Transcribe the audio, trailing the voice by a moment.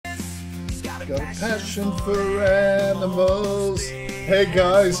got a passion for animals. Hey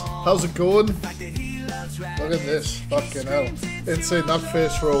guys, how's it going? Look at this, fucking hell. Ain't seen that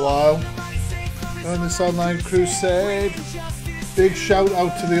face for a while. On this online crusade. Big shout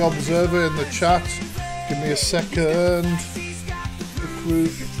out to the observer in the chat. Give me a second. The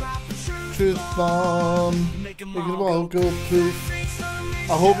truth bomb. Make them all go poof.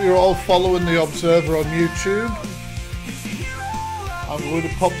 I hope you're all following the observer on YouTube. I'm going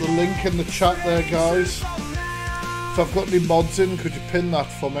to pop the link in the chat there, guys. If I've got any mods in, could you pin that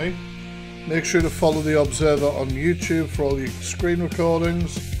for me? Make sure to follow the observer on YouTube for all your screen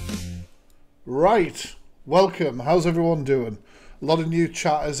recordings. Right, welcome. How's everyone doing? A lot of new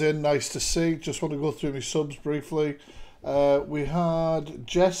chatters in, nice to see. Just want to go through my subs briefly. We had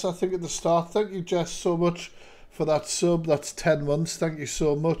Jess, I think, at the start. Thank you, Jess, so much for that sub. That's 10 months. Thank you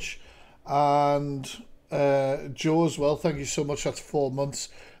so much. And Joe as well. Thank you so much. That's 4 months.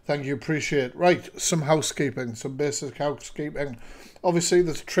 Thank you. Appreciate it. Right, some housekeeping, some basic housekeeping. Obviously,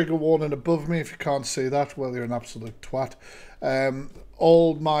 there's a trigger warning above me. If you can't see that, well, you're an absolute twat.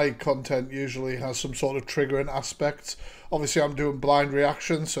 All my content usually has some sort of triggering aspects. Obviously, I'm doing blind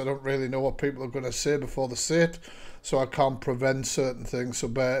reactions, so I don't really know what people are going to say before they say it. So I can't prevent certain things, so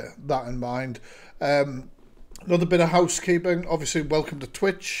bear that in mind. Another bit of housekeeping. Obviously, welcome to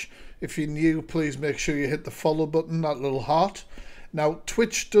Twitch. If you're new, please make sure you hit the follow button, that little heart. Now,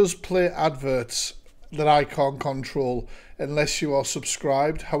 Twitch does play adverts that I can't control unless you are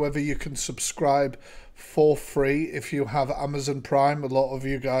subscribed. However, you can subscribe for free if you have Amazon Prime. A lot of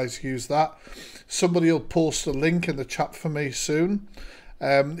you guys use that. Somebody will post a link in the chat for me soon.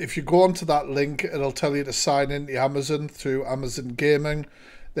 If you go onto that link, it'll tell you to sign into Amazon through Amazon Gaming.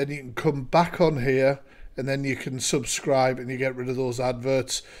 Then you can come back on here and then you can subscribe and you get rid of those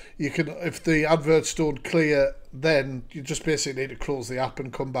adverts. You can, if the adverts don't clear, then you just basically need to close the app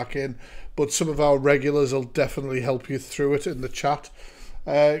and come back in. But some of our regulars will definitely help you through it in the chat.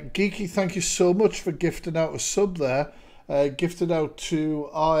 Geeky, thank you so much for gifting out a sub there. Gifted out to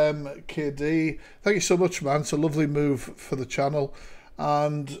RMKD. Thank you so much, man. It's a lovely move for the channel.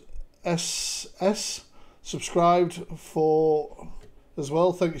 And SS subscribed for as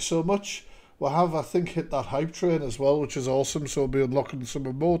well. Thank you so much. We'll have, I think, hit that hype train as well, which is awesome. So we'll be unlocking some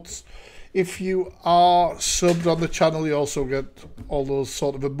emotes. If you are subbed on the channel, you also get all those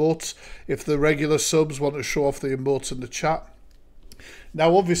sort of emotes. If the regular subs want to show off the emotes in the chat.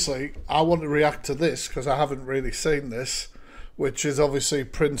 Now, obviously, I want to react to this because I haven't really seen this, which is obviously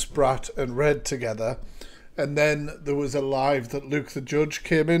Prince Brat and Red together. And then there was a live that Luke the Judge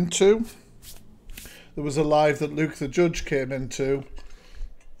came into.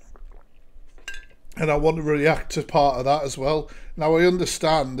 And I want to react to part of that as well. Now, I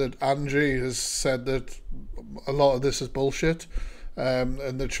understand that Angie has said that a lot of this is bullshit,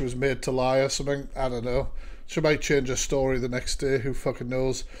 and that she was made to lie or something. I don't know. She might change her story the next day. Who fucking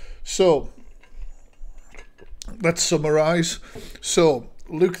knows? So, let's summarise. So,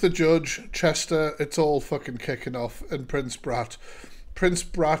 Luke the Judge, Chester, it's all fucking kicking off, and Prince Brat. Prince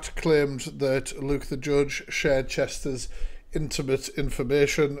Brat claimed that Luke the Judge shared Chester's intimate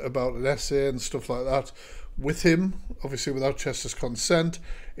information about an essay and stuff like that with him, obviously without Chester's consent.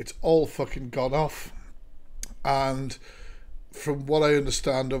 It's all fucking gone off, and from what I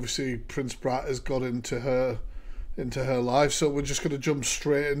understand, obviously Prince Brat has got into her life, so we're just going to jump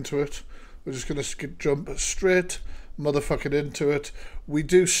straight into it. We're just going to jump straight motherfucking into it. We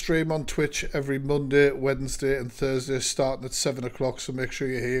do stream on Twitch every Monday, Wednesday and Thursday starting at 7 o'clock, so make sure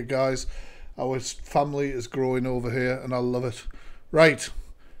you're here, guys. Our family is growing over here, and I love it. Right.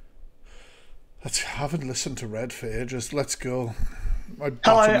 I haven't listened to Red for ages. Let's go. Hello,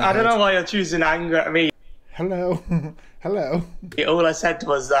 I don't know why you're choosing anger at me. Hello. Hello. All I said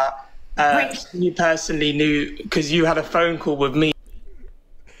was that you personally knew, because you had a phone call with me.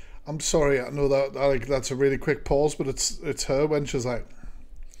 I'm sorry, I know that that's a really quick pause, but it's her when she's like...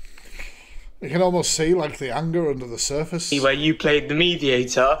 You can almost see like the anger under the surface. Where you played the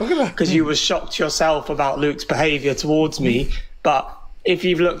mediator because you were shocked yourself about Luke's behaviour towards me. But if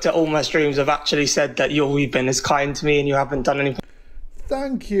you've looked at all my streams, I've actually said that you've been as kind to me and you haven't done anything.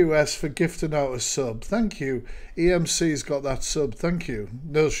 Thank you, S, for gifting out a sub. Thank you. EMC's got that sub. Thank you.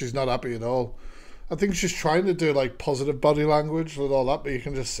 No, she's not happy at all. I think she's trying to do like positive body language with all that, but you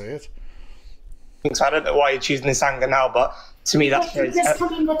can just see it. So I don't know why you're choosing this anger now, but to me that's... Just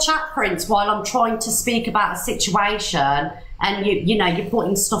come in the chat, Prince, while I'm trying to speak about a situation, and you know, you're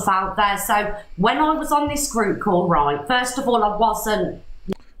putting stuff out there. So when I was on this group call, right, first of all, I wasn't...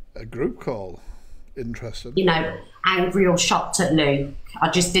 A group call? Interesting. You know, angry or shocked at Luke. I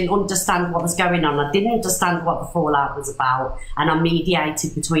just didn't understand what was going on. I didn't understand what the fallout was about, and I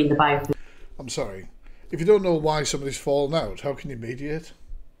mediated between the both. I'm sorry. If you don't know why somebody's fallen out, how can you mediate?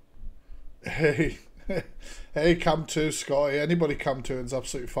 Hey, hey, Cam 2, Scotty, anybody Cam 2 is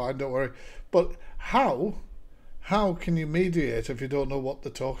absolutely fine, don't worry. But how can you mediate if you don't know what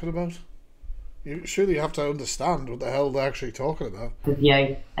they're talking about? Surely you have to understand what the hell they're actually talking about. With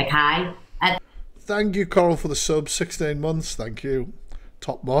you, okay? Thank you, Coral, for the sub, 16 months, thank you.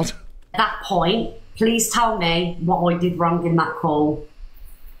 Top mod. At that point, please tell me what I did wrong in that call.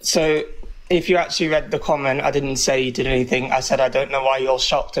 So, if you actually read the comment, I didn't say you did anything. I said, I don't know why you're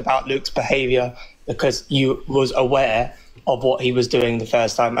shocked about Luke's behaviour, because you was aware of what he was doing the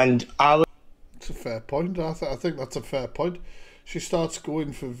first time. And I was... It's a fair point. I think that's a fair point. She starts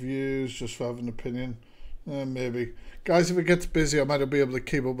going for views just for having an opinion. Maybe. Guys, if it gets busy, I might not be able to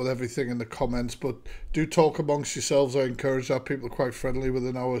keep up with everything in the comments, but do talk amongst yourselves. I encourage that. People are quite friendly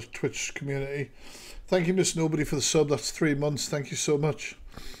within our Twitch community. Thank you, Miss Nobody, for the sub. That's 3 months. Thank you so much.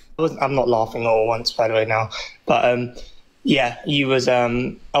 I'm not laughing all once, by the way, now. But, yeah, you was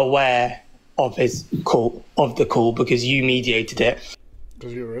aware of his call, because you mediated it.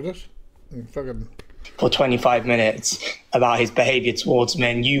 Because you were in it? Fucking... For 25 minutes about his behaviour towards me,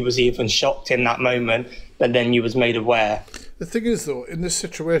 and you was even shocked in that moment, but then you was made aware. The thing is, though, in this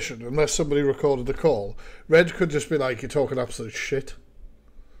situation, unless somebody recorded the call, Red could just be like, you're talking absolute shit.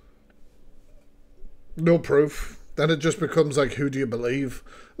 No proof. Then it just becomes like, who do you believe?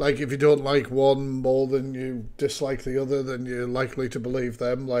 Like, if you don't like one more than you dislike the other, then you're likely to believe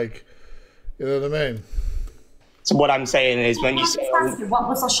them. Like, you know what I mean? So what I'm saying is, when you say... What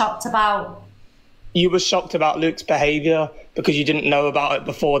was I shocked about? You were shocked about Luke's behaviour because you didn't know about it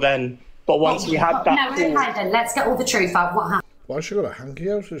before then. But once we had that... No, okay then, let's get all the truth out. What happened? Why has she got a hanky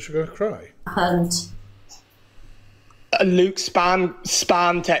out? Is she going to cry? Happened. Luke spam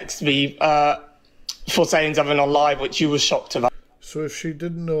texted me for saying something on live, which you were shocked about. So if she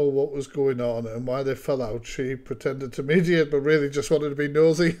didn't know what was going on and why they fell out, she pretended to mediate but really just wanted to be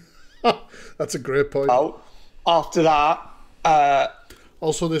nosy. That's a great point. After that...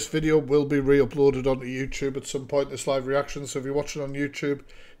 Also, this video will be re-uploaded onto YouTube at some point, this live reaction. So if you're watching on YouTube,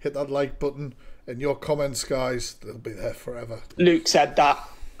 hit that like button. And your comments, guys, they'll be there forever. Luke said that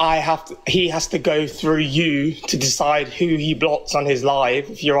he has to go through you to decide who he blocks on his live,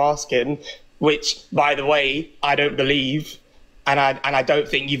 if you're asking. Which, by the way, I don't believe. And I don't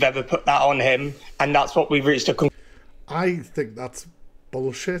think you've ever put that on him. And that's what we've reached a conclusion. I think that's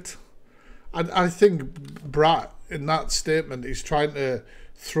bullshit. I think Brat, in that statement, he's trying to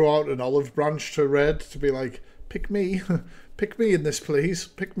throw out an olive branch to Red to be like, pick me in this, please.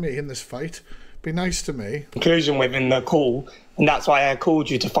 Pick me in this fight. Be nice to me. Conclusion within the call, and that's why I called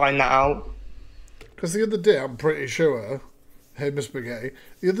you to find that out. Because the other day, I'm pretty sure, hey, Miss Begay,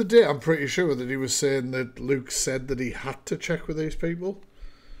 the other day, I'm pretty sure that he was saying that Luke said that he had to check with these people.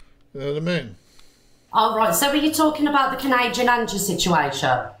 You know what I mean? All right, so are you talking about the Canadian Angie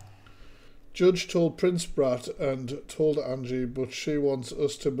situation? Judge told Prince Brat and told Angie, but she wants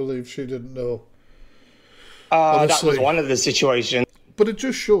us to believe she didn't know. That was one of the situations. But it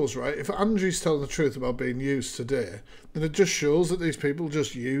just shows, right, if Angie's telling the truth about being used today, then it just shows that these people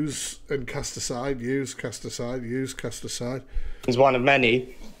just use and cast aside, use, cast aside, use, cast aside. It's one of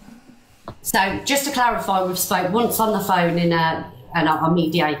many. So, just to clarify, we've spoke once on the phone and I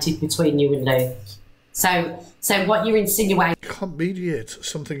mediated between you and Luke. So what you're insinuating... You can't mediate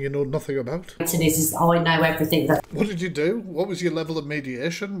something you know nothing about. ...is I know everything that... What did you do? What was your level of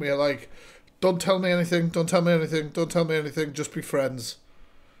mediation? Were you like, don't tell me anything, don't tell me anything, don't tell me anything, just be friends?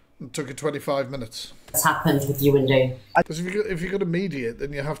 It took you 25 minutes. That's happened with you and Luke. Because if you're going to mediate,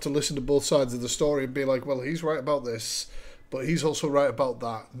 then you have to listen to both sides of the story and be like, well, he's right about this, but he's also right about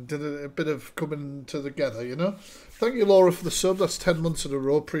that. And did a bit of coming together, you know? Thank you, Laura, for the sub. That's 10 months in a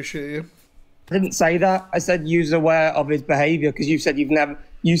row. Appreciate you. I didn't say that. I said you was aware of his behaviour because you said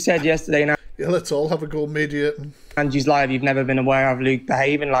you said yesterday now. Yeah, let's all have a go mediating. Angie's live, you've never been aware of Luke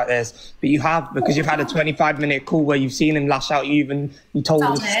behaving like this, but you have because you've had a 25-minute call where you've seen him lash out. You told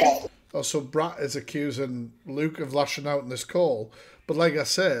him to stop. Oh, so Brat is accusing Luke of lashing out in this call, but like I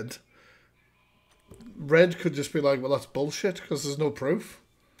said, Red could just be like, well, that's bullshit because there's no proof.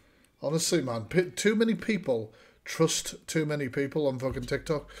 Honestly, man, too many people trust too many people on fucking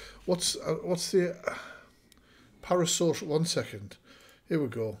TikTok. What's the parasocial? 1 second. Here we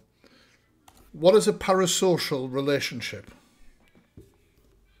go. What is a parasocial relationship?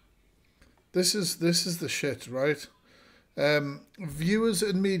 This is the shit, right? Viewers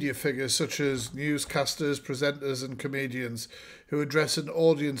and media figures such as newscasters, presenters, and comedians who address an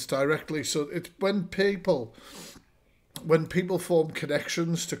audience directly. So it's when people form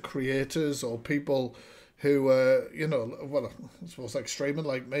connections to creators or people who, you know, well, I suppose like streaming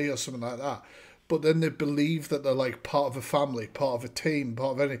like me or something like that. But then they believe that they're like part of a family, part of a team,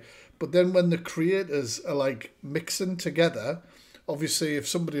 part of any. But then when the creators are like mixing together, obviously if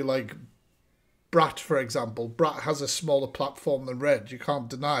somebody like Brat, for example, Brat has a smaller platform than Red. You can't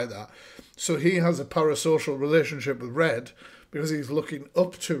deny that. So he has a parasocial relationship with Red because he's looking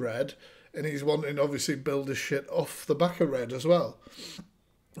up to Red and he's wanting to obviously build his shit off the back of Red as well.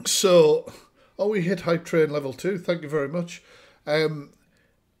 So, we hit hype train level 2. Thank you very much.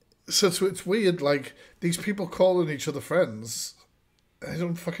 So it's weird, like, these people calling each other friends, they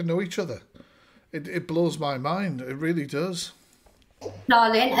don't fucking know each other. It blows my mind. It really does.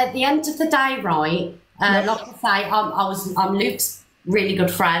 Darling, at the end of the day, right, like I say, I'm Luke's really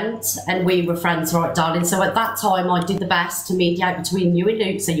good friend, and we were friends, right, darling? So at that time, I did the best to mediate between you and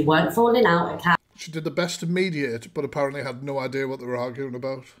Luke, so you weren't falling out, okay? She did the best to mediate, but apparently had no idea what they were arguing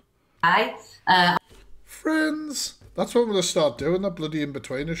about. Okay. Friends! That's what I'm going to start doing, that bloody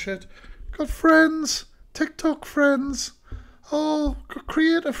in-betweener shit. Got friends! TikTok friends! Oh, got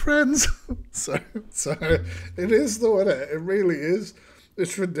creator friends! so, it is though, isn't it? It really is.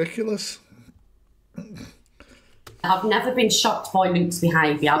 It's ridiculous. I've never been shocked by Luke's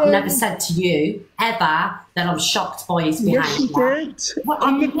behaviour. I've never said to you, ever, that I'm shocked by his behaviour. Yes, you did. Well,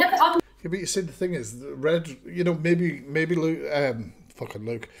 I've Yeah, but you see, the thing is, Red, you know, maybe Luke, fucking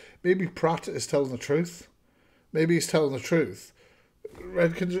Luke, maybe Pratt is telling the truth. Maybe he's telling the truth.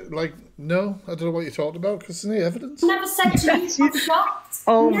 Red can, like, no, I don't know what you're talking about, because there's any evidence. never said to you, I'm shocked.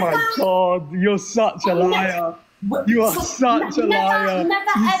 Oh Never. my God, you're such a liar. You are such a liar.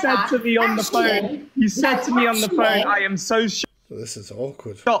 You said to me on the phone, I am so So this is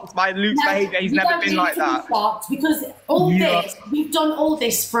awkward. shocked by Luke's behaviour. He's never been like that. Because we've done all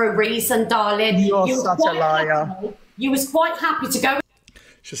this for a reason, darling. You're You were such a quite liar. happy. You was quite happy to go.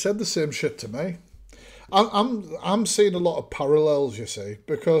 She said the same shit to me. I'm seeing a lot of parallels, you see,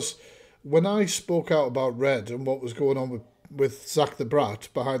 because when I spoke out about Red and what was going on with Zach the Brat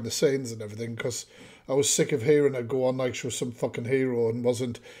behind the scenes and everything, because I was sick of hearing her go on like she was some fucking hero and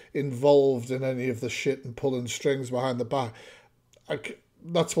wasn't involved in any of the shit and pulling strings behind the back.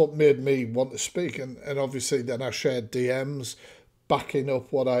 That's what made me want to speak, and obviously then I shared DMs backing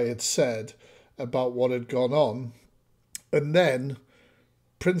up what I had said about what had gone on, and then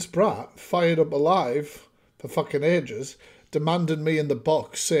Prince Brat fired up a live for fucking ages, demanding me in the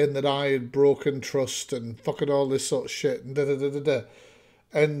box, saying that I had broken trust and fucking all this sort of shit and da-da-da-da-da.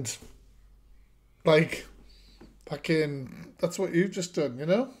 And, like, fucking, that's what you've just done, you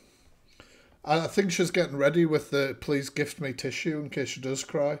know? I think she's getting ready with the please gift me tissue in case she does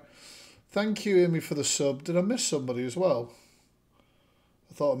cry. Thank you, Amy, for the sub. Did I miss somebody as well?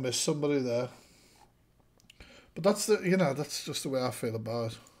 I thought I missed somebody there. But that's that's just the way I feel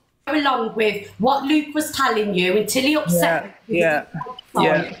about it. Along with what Luke was telling you until he upset you. Yeah.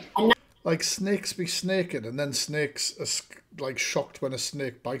 And Like, snakes be snaking, and then snakes are like shocked when a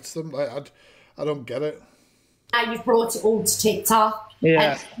snake bites them. Like, I don't get it. now you've brought it all to TikTok.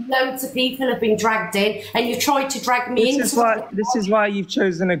 Yeah. And loads of people have been dragged in, and you've tried to drag me into it. This is why you've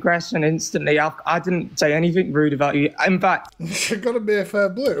chosen aggression instantly. I didn't say anything rude about you. In fact, She got a Mayfair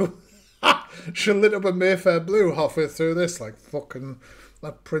Blue. She lit up a Mayfair Blue halfway through this, like, fucking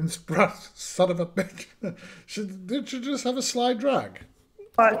that Prince Brat son of a bitch. Did she just have a sly drag?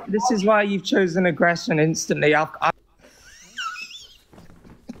 this is why you've chosen aggression instantly.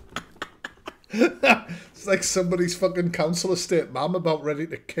 It's like somebody's fucking council estate mum about ready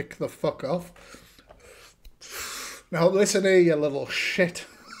to kick the fuck off. Now listen here, you little shit.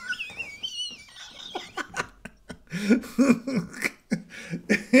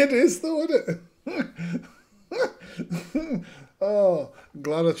 It is though, isn't it? Oh, I'm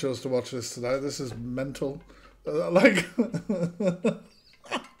glad I chose to watch this tonight. This is mental.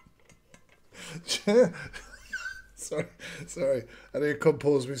 Sorry. I need to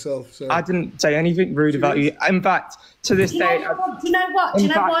compose myself. Sorry. I didn't say anything rude about you. In fact, to this day, Do you know what?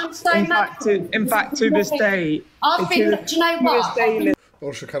 I'm so mad? in fact, to this day, I've been, do you know what?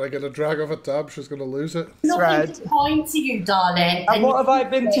 Oh, she can't get a drag off a tab. She's going to lose it. Nothing's kind to you, darling. And what have I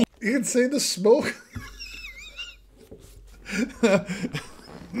been to you? You can see the smoke. Do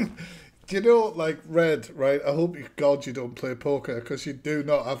you know, like, Red, right? I hope God you don't play poker, because you do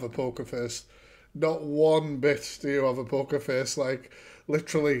not have a poker face. Not one bit do you have a poker face. Like,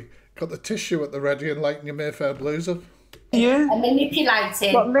 literally, got the tissue at the ready and lighting your Mayfair Blues up. You? And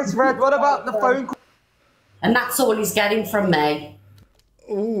manipulating. But Miss Red, what about the phone call? And that's all he's getting from me.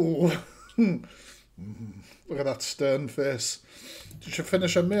 Ooh. Look at that stern face. Did you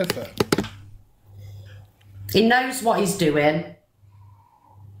finish on Mayfair? He knows what he's doing.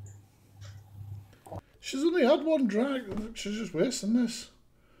 She's only had one drag. She's just wasting this.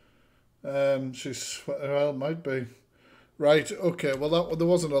 Well, might be. Right, okay, well, there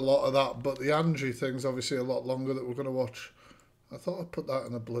wasn't a lot of that, but the Angie thing's obviously a lot longer that we're going to watch. I thought I'd put that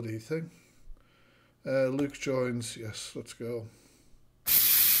in a bloody thing. Luke joins. Yes, let's go.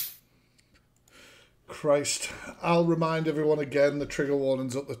 Christ. I'll remind everyone again, the trigger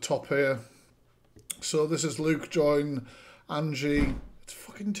warning's up the top here. So this is Luke join Angie. It's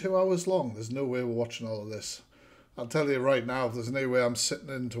fucking 2 hours long. There's no way we're watching all of this. I'll tell you right now, if there's any way I'm sitting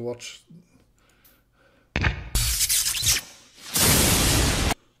in to watch...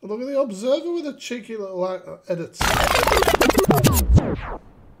 Look at the Observer with a cheeky little edits.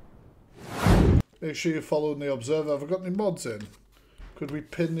 Make sure you're following the Observer. Have I got any mods in? Could we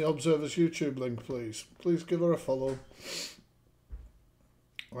pin the Observer's YouTube link, please? Please give her a follow.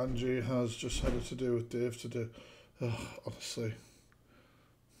 Angie has just had it to do with Dave to do. Oh, honestly.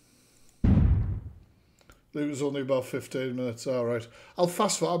 It was only about 15 minutes. All right. I'll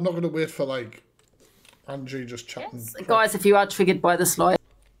fast forward. I'm not going to wait for, like, Angie just chatting. Yes. Guys, if you are triggered by the slide.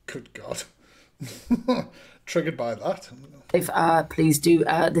 Good God. Triggered by that. If please do,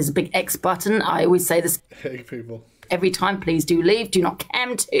 there's a big X button. I always say this. Hey, people. Every time, please do leave. Do not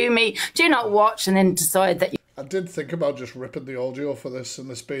cam to me. Do not watch and then decide that I did think about just ripping the audio for this and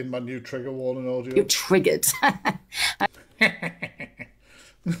this being my new trigger warning audio. you're triggered.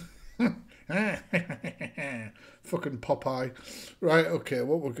 Fucking Popeye. Right, okay,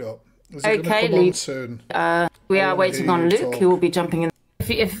 what we got? Is Okay, it going to come on soon? We are waiting on Luke, who will be jumping in.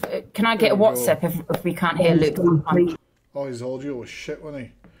 If can I get a WhatsApp if we can't hear Luke? Oh, his audio was shit, wasn't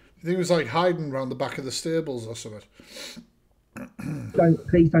he? I think he was like hiding around the back of the stables or something.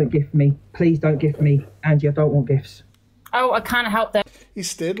 Please don't gift me. Please don't gift me. Angie, I don't want gifts. Oh, I can't help that. He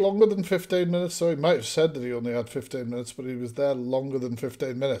stayed longer than 15 minutes, so he might have said that he only had 15 minutes, but he was there longer than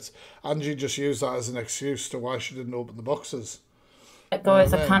 15 minutes. Angie just used that as an excuse to why she didn't open the boxes.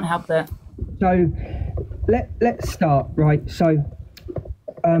 Guys, I can't help that. So let's start, right? So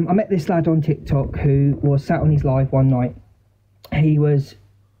I met this lad on TikTok who was sat on his live one night. He was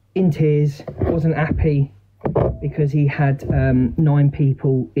in tears, wasn't happy because he had 9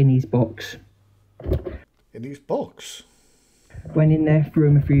 people in his box. In his box? Went in there, threw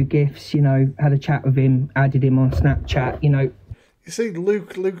him a few gifts, you know, had a chat with him, added him on Snapchat, you know. You see,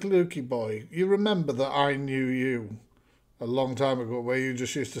 Lukey boy, you remember that I knew you a long time ago where you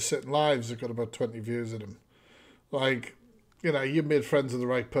just used to sit in lives that got about 20 views in them. Like, you know, you made friends with the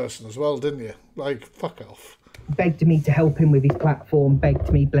right person as well, didn't you? Like, fuck off. Begged me to help him with his platform,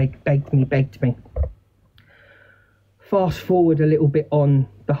 begged me. Fast forward a little bit on,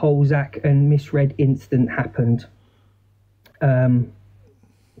 the whole Zach and misread incident happened.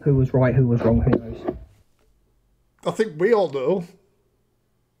 Who was right, who was wrong, who knows? I think we all know.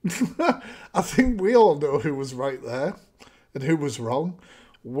 I think we all know who was right there and who was wrong.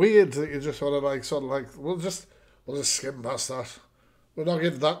 Weird that you just want to sort of we'll just skim past that. We'll not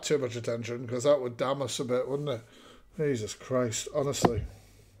give that too much attention because that would damn us a bit, wouldn't it? Jesus Christ, honestly.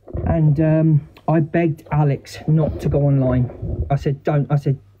 And I begged Alex not to go online. I said,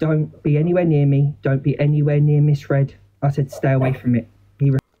 don't be anywhere near me. Don't be anywhere near misread. I said, stay away from it.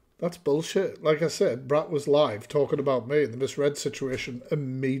 That's bullshit. Like I said, Brat was live talking about me in the misread situation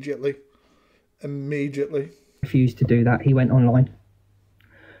immediately. Refused to do that. He went online.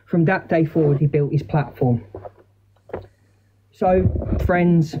 From that day forward, he built his platform. So,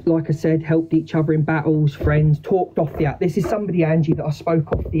 friends, like I said, helped each other in battles, friends, talked off the app. This is somebody, Angie, that I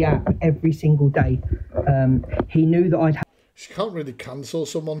spoke off the app every single day. He knew that I'd... She can't really cancel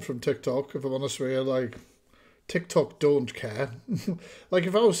someone from TikTok, if I'm honest with you. Like, TikTok don't care. Like,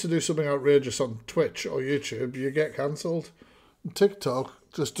 if I was to do something outrageous on Twitch or YouTube, you get cancelled. TikTok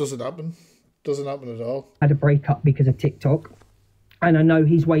just doesn't happen. Doesn't happen at all. Had a breakup because of TikTok. And I know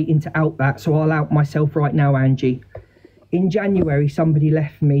he's waiting to out that, so I'll out myself right now, Angie. In January, somebody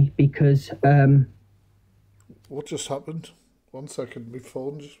left me because... What just happened? 1 second, my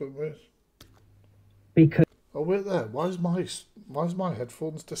phone just went weird. Because... Oh, wait there. Why is my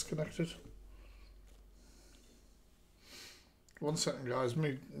headphones disconnected? 1 second, guys.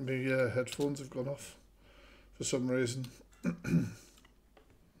 My headphones have gone off for some reason.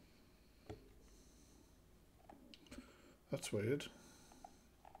 That's weird.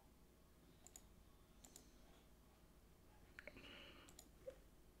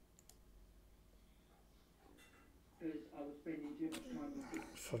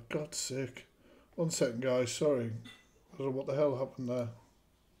 For God's sake. 1 second, guys. Sorry. I don't know what the hell happened there.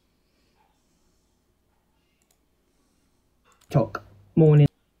 TikTok, morning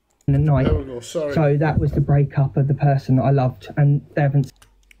and night. There we go. Sorry. So that was the breakup of the person that I loved, and they haven't...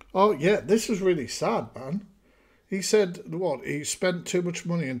 Oh, yeah, this is really sad, man. He said, what, he spent too much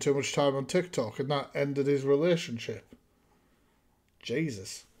money and too much time on TikTok and that ended his relationship.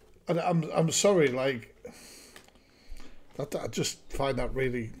 Jesus. And I'm sorry, like, I just find that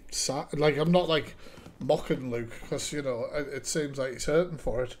really sad. Like, I'm not, like, mocking Luke, because, you know, it seems like he's hurting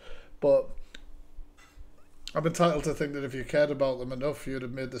for it, but I'm entitled to think that if you cared about them enough, you'd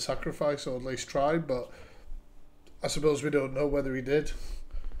have made the sacrifice, or at least tried, but I suppose we don't know whether he did.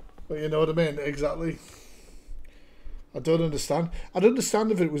 But you know what I mean? Exactly. I don't understand. I'd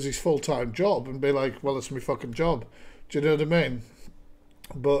understand if it was his full-time job and be like, well, it's my fucking job. Do you know what I mean?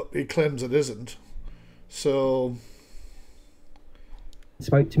 But he claims it isn't. So...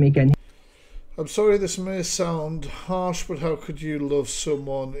 Spoke to me again. I'm sorry this may sound harsh, but how could you love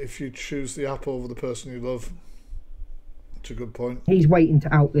someone if you choose the app over the person you love? It's a good point. He's waiting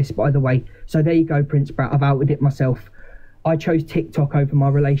to out this, by the way. So there you go, Prince Brat. I've outed it myself. I chose TikTok over my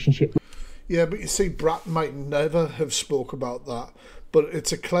relationship. Yeah, but you see, Brat might never have spoke about that. But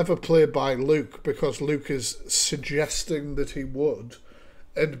it's a clever play by Luke, because Luke is suggesting that he would,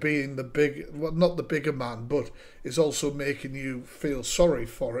 and being the big, well, not the bigger man, but is also making you feel sorry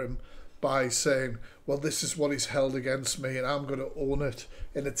for him by saying, well, this is what he's held against me and I'm going to own it.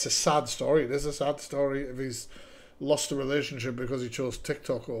 And it's a sad story. It is a sad story if he's lost a relationship because he chose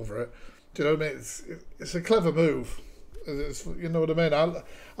TikTok over it. Do you know what I mean? It's a clever move. You know what I mean?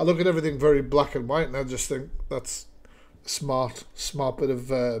 I look at everything very black and white and I just think that's a smart bit of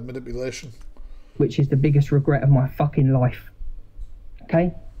manipulation. Which is the biggest regret of my fucking life.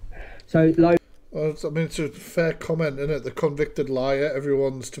 Okay? So, well, I mean, it's a fair comment, isn't it? The convicted liar,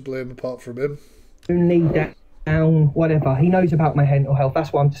 everyone's to blame apart from him. Only down, whatever. He knows about my mental health.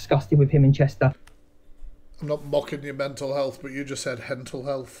 That's why I'm disgusted with him in Chester. I'm not mocking your mental health, but you just said mental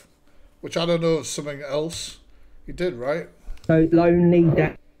health, which I don't know is something else. You did, right? So,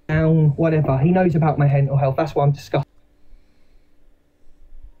 lonely, down, whatever. He knows about my mental health. That's why I'm disgusted.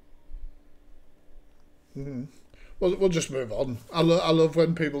 Mm-hmm. We'll just move on. I love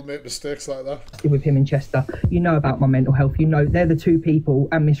when people make mistakes like that. With him in Chester. You know about my mental health. You know, they're the two people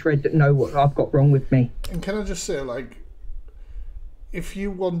and Miss Red that know what I've got wrong with me. And can I just say, like, if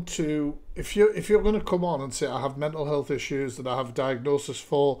you want to, if you're going to come on and say, I have mental health issues that I have diagnosis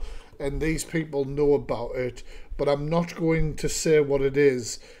for, and these people know about it, but I'm not going to say what it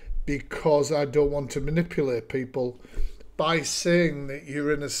is because I don't want to manipulate people. By saying that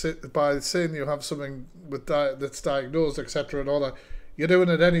you're in a, by saying you have something with that's diagnosed, etc., and all that, you're doing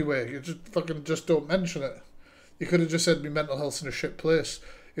it anyway. You just don't mention it. You could have just said my mental health's in a shit place.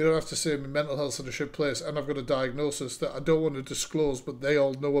 You don't have to say my mental health's in a shit place and I've got a diagnosis that I don't want to disclose, but they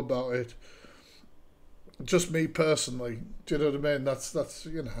all know about it. Just me personally. Do you know what I mean? That's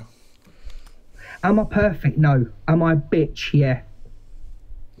you know. Am I perfect? No. Am I a bitch? Yeah.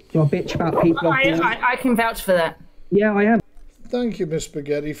 Do I bitch about people? I can vouch for that. Yeah, I am. Thank you, Miss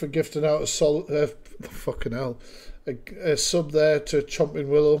Spaghetti, for gifting out a fucking hell, a sub there to Chomping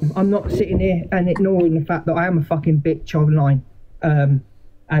Willow. I'm not sitting here and ignoring the fact that I am a fucking bitch online, and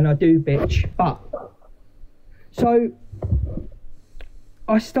I do bitch. But so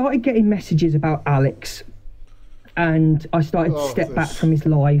I started getting messages about Alex, and I started to step back from his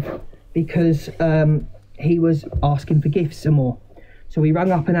live because he was asking for gifts some more. So we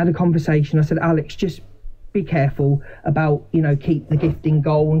rang up and had a conversation. I said, Alex, just be careful about, you know, keep the gifting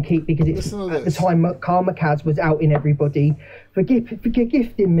goal and keep, because it's at the time Karma Kaz was outing everybody for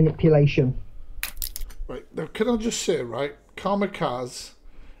gifting manipulation. Right, now can I just say, right, Karma Kaz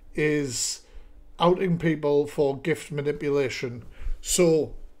is outing people for gift manipulation,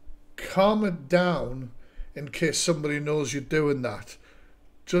 so calm it down in case somebody knows you're doing that.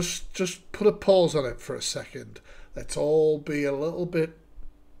 Just put a pause on it for a second. Let's all be a little bit.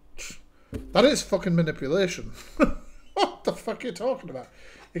 That is fucking manipulation. What the fuck are you talking about?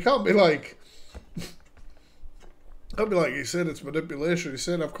 You can't be like... Can't be like, you said it's manipulation, you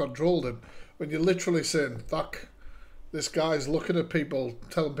said I've controlled him. When you're literally saying, fuck, this guy's looking at people,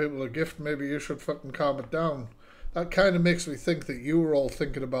 telling people to gift, maybe you should fucking calm it down. That kind of makes me think that you were all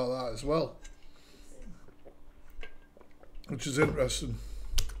thinking about that as well. Which is interesting.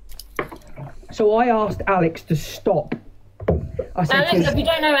 So I asked Alex to stop. I said, Alex, if you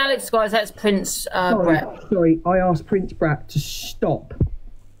don't know Alex, guys, that's Prince Brat. Sorry, I asked Prince Brat to stop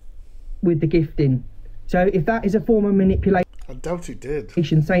with the gifting. So if that is a form of manipulation, I doubt he did.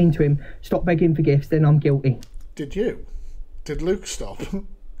 Saying to him, stop begging for gifts, then I'm guilty. Did you? Did Luke stop?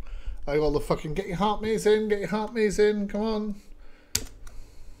 Like all the fucking get your heart maze in, get your heart maze in, come on.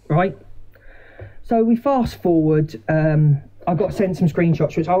 Right. So we fast forward I've got to send some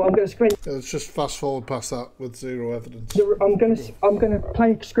screenshots, which I'm going to screen. Let's just fast forward past that with zero evidence. I'm going to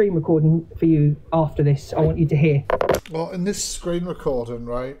play a screen recording for you after this. I want you to hear. Well, in this screen recording,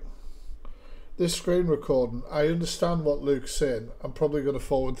 right? This screen recording, I understand what Luke's saying. I'm probably going to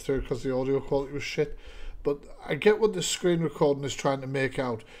forward through because the audio quality was shit. But I get what the screen recording is trying to make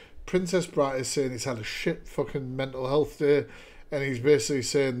out. Princess Brat is saying he's had a shit fucking mental health day, and he's basically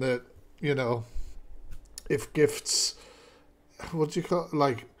saying that, you know, if gifts, what do you call it?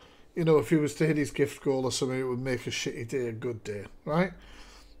 Like, you know, if he was to hit his gift goal or something, it would make a shitty day a good day, right?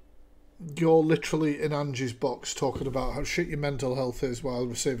 You're literally in Angie's box talking about how shit your mental health is while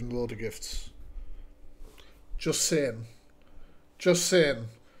receiving a load of gifts. Just saying. Just saying.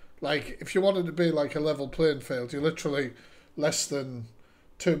 Like, if you wanted to be like a level playing field, you literally, less than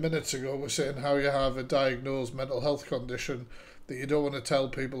 2 minutes ago, were saying how you have a diagnosed mental health condition that you don't want to tell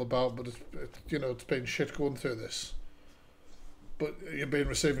people about, but it's been shit going through this. But you've been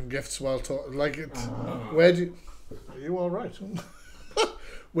receiving gifts while talking. Like, are you all right?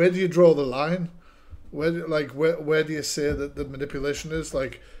 Where do you draw the line? Where do you say that the manipulation is?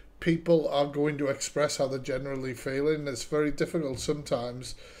 Like, people are going to express how they're generally feeling. It's very difficult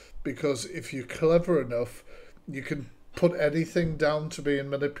sometimes, because if you're clever enough, you can put anything down to being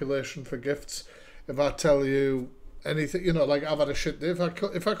manipulation for gifts. If I tell you anything, you know, like, I've had a shit day.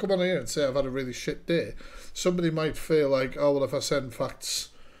 If I come on here and say I've had a really shit day, somebody might feel like, oh, well, if I send facts,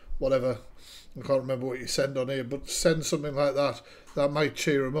 whatever, I can't remember what you send on here, but send something like that, that might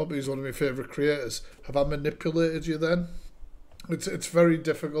cheer him up. He's one of my favourite creators. Have I manipulated you then? It's very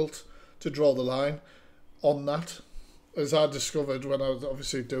difficult to draw the line on that, as I discovered when I was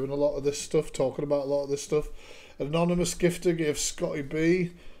obviously doing a lot of this stuff, talking about a lot of this stuff. An anonymous gifter gave Scotty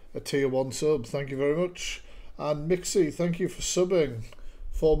B a tier 1 sub. Thank you very much. And Mixie, thank you for subbing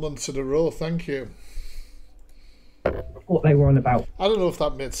 4 months in a row. Thank you. What they were on about. I don't know if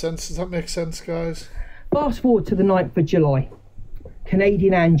that made sense. Does that make sense, guys? Fast forward to the 9th of July.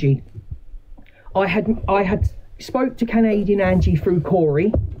 Canadian Angie. I had spoke to Canadian Angie through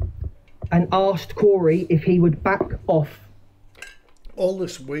Corey and asked Corey if he would back off. All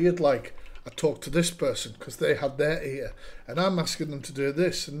this weird, like, I talked to this person because they had their ear, and I'm asking them to do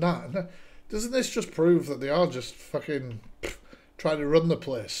this and that. And doesn't this just prove that they are just fucking trying to run the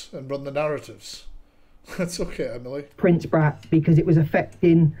place and run the narratives? That's okay, Emily. Prince Brat, because it was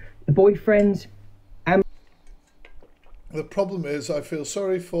affecting the boyfriends. And the problem is, I feel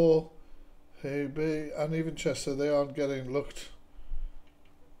sorry for Hey and even Chester. They aren't getting looked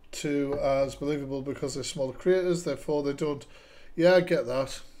to as believable because they're smaller creators, therefore they don't. Yeah, I get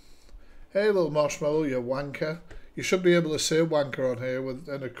that. Hey, little marshmallow, you wanker. You should be able to say wanker on here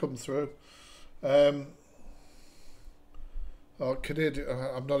and it come through. Oh, Canadian.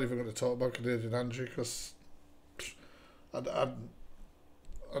 I'm not even going to talk about Canadian Angie because I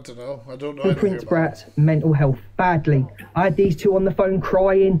don't know. I don't know anything Prince about Brat's mental health badly. I had these two on the phone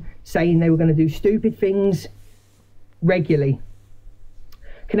crying, saying they were going to do stupid things regularly.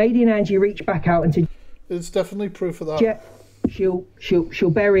 Canadian Angie reached back out and said, "It's definitely proof of that. Yeah, she'll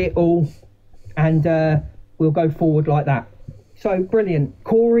bury it all, and we'll go forward like that." So brilliant.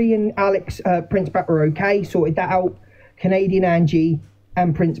 Corey and Alex, Prince Brat were okay, sorted that out. Canadian Angie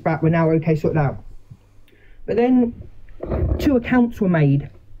and Prince Brat were now okay, sorted out. But then 2 accounts were made.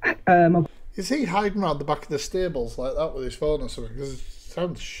 Is he hiding around the back of the stables like that with his phone or something? Because it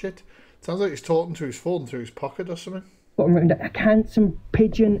sounds shit. It sounds like he's talking to his phone through his pocket or something. Handsome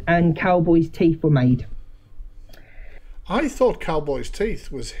Pigeon and Cowboy's Teeth were made. I thought Cowboy's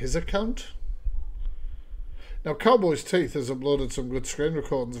Teeth was his account. Now, Cowboy's Teeth has uploaded some good screen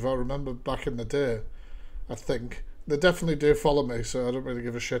recordings, if I remember back in the day, I think. They definitely do follow me, so I don't really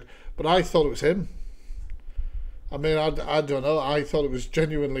give a shit. But I thought it was him. I mean, I don't know. I thought it was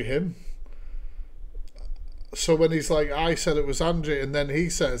genuinely him. So when he's like, I said it was Angie, and then he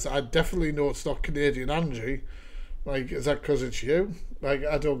says, I definitely know it's not Canadian Angie. Like, is that because it's you? Like,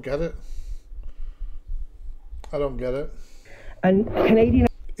 I don't get it. I don't get it. And Canadian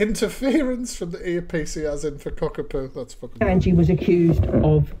interference from the APC as in for cockapoo. That's fucking Angie was accused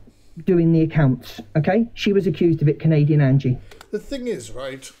of doing the accounts. Okay? She was accused of it, Canadian Angie. The thing is,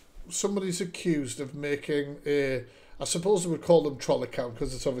 right, somebody's accused of making a, I suppose we would call them troll account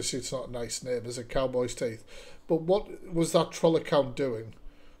because it's not a nice name, is it? Cowboy's Teeth. But what was that troll account doing?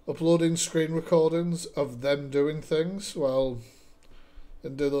 Uploading screen recordings of them doing things? Well,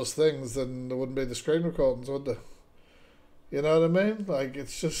 and do those things, then there wouldn't be the screen recordings, would there? You know what I mean? Like,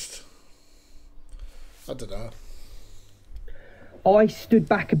 it's just, I don't know. I stood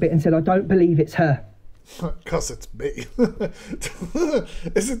back a bit and said, I don't believe it's her. Because it's me.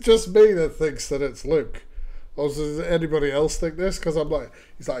 Is it just me that thinks that it's Luke? Or does anybody else think this? Because I'm like,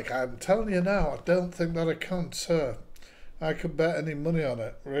 he's like, I'm telling you now, I don't think that accounts, sir. I could bet any money on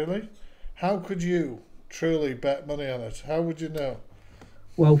it. Really? How could you truly bet money on it? How would you know?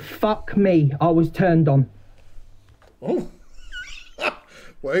 Well, fuck me. I was turned on. Oh.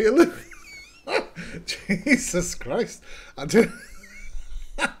 Where are you living? Jesus Christ. I do.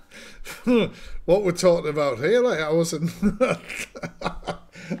 What we're talking about here, like, I wasn't.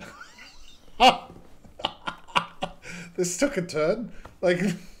 This took a turn. Like,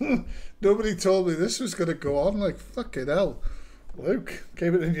 nobody told me this was going to go on. Like, fucking hell. Luke,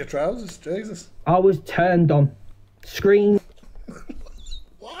 keep it in your trousers, Jesus. I was turned on. Screen.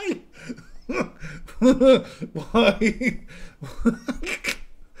 Why? Why?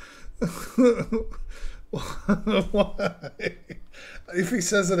 Why? If he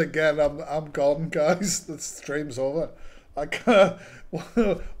says it again, I'm gone, guys. The stream's over. I can't.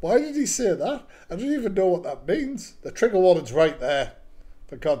 Why did he say that? I don't even know what that means. The trigger warning's right there.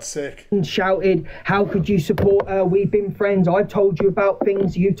 For God's sake. And shouted, how could you support her? We've been friends. I've told you about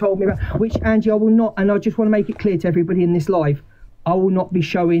things you told me about. Which, Angie, I will not. And I just want to make it clear to everybody in this live. I will not be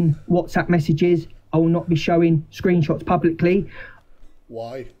showing WhatsApp messages. I will not be showing screenshots publicly.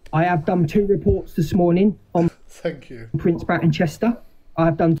 Why? I have done 2 reports this morning on Thank you. Prince Brat and Chester. I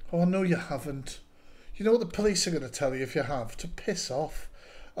have done. Oh, no, you haven't. You know what the police are going to tell you if you have? To piss off.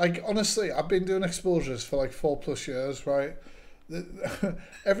 Like, honestly, I've been doing exposures for like 4+ years, right?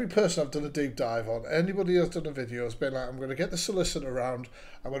 Every person I've done a deep dive on, anybody who's done a video has been like, I'm going to get the solicitor around,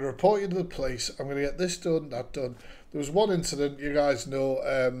 I'm going to report you to the police, I'm going to get this done, that done. There was one incident, you guys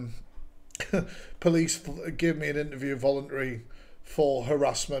know, police gave me an interview voluntary for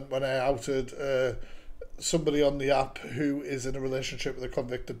harassment when I outed somebody on the app who is in a relationship with a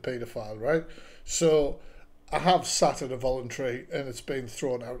convicted paedophile, right? So I have sat in a voluntary and it's been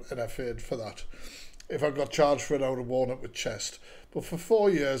thrown out and FA'd for that. If I got charged for it, I would have worn it with chest. But for 4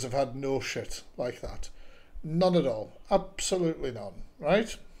 years, I've had no shit like that. None at all. Absolutely none,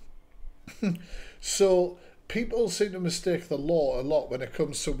 right? So people seem to mistake the law a lot when it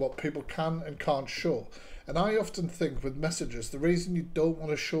comes to what people can and can't show. And I often think with messages, the reason you don't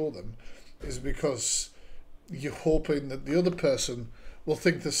want to show them is because you're hoping that the other person will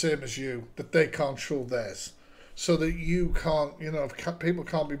think the same as you, that they can't show theirs. So that you can't, you know, people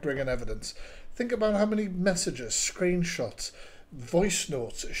can't be bringing evidence. Think about how many messages, screenshots, voice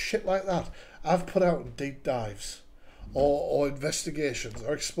notes, shit like that I've put out in deep dives or investigations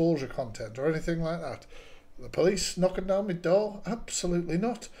or exposure content or anything like that. The police knocking down my door? Absolutely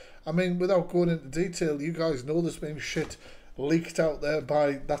not. I mean, without going into detail, you guys know there's been shit leaked out there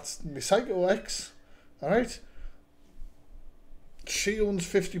by, that's my psycho ex, alright? She owns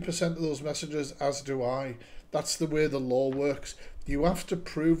 50% of those messages, as do I. That's the way the law works. You have to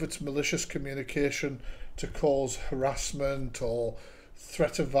prove it's malicious communication to cause harassment or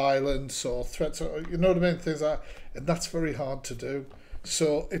threat of violence or threats, you know what I mean, things like that. And that's very hard to do.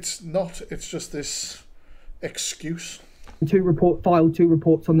 So it's not, it's just this excuse. Filed 2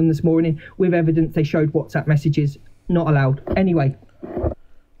 reports on them this morning with evidence they showed WhatsApp messages. Not allowed. Anyway.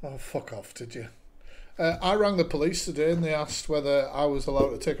 Oh, fuck off, did you? I rang the police today and they asked whether I was allowed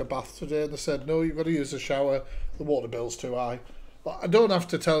to take a bath today, and they said, no, you've got to use the shower, the water bill's too high. But I don't have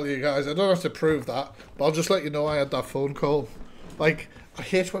to tell you guys, I don't have to prove that, but I'll just let you know I had that phone call. Like, I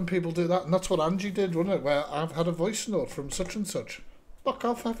hate when people do that, and that's what Angie did, wasn't it? Where I've had a voice note from such and such. Fuck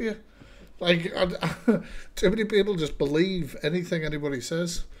off, have you? Like, too many people just believe anything anybody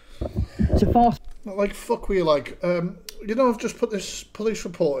says. So fast. Like, fuck we like, you know, I've just put this police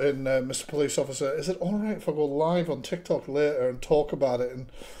report in, Mr. Police Officer. Is it alright if I go live on TikTok later and talk about it and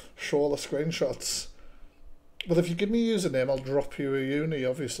show all the screenshots? But if you give me a username, I'll drop you a uni,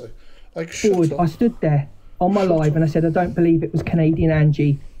 obviously. Like, shut up. I stood there on my live and I said, I don't believe it was Canadian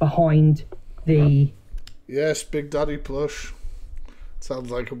Angie behind the... Yes, Big Daddy Plush. Sounds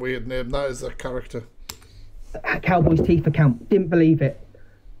like a weird name. That is their character. Cowboys Teeth account. Didn't believe it.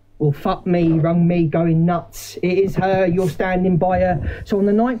 Well, fuck me, rung me, going nuts. It is her, you're standing by her. So on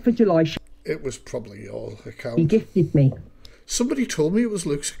the 9th of July... It was probably your account. He gifted me. Somebody told me it was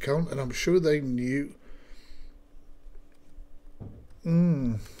Luke's account, and I'm sure they knew.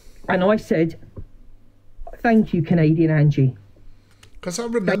 And I said, thank you, Canadian Angie. Because I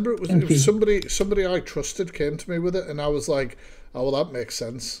remember it was somebody I trusted came to me with it, and I was like, oh, well, that makes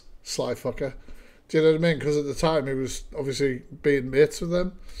sense, sly fucker. Do you know what I mean? Because at the time he was obviously being mates with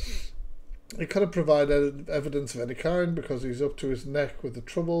them. He could have provided evidence of any kind because he's up to his neck with the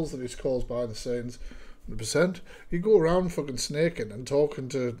troubles that he's caused behind the scenes. 100%. You go around fucking snaking and talking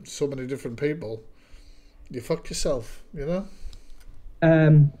to so many different people, you fuck yourself, you know?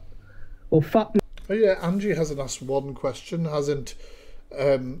 Well, fuck me. Oh yeah, Angie hasn't asked one question, hasn't,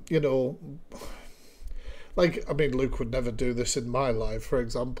 you know, like, I mean, Luke would never do this in my life, for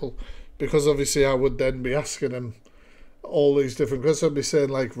example, because obviously I would then be asking him all these different questions. I'd be saying,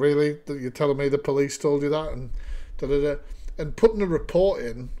 like, really? You're telling me the police told you that? And da-da-da. And putting a report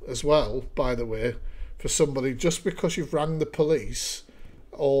in as well, by the way, for somebody, just because you've rang the police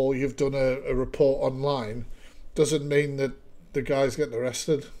or you've done a report online, doesn't mean that the guy's getting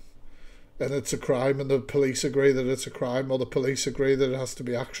arrested and it's a crime and the police agree that it's a crime, or the police agree that it has to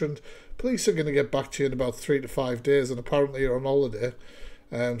be actioned. Police are going to get back to you in about 3 to 5 days, and apparently you're on holiday.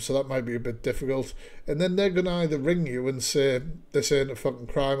 So that might be a bit difficult. And then they're going to either ring you and say, this ain't a fucking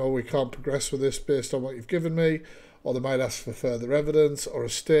crime, or we can't progress with this based on what you've given me, or they might ask for further evidence or a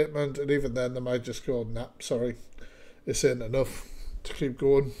statement, and even then they might just go, nah, sorry, this ain't enough to keep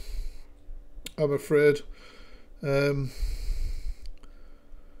going, I'm afraid.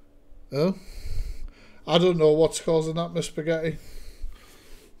 Oh, I don't know what's causing that, Miss Spaghetti.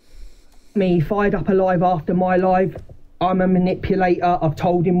 Me fired up a live after my live. I'm a manipulator. I've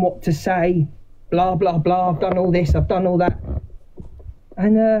told him what to say. Blah, blah, blah. I've done all this. I've done all that.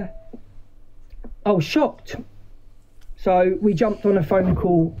 And I was shocked. So we jumped on a phone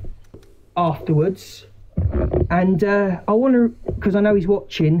call afterwards. And I want to, because I know he's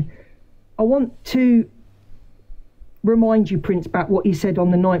watching, I want to remind you, Prince Bat, what he said on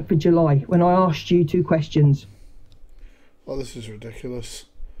the 9th of July when I asked you 2 questions. Oh, this is ridiculous.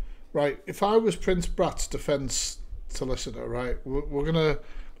 Right, if I was Prince Brat's defence solicitor, right, we're going to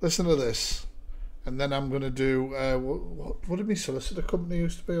listen to this, and then I'm going to do, what did my solicitor company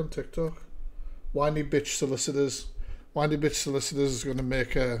used to be on TikTok? Whiny Bitch Solicitors. Whiny Bitch Solicitors is going to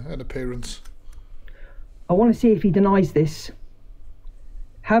make an appearance. I want to see if he denies this.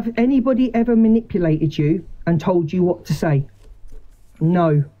 Have anybody ever manipulated you and told you what to say?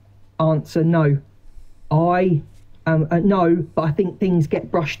 No. Answer no. I no, but I think things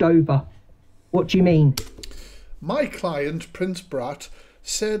get brushed over. What do you mean? My client, Prince Brat,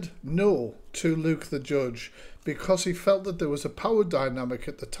 said no to Luke the judge because he felt that there was a power dynamic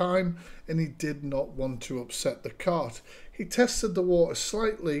at the time and he did not want to upset the cart. He tested the water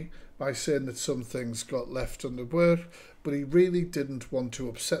slightly by saying that some things got left underwork, but he really didn't want to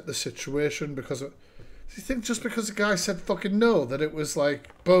upset the situation because of... Do you think just because the guy said fucking no, that it was like,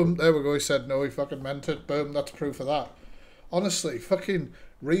 boom, there we go, he said no, he fucking meant it, boom, that's proof of that? Honestly, fucking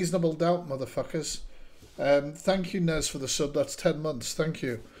reasonable doubt, motherfuckers. Thank you, Nez, for the sub, that's 10 months, thank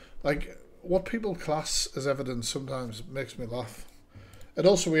you. Like, what people class as evidence sometimes makes me laugh. And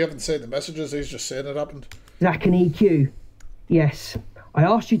also, we haven't seen the messages, he's just saying it happened. Zach and EQ. Yes. I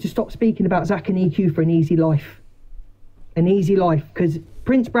asked you to stop speaking about Zach and EQ for an easy life. An easy life, because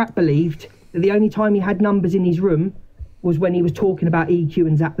Prince Brat believed that the only time he had numbers in his room was when he was talking about EQ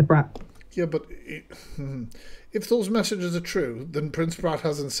and Zach the Brat. Yeah, but if those messages are true, then Prince Brat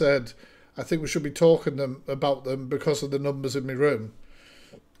hasn't said, I think we should be talking about them because of the numbers in my room.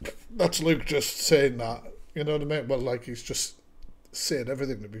 That's Luke just saying that. You know what I mean? Well, like, he's just saying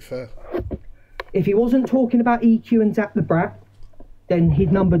everything, to be fair. If he wasn't talking about EQ and Zach the Brat, then his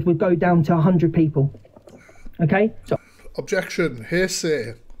numbers would go down to 100 people. Okay? So, objection.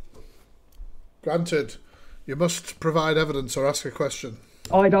 Hearsay. Granted, you must provide evidence or ask a question.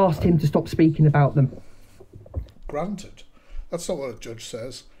 I'd asked him to stop speaking about them. Granted. That's not what a judge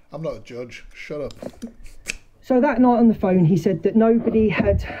says. I'm not a judge. Shut up. So that night on the phone, he said that nobody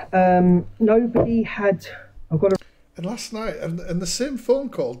had... I've got to... And last night, and the same phone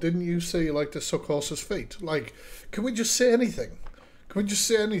call, didn't you say you like to suck horses' feet? Like, can we just say anything? Can we just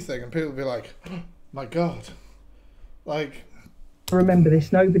say anything? And people will be like, oh, my God. Like... Remember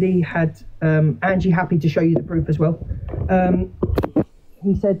this, nobody had... Angie, happy to show you the proof as well.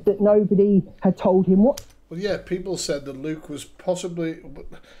 He said that nobody had told him what... Well, yeah, people said that Luke was possibly...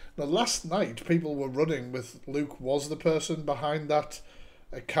 Now, last night, people were running with Luke was the person behind that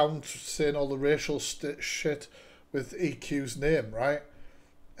account saying all the racial shit with EQ's name, right?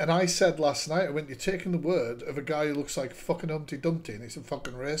 And I said last night, I went, you're taking the word of a guy who looks like fucking Humpty Dumpty and he's a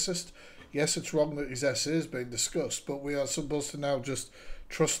fucking racist. Yes, it's wrong that his essay is being discussed, but we are supposed to now just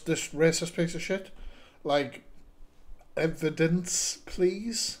trust this racist piece of shit? Like, evidence,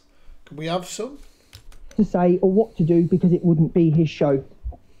 please? Can we have some? To say or what to do because it wouldn't be his show.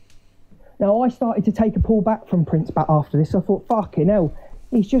 Now, I started to take a pull back from Prince Bat after this. I thought, fucking hell,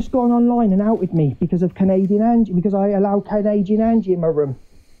 he's just gone online and outed me because of Canadian Angie, because I allowed Canadian Angie in my room.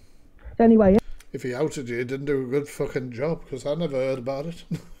 Anyway... If he outed you, he didn't do a good fucking job, because I never heard about it.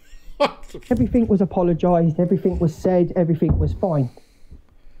 Everything was apologised, everything was said, everything was fine.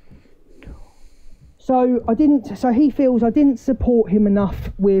 So he feels I didn't support him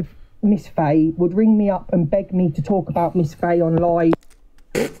enough with Miss Faye would ring me up and beg me to talk about Miss Faye on live.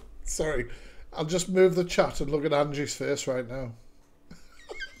 Sorry, I'll just move the chat and look at Angie's face right now.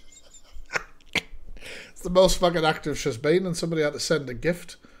 It's the most fucking active she's been, and somebody had to send a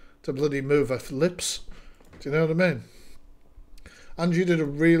gift to bloody move her lips. Do you know what I mean? Angie did a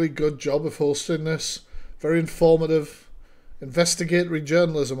really good job of hosting this. Very informative, investigatory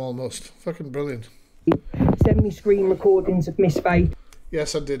journalism almost. Fucking brilliant. Send me screen recordings of Miss Faye.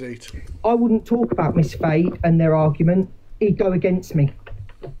 Yes, I did eat. I wouldn't talk about Miss Faye and their argument. He'd go against me.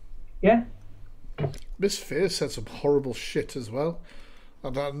 Yeah? Miss Faye said some horrible shit as well.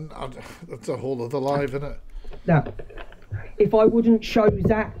 And that's a whole other live, isn't it? Now, if I wouldn't show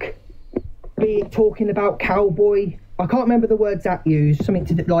Zach, be it talking about Cowboy, I can't remember the word Zach used, something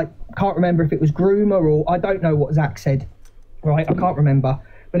to like, can't remember if it was groomer or I don't know what Zach said, right? I can't remember.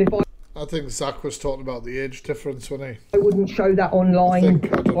 But if I think Zach was talking about the age difference, wasn't he? I wouldn't show that online,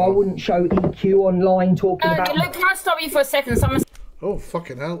 I wouldn't show EQ online talking about... Look, can I stop you for a second? Someone Oh,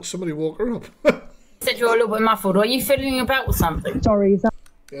 fucking hell, somebody woke her up. said you're a little bit muffled. Are you fiddling about with something? Sorry, is that...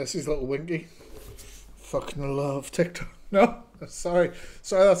 Yes, he's a little winky. Fucking love TikTok. No, sorry,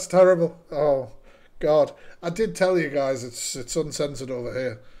 that's terrible. Oh, God. I did tell you guys it's uncensored over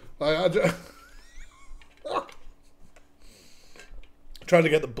here. Trying to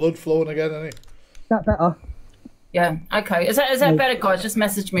get the blood flowing again, isn't he? That better? Yeah, okay. Is that better, guys? Just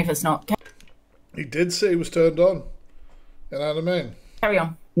message me if it's not. He did say he was turned on. You know what I mean? Carry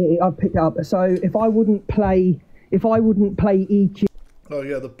on. Yeah, I've picked it up. So if I wouldn't play EQ... Oh,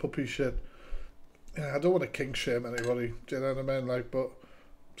 yeah, the puppy shit. Yeah, I don't want to kink shame anybody. Do you know what I mean? Like, but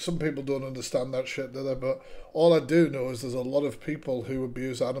some people don't understand that shit, do they? But all I do know is there's a lot of people who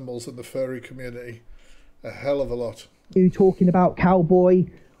abuse animals in the furry community. A hell of a lot. You talking about Cowboy,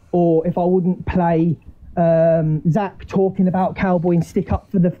 or if I wouldn't play Zach talking about Cowboy and stick up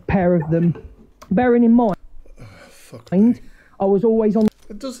for the pair of them. Bearing in mind, I was always on...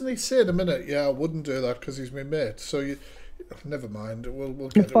 Doesn't he say in a minute, yeah, I wouldn't do that because he's my mate. So you... Never mind, we'll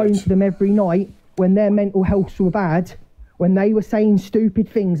get the phone to them every night when their mental health were bad, when they were saying stupid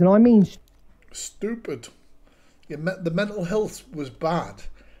things, and I mean stupid. The mental health was bad,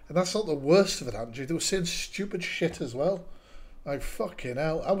 and that's not the worst of it, Angie. They were saying stupid shit as well. Like fucking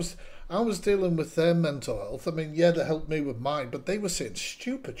hell, I was dealing with their mental health. I mean, yeah, they helped me with mine, but they were saying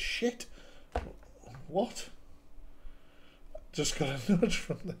stupid shit. What? Just got a nudge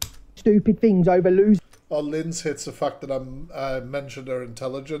from them. Stupid things over losing. Oh, Lynn's hits the fact that I mentioned her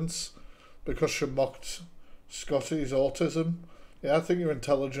intelligence because she mocked Scotty's autism. Yeah, I think your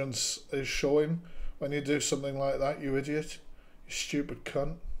intelligence is showing when you do something like that, you idiot. You stupid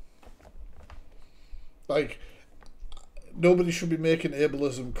cunt. Like, nobody should be making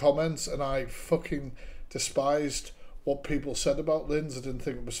ableism comments, and I fucking despised what people said about Lynn's. I didn't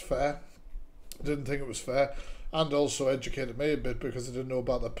think it was fair. And also educated me a bit because I didn't know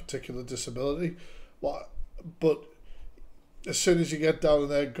about that particular disability. But as soon as you get down in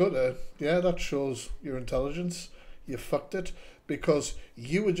their gutter, yeah, that shows your intelligence. You fucked it because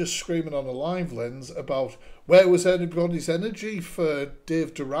you were just screaming on a live lens about where was anybody's energy for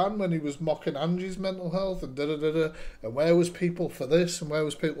Dave Duran when he was mocking Angie's mental health and and where was people for this and where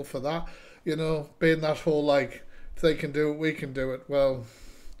was people for that, you know, being that whole like, if they can do it, we can do it. Well,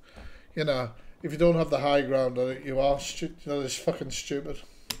 you know, if you don't have the high ground on it, you are it's fucking stupid.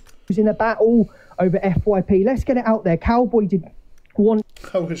 In a battle over FYP. Let's get it out there. Cowboy did want...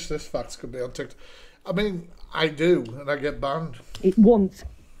 I wish this fact could be on TikTok. I mean, I do, and I get banned. It wants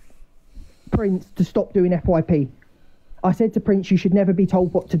Prince to stop doing FYP. I said to Prince, you should never be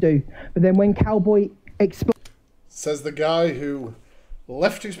told what to do. But then when Cowboy says the guy who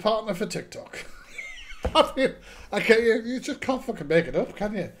left his partner for TikTok. I mean, you just can't fucking make it up,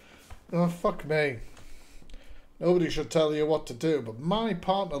 can you? Oh, fuck me. Nobody should tell you what to do, but my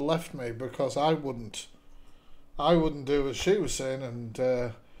partner left me because I wouldn't do as she was saying and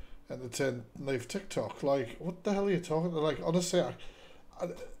then leave TikTok. Like, what the hell are you talking about? Like, honestly,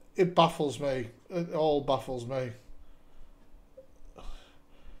 it baffles me. It all baffles me.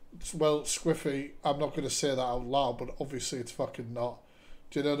 Well, Squiffy, I'm not going to say that out loud, but obviously it's fucking not.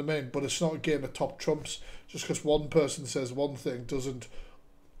 Do you know what I mean? But it's not a game of top trumps. Just because one person says one thing doesn't,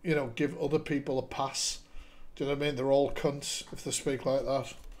 you know, give other people a pass. Do you know what I mean? They're all cunts if they speak like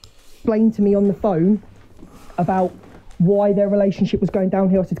that. Explained to me on the phone about why their relationship was going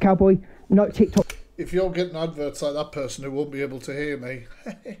downhill. I said, Cowboy, no TikTok. If you're getting adverts like that person who won't be able to hear me,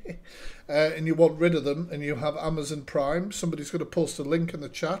 and you want rid of them, and you have Amazon Prime, somebody's going to post a link in the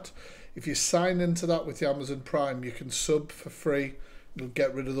chat. If you sign into that with your Amazon Prime, you can sub for free. It'll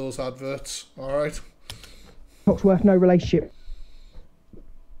get rid of those adverts. All right. TikTok's worth no relationship.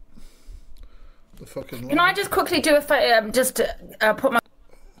 The fucking. Can I just quickly do put my.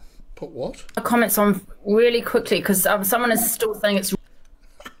 Put what? Comments on really quickly because someone is still saying it's.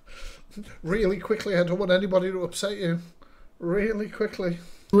 Really quickly, I don't want anybody to upset you. Really quickly.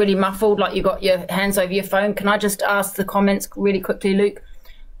 Really muffled, like you got your hands over your phone. Can I just ask the comments really quickly, Luke?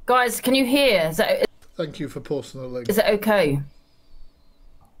 Guys, can you hear? Thank you for posting the link. Is it okay?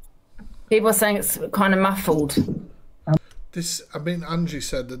 People are saying it's kind of muffled. I mean, Angie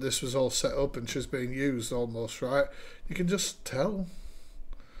said that this was all set up and she's being used almost, right? You can just tell.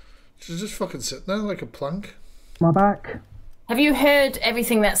 She's just fucking sitting there like a plank. My back. Have you heard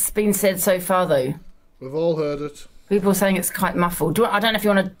everything that's been said so far, though? We've all heard it. People are saying it's quite muffled. I don't know if you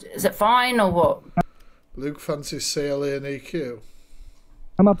want to... Is it fine or what? Luke fancies CLA and EQ.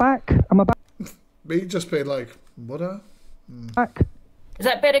 Am I back? Me just being like, what are? Back. Is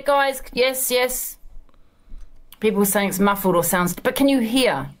that better, guys? Yes, yes. People are saying it's muffled or sounds... But can you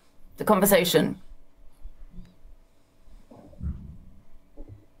hear the conversation?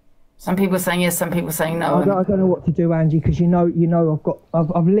 Some people are saying yes, some people are saying no. I don't know what to do, Angie, because you know,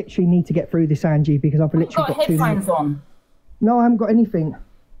 I've literally need to get through this, Angie, because I've literally got headphones on. No, I haven't got anything.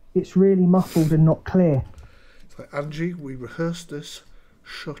 It's really muffled and not clear. It's like, Angie, we rehearsed this.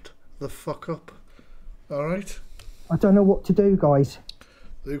 Shut the fuck up. All right? I don't know what to do, guys.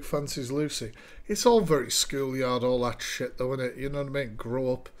 Luke fancies Lucy. It's all very schoolyard, all that shit, though, isn't it? You know what I mean?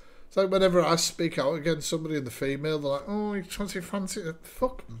 Grow up. It's like whenever I speak out against somebody in the female, they're like, oh, you fancy it?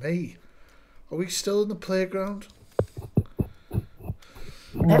 Fuck me. Are we still in the playground?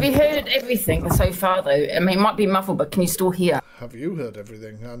 Have you heard everything so far, though? I mean, it might be muffled, but can you still hear? Have you heard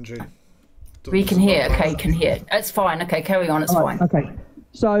everything, Angie? We can hear. Okay, can hear. It's fine. Okay, carry on. It's fine. Okay.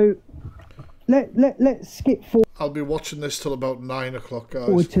 So, let's skip forward. I'll be watching this till about 9 o'clock, guys.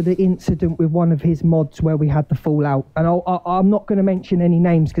 Forward to the incident with one of his mods where we had the fallout. And I'm not going to mention any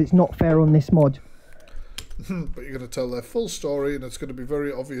names because it's not fair on this mod. But you're going to tell their full story and it's going to be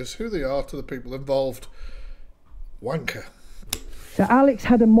very obvious who they are to the people involved. Wanker. So Alex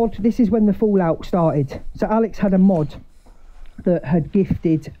had a mod. This is when the fallout started. So Alex had a mod that had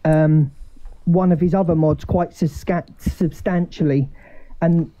gifted one of his other mods quite substantially.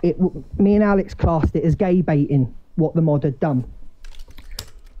 And me and Alex classed it as gay baiting, what the mod had done.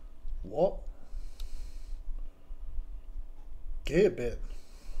 What? Gay bait?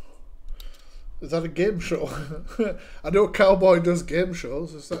 Is that a game show? I know Cowboy does game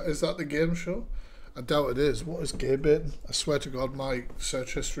shows. Is that the game show? I doubt it is. What is gay baiting? I swear to God, my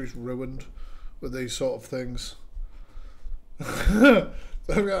search history's ruined with these sort of things. I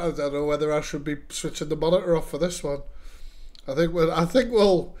don't know whether I should be switching the monitor off for this one. I think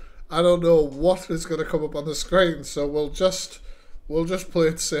we'll. I don't know what is going to come up on the screen, so we'll just play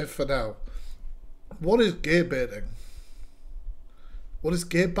it safe for now. What is gay baiting? What is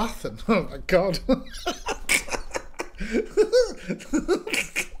gay bathing? Oh my God!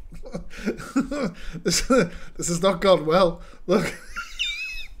 This has not gone well. Look,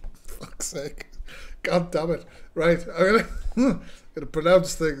 fuck's sake! God damn it! Right, I'm gonna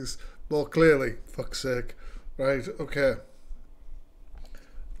pronounce things more clearly. Fuck's sake! Right, okay.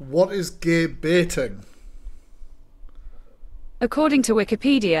 What is gay baiting? According to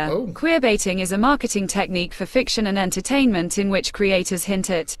Wikipedia, queerbaiting is a marketing technique for fiction and entertainment in which creators hint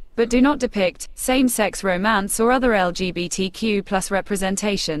at, but do not depict, same-sex romance or other LGBTQ+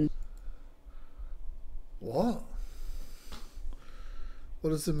 representation. What?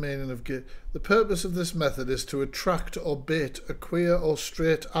 What is the meaning of gay? The purpose of this method is to attract or bait a queer or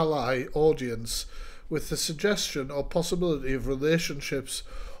straight ally audience with the suggestion or possibility of relationships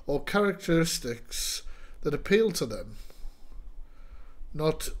or characteristics that appeal to them,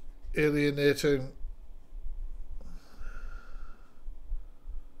 not alienating.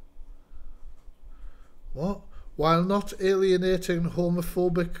 What? While not alienating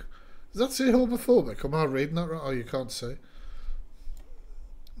homophobic. Does that say homophobic? Am I reading that right? Oh, you can't say.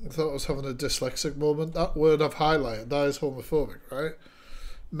 I thought I was having a dyslexic moment. That word I've highlighted, that is homophobic, right?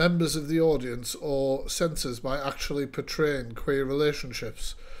 Members of the audience or censors by actually portraying queer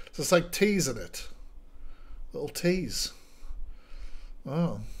relationships. So it's like teasing it. Little tease.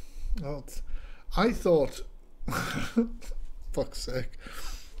 Oh. Well, I thought... fuck's sake.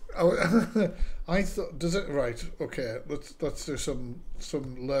 I thought... Does it... Right, okay. Let's do some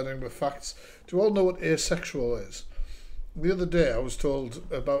learning with facts. Do you all know what asexual is? The other day I was told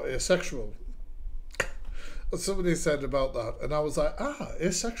about asexual. Somebody said about that, and I was like,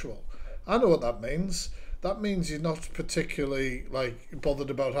 asexual. I know what that means. That means you're not particularly bothered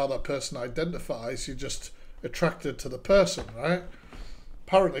about how that person identifies. You're just attracted to the person, right?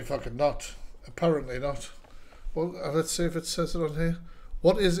 Apparently fucking not. Apparently not. Well, let's see if it says it on here.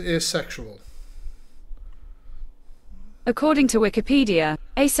 What is asexual? According to Wikipedia,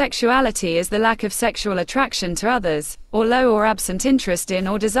 asexuality is the lack of sexual attraction to others, or low or absent interest in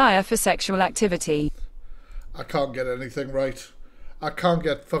or desire for sexual activity. I can't get anything right. I can't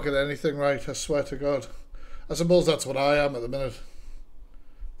get fucking anything right, I swear to God. I suppose that's what I am at the minute.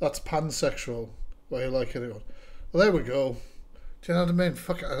 That's pansexual, where you like anyone. Well, there we go. Do you know what I mean?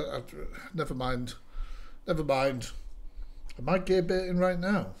 Fuck it, never mind. Never mind. Am I gay baiting right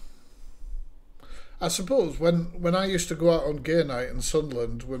now? I suppose when I used to go out on gay night in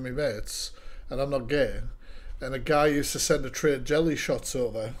Sunderland with my mates, and I'm not gay, and a guy used to send a tray of jelly shots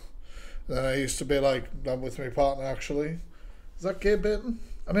over, then I used to be like, I'm with my partner actually. Is that gay baiting?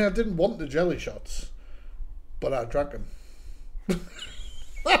 I mean, I didn't want the jelly shots, but I drank them.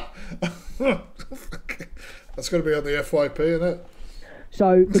 That's going to be on the FYP, isn't it?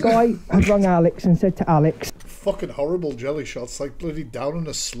 So the guy had rung Alex and said to Alex, fucking horrible jelly shots, like bloody down in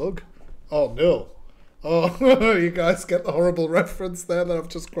a slug. Oh no. Oh, you guys get the horrible reference there that I've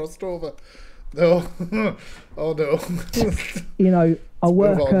just crossed over. No. Oh no. You know, I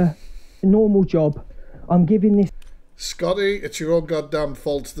work a normal job. I'm giving this... Scotty, it's your own goddamn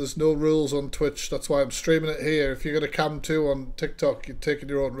fault. There's no rules on Twitch. That's why I'm streaming it here. If you're going to cam too on TikTok, you're taking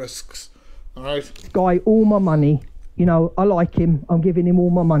your own risks. Alright? Guy all my money. You know, I like him. I'm giving him all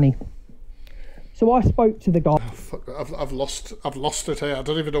my money. So I spoke to the guy. Oh, fuck, I've lost it here. I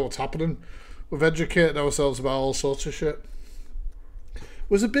don't even know what's happening. We've educated ourselves about all sorts of shit.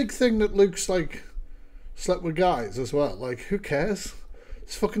 Was a big thing that Luke's like slept with guys as well. Like, who cares?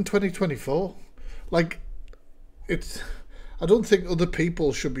 It's fucking 2024. Like, it's... I don't think other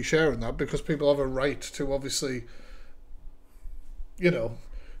people should be sharing that because people have a right to obviously, you know,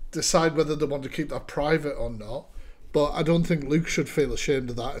 decide whether they want to keep that private or not. But I don't think Luke should feel ashamed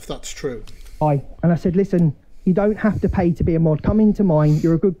of that if that's true. And I said, listen, you don't have to pay to be a mod. Come into mine.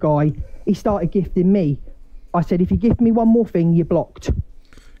 You're a good guy. He started gifting me. I said, if you gift me one more thing, you're blocked.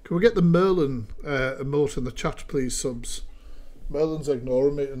 Can we get the Merlin emote in the chat, please, subs? Merlin's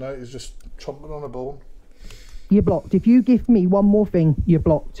ignoring me tonight. He's just chomping on a bone. You're blocked. If you gift me one more thing, you're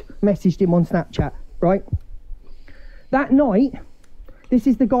blocked. Messaged him on Snapchat, right? That night, this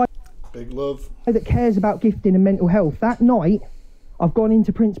is the guy... Big love. ...that cares about gifting and mental health. That night, I've gone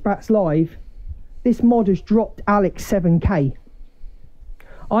into Prince Brat's live. This mod has dropped Alex 7k.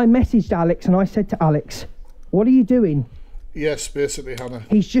 I messaged Alex and I said to Alex, what are you doing? Yes, basically, Hannah.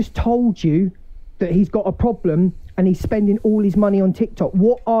 He's just told you that he's got a problem and he's spending all his money on TikTok.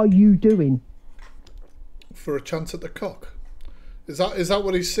 What are you doing? For a chance at the cock? Is that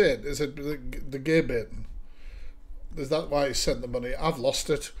what he said? Is it the gay baiting? Is that why he sent the money? I've lost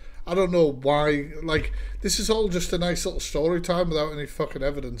it. I don't know why. Like, this is all just a nice little story time without any fucking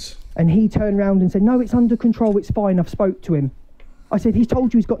evidence. And he turned around and said, no, it's under control, it's fine, I've spoke to him. I said, he's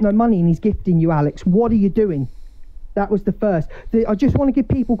told you he's got no money and he's gifting you, Alex. What are you doing? That was the first. I just want to give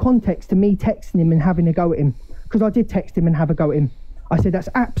people context to me texting him and having a go at him. Because I did text him and have a go at him. I said, that's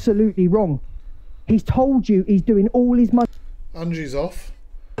absolutely wrong. He's told you he's doing all his money. Angie's off.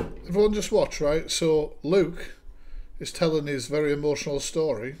 Everyone just watch, right? So Luke is telling his very emotional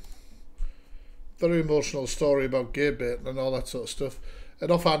story. Very emotional story about gay baiting and all that sort of stuff.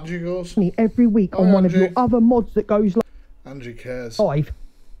 And off Angie goes. Every week on one of your other mods that goes live. Angie cares. Live.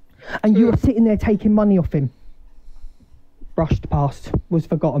 And you were sitting there taking money off him. Brushed past. Was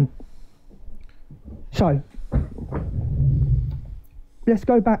forgotten. So, let's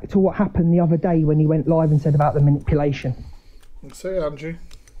go back to what happened the other day when he went live and said about the manipulation. Say, Angie.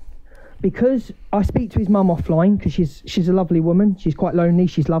 Because I speak to his mum offline, because she's a lovely woman. She's quite lonely.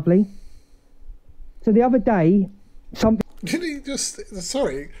 She's lovely. So the other day, something... Did he just...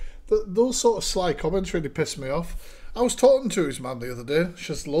 Sorry. Those sort of sly comments really pissed me off. I was talking to his mum the other day.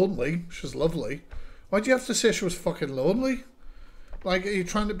 She's lonely. She's lovely. Why do you have to say she was fucking lonely? Like, are you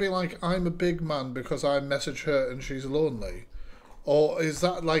trying to be like, I'm a big man because I message her and she's lonely? Or is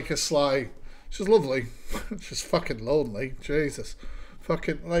that like a sly... She's lovely. She's fucking lonely. Jesus.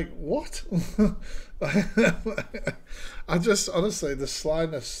 Fucking, like, what? I just, honestly, the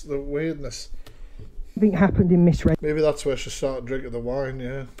slyness, the weirdness. Something happened in Miss Red. Maybe that's where she started drinking the wine,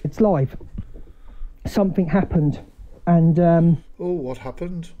 yeah. It's live. Something happened. And, oh, what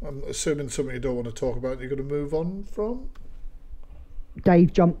happened? I'm assuming something you don't want to talk about and you're going to move on from?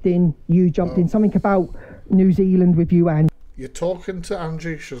 Dave jumped in, you jumped in. Something about New Zealand with you, Angie. You're talking to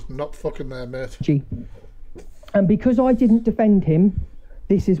Angie. She's not fucking there, mate. And because I didn't defend him,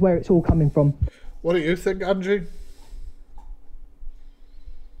 this is where it's all coming from. What do you think, Angie?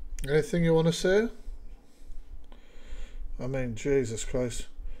 Anything you want to say? I mean, Jesus Christ.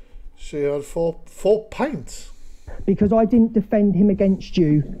 She had four pints. Because I didn't defend him against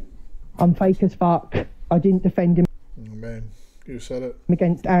you. I'm fake as fuck. I didn't defend him. Man, you said it.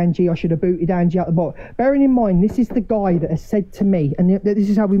 Against Angie, I should have booted Angie out the bot. Bearing in mind, this is the guy that has said to me, and this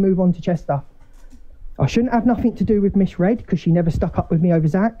is how we move on to Chester. I shouldn't have nothing to do with Miss Red because she never stuck up with me over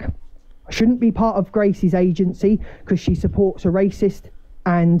Zach. I shouldn't be part of Gracie's agency because she supports a racist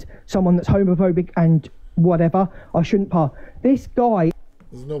and someone that's homophobic and whatever. I shouldn't part. This guy...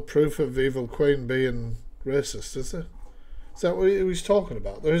 There's no proof of Evil Queen being racist, is there? Is that what he was talking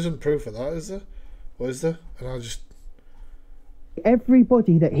about? There isn't proof of that, is there? Or is there? And I just...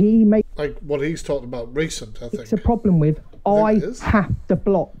 Everybody that he makes... Like what he's talking about recent, I think. It's a problem with, I have to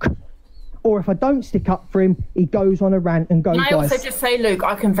block. Or if I don't stick up for him, he goes on a rant and goes, Can I also just say, Luke,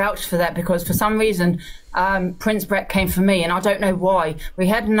 I can vouch for that because for some reason, Prince Brett came for me and I don't know why. We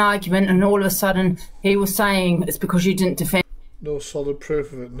had an argument and all of a sudden he was saying it's because you didn't defend No solid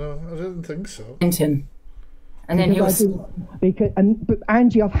proof of it, no. I didn't think so. him. And then he was... But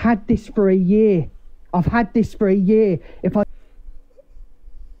Angie, I've had this for a year. I've had this for a year. If I...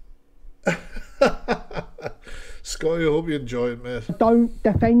 Scotty, I hope you enjoy it, mate. Don't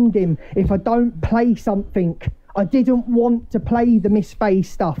defend him. If I don't play something, I didn't want to play the Miss Faye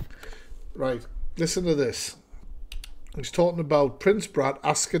stuff. Right, listen to this. He's talking about Prince Brad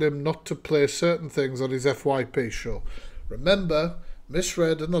asking him not to play certain things on his FYP show. Remember, Miss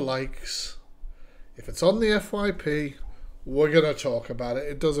Red and the likes, if it's on the FYP, we're going to talk about it.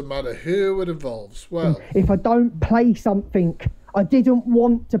 It doesn't matter who it involves. Well, if I don't play something, I didn't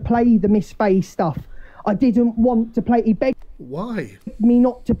want to play the Miss Faye stuff. I didn't want to play. He begged why? Me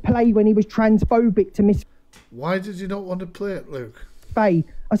not to play when he was transphobic to Miss... Why did you not want to play it, Luke? Faye.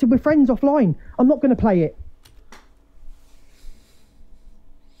 I said, we're friends offline. I'm not going to play it.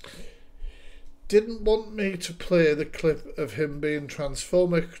 Didn't want me to play the clip of him being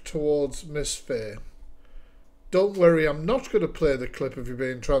transphobic towards Miss Faye. Don't worry, I'm not going to play the clip of you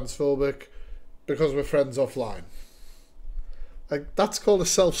being transphobic because we're friends offline. Like, that's called a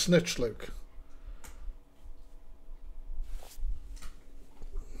self-snitch, Luke.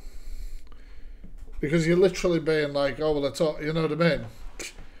 Because you're literally being like, oh, well, it's all, you know what I mean?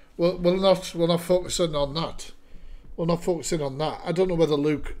 We're not focusing on that. We're not focusing on that. I don't know whether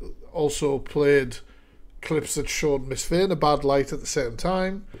Luke also played clips that showed Miss Faye in a bad light at the same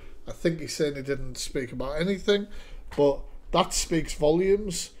time. I think he's saying he didn't speak about anything, but that speaks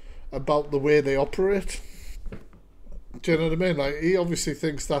volumes about the way they operate. Do you know what I mean? Like, he obviously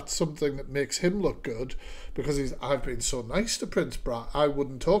thinks that's something that makes him look good because I've been so nice to Prince Brat, I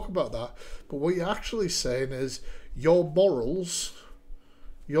wouldn't talk about that. But what you're actually saying is your morals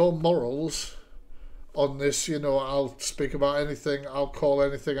on this, you know, I'll speak about anything, I'll call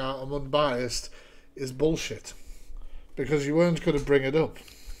anything out, I'm unbiased, is bullshit. Because you weren't going to bring it up.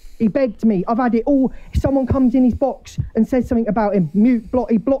 He begged me. I've had it all. If someone comes in his box and says something about him, mute, block,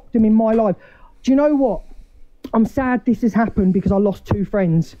 he blocked him in my life. Do you know what? I'm sad this has happened because I lost 2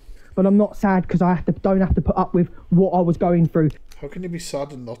 friends, but I'm not sad because I don't have to put up with what I was going through. How can you be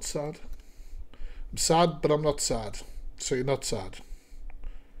sad and not sad? I'm sad, but I'm not sad. So you're not sad.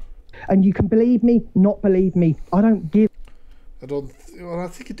 And you can believe me, not believe me. I don't give... Well, I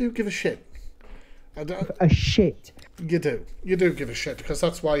think you do give a shit. A shit. You do. You do give a shit because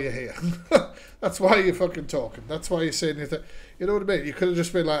that's why you're here. That's why you're fucking talking. That's why you're saying anything. You know what I mean? You could have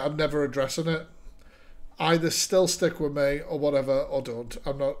just been like, I'm never addressing it. Either still stick with me or whatever, or don't.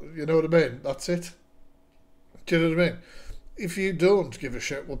 I'm not, you know what I mean? That's it. Do you know what I mean? If you don't give a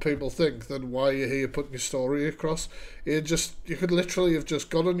shit what people think, then why are you here putting your story across? You could literally have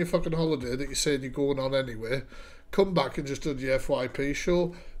just gone on your fucking holiday that you're saying you're going on anyway, come back and just done your FYP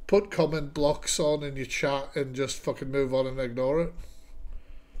show, put comment blocks on in your chat and just fucking move on and ignore it.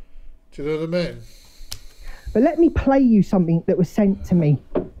 Do you know what I mean? But let me play you something that was sent to me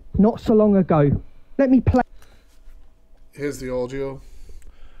not so long ago. Let me play. Here's the audio.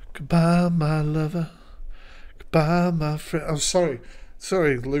 Goodbye, my lover. Goodbye, my friend. I'm sorry.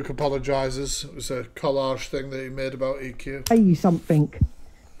 Sorry, Luke apologises. It was a collage thing that he made about EQ. Play you something.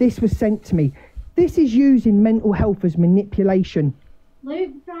 This was sent to me. This is using mental health as manipulation.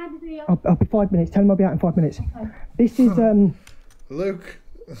 Luke, I'll be 5 minutes. Tell him I'll be out in 5 minutes. Okay. This is Luke,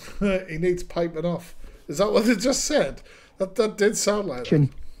 he needs piping off. Is that what it just said? That did sound like that.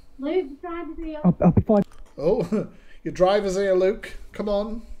 Luke, I'll be 5. Oh, your driver's here, Luke. Come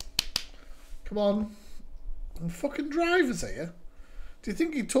on. Come on. And fucking driver's here. Do you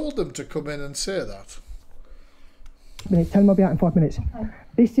think he told them to come in and say that? Tell him I'll be out in 5 minutes. Okay.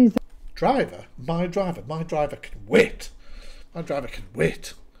 This is... Driver? My driver. My driver can wait. My driver can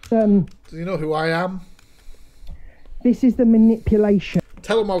wait. Do you know who I am? This is the manipulation.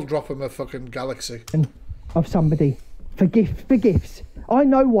 Tell him I'll drop him a fucking galaxy. Of somebody. For gifts. I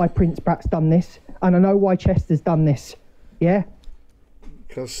know why Prince Brat's done this. And I know why Chester's done this. Yeah?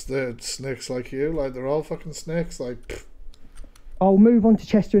 Because they're snakes like you. Like, they're all fucking snakes. Like, pfft. I'll move on to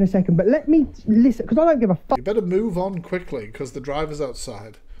Chester in a second, but let me listen, because I don't give a fuck. You better move on quickly, because the driver's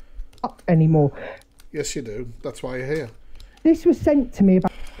outside. Anymore. Yes, you do. That's why you're here. This was sent to me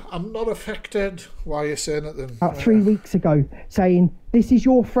about... I'm not affected. Why are you saying it then? About 3 weeks ago, saying, this is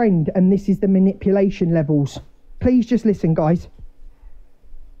your friend and this is the manipulation levels. Please just listen, guys.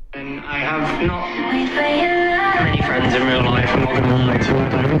 And I have not many friends in real life, I'm not going to lie to you, I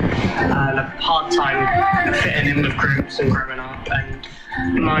don't. And a hard time fitting in with groups and growing up. And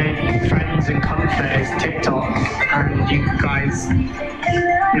my friends and comfort is TikTok, and you guys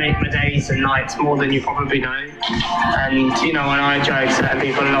make my days and nights more than you probably know. And, you know, when I joke that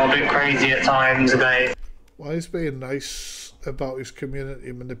people are a little bit crazy at times, they... Why is being nice about his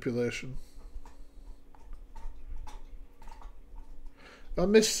community manipulation? I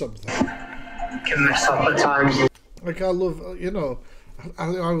missed something. Can mess up at times. Like, I love, you know,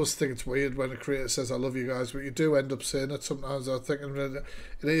 I always think it's weird when a creator says, I love you guys, but you do end up saying it sometimes. I'm thinking it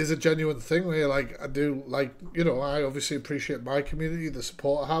is a genuine thing where, like, I do, like, you know, I obviously appreciate my community, the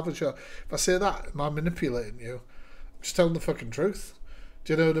support I have, and sure, if I say that, am I manipulating you? I'm just telling the fucking truth.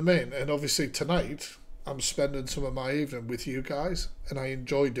 Do you know what I mean? And obviously tonight, I'm spending some of my evening with you guys, and I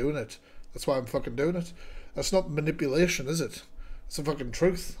enjoy doing it. That's why I'm fucking doing it. That's not manipulation, is it? It's the fucking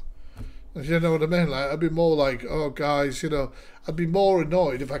truth. You know what I mean? Like, I'd be more like, oh guys, you know, I'd be more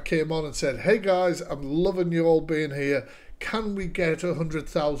annoyed if I came on and said, hey guys, I'm loving you all being here. Can we get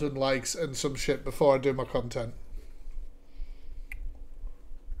 100,000 likes and some shit before I do my content?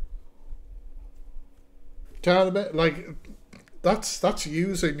 Do you know what I mean? Like, that's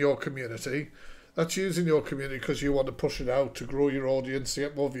using your community. That's using your community because you want to push it out to grow your audience, to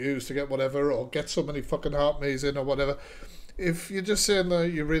get more views, to get whatever, or get so many fucking heart mays in or whatever. If you're just saying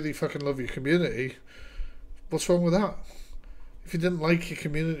that you really fucking love your community, what's wrong with that? If you didn't like your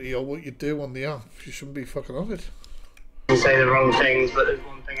community or what you do on the app, you shouldn't be fucking on it. You say the wrong things, but there's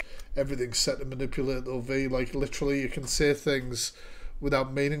one thing. Everything's set to manipulate though, V. Like, literally, you can say things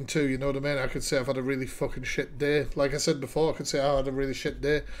without meaning to, you know what I mean? I could say I've had a really fucking shit day. Like I said before, I could say I had a really shit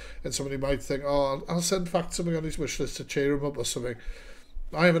day, and somebody might think, oh, I'll send fact something on his wish list to cheer him up or something.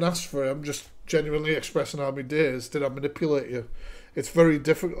 I haven't asked for it, I'm just genuinely expressing how my day is. Did I manipulate you? It's very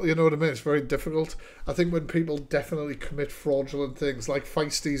difficult, you know what I mean? It's very difficult. I think when people definitely commit fraudulent things, like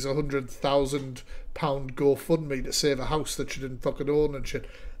Feisty's £100,000 GoFundMe to save a house that she didn't fucking own and shit,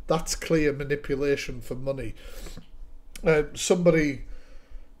 that's clear manipulation for money. Somebody,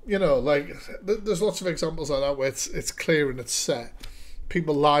 you know, like, there's lots of examples like that where it's clear and it's set.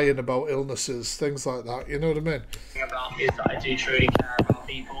 People lying about illnesses, things like that, you know what I mean? The thing about me is that I do truly care about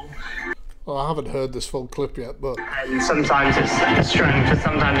people. Well, I haven't heard this full clip yet, but... And sometimes it's a strength, and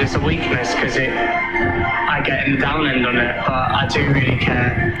sometimes it's a weakness, because I get in the down end on it, but I do really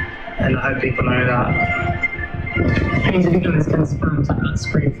care, and I hope people know that. Please, if you guys can spam that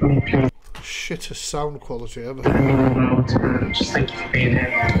screen for me, please. Shittest sound quality ever. Just thank you for being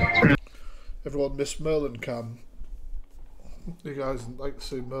here. Everyone missed Merlin Cam. You guys like to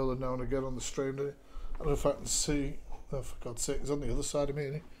see Merlin now and again on the stream, do you? I don't know if I can see... Oh, for God's sake, he's on the other side of me,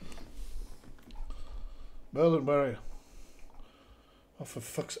 isn't he? Merlin, where are you? Oh, for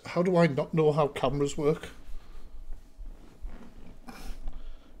fuck's sake. How do I not know how cameras work?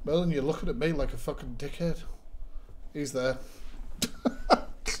 Merlin, you're looking at me like a fucking dickhead. He's there.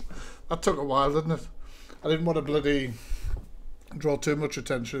 That took a while, didn't it? I didn't want to bloody draw too much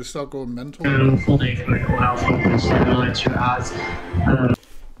attention. It's start going mental. Full day for mental health and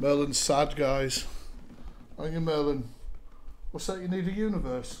Merlin's sad, guys. Aren't you, Merlin? What's that? You need a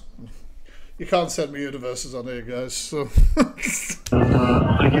universe? You can't send me universes on here, guys, so...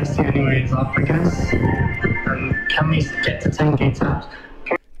 I guess the only way is up, I guess. Can we get to 10k tabs?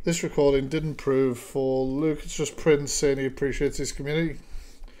 This recording didn't prove for Luke. It's just Prince saying he appreciates his community.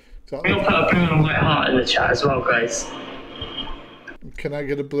 Exactly. We'll put a blue and white heart in the chat as well, guys. Can I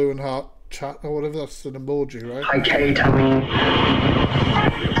get a blue and heart chat or whatever? That's an emoji, right? Hi, Kate, tell me.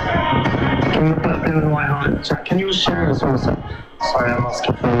 Can you put a blue and white heart in the chat? Can you share as well, sir? Sorry, I'm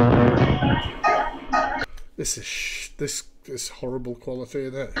asking for a... This is horrible quality,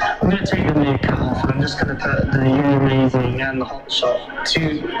 isn't it? I'm going to take the new cut off. I'm just going to put the You Amazing and the Hot Shot,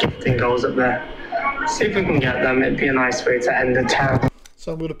 2 gifting goals up there. See if we can get them. It'd be a nice way to end the town.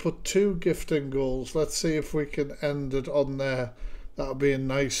 So I'm going to put 2 gifting goals. Let's see if we can end it on there. That'll be a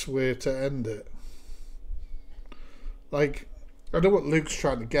nice way to end it. Like, I know what Luke's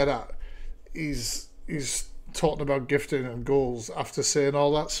trying to get at. He's talking about gifting and goals after saying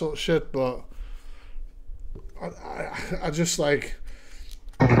all that sort of shit, but I just like,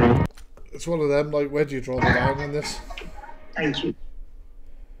 it's one of them, like, where do you draw the line in this? Thank you.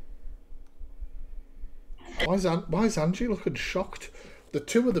 Why is Angie looking shocked? The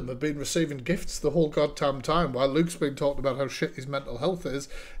two of them have been receiving gifts the whole goddamn time, while Luke's been talking about how shit his mental health is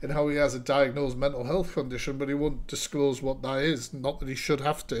and how he has a diagnosed mental health condition, but he won't disclose what that is. Not that he should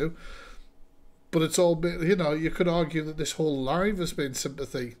have to. But it's all been, you know, you could argue that this whole live has been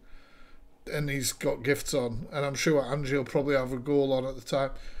sympathy and he's got gifts on. And I'm sure Angie will probably have a goal on at the time.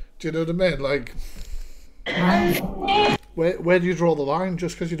 Do you know what I mean? Like, where do you draw the line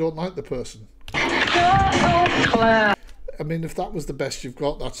just because you don't like the person? Claire. I mean, if that was the best you've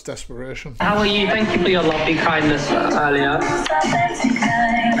got, that's desperation. How are you? Thank you for your lovely kindness earlier.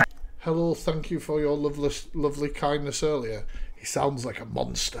 Hello, thank you for your lovely kindness earlier. He sounds like a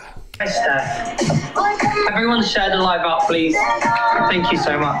monster. Everyone share the live out, please. Thank you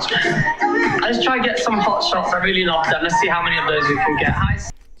so much. Let's try and get some hot shots. I really love them. Let's see how many of those we can get. Hi.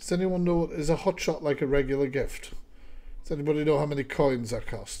 Does anyone know, is a hot shot like a regular gift? Does anybody know how many coins that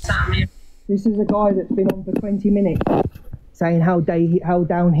costs? This is a guy that's been on for 20 minutes saying how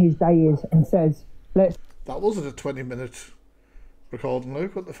down his day is and says, let's... That wasn't a 20-minute recording,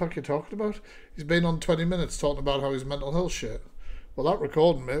 Luke. What the fuck are you talking about? He's been on 20 minutes talking about how his mental health shit. Well, that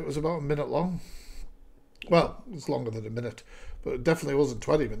recording, mate, was about a minute long. Well, it's longer than a minute, but it definitely wasn't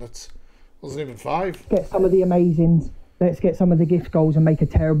 20 minutes. It wasn't even 5. Get some of the amazings. Let's get some of the gift goals and make a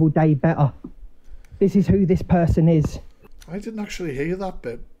terrible day better. This is who this person is. I didn't actually hear that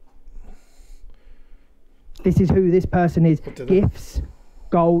bit. This is who this person is. Gifts,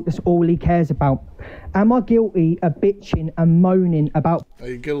 gold, that's all he cares about. Am I guilty of bitching and moaning about... Are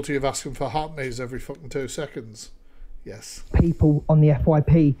you guilty of asking for heart maze every fucking 2 seconds? Yes. People on the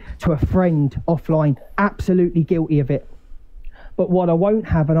FYP to a friend offline. Absolutely guilty of it. But what I won't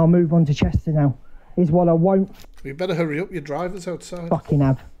have, and I'll move on to Chester now, is what I won't... You better hurry up, your driver's outside. ...fucking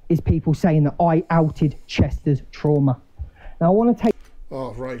have, is people saying that I outed Chester's trauma. Now I want to take...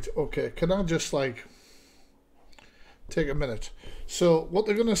 Oh, right. Okay. Can I just, like... take a minute. So what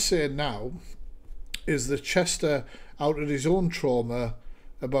they're going to say now is that Chester outed his own trauma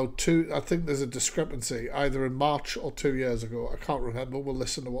about I think there's a discrepancy, either in March or 2 years ago. I can't remember. We'll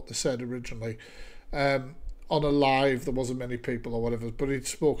listen to what they said originally. On a live, there wasn't many people or whatever, but he'd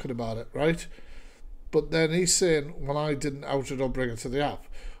spoken about it, right? But then he's saying, well, I didn't out it or bring it to the app.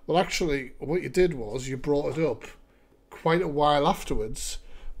 Well, actually, what you did was you brought it up quite a while afterwards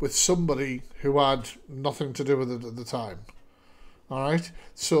with somebody who had nothing to do with it at the time. All right?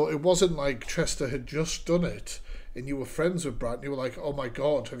 So it wasn't like Chester had just done it and you were friends with Brad and you were like, oh my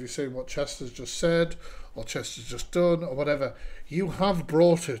God, have you seen what Chester's just said or Chester's just done or whatever? You have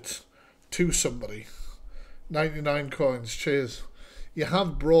brought it to somebody. 99 coins, cheers. You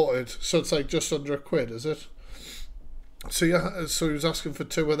have brought it, so it's like just under £1, is it? So he was asking for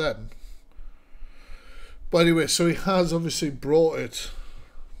 2 of them. But anyway, so he has obviously brought it.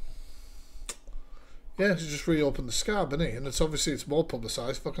 Yeah, he just reopened the scab, isn't he? And it's obviously more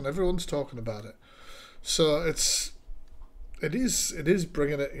publicised. Fucking everyone's talking about it. So it is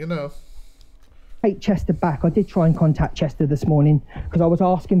bringing it, you know. Take Chester back. I did try and contact Chester this morning because I was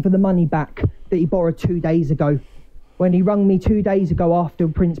asking for the money back that he borrowed 2 days ago. When he rung me 2 days ago after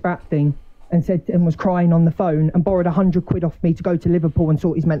Prince Brat thing and said and was crying on the phone and borrowed £100 off me to go to Liverpool and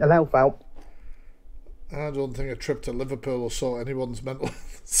sort his mental health out. I don't think a trip to Liverpool will sort anyone's mental.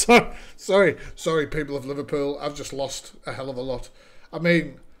 Sorry, people of Liverpool. I've just lost a hell of a lot. I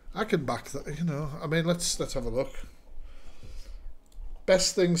mean, I can back that. You know, I mean, let's have a look.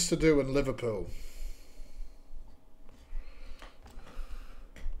 Best things to do in Liverpool.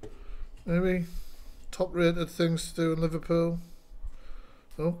 Maybe top-rated things to do in Liverpool.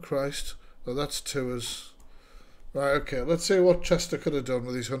 Oh Christ! Oh, that's tours. Right. Okay. Let's see what Chester could have done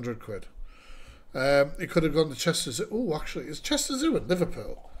with his £100. He could have gone to Chester Zoo. Oh, actually, is Chester Zoo in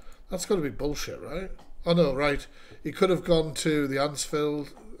Liverpool? That's got to be bullshit, right? Oh, no, right. He could have gone to the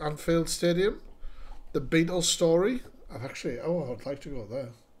Anfield Stadium. The Beatles Story. I'd like to go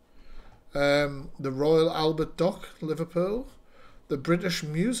there. The Royal Albert Dock, Liverpool. The British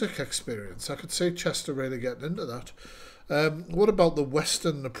Music Experience. I could see Chester really getting into that. What about the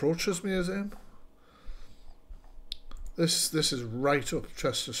Western Approaches Museum? This is right up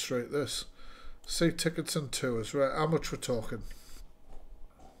Chester Street, this. See tickets and tours. Right, how much we're talking?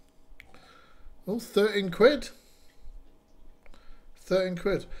 Oh, £13.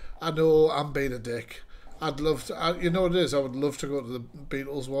 £13. I know I'm being a dick. I'd love to, you know what it is? I would love to go to the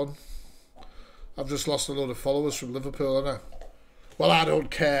Beatles one. I've just lost a load of followers from Liverpool, haven't I? Well, I don't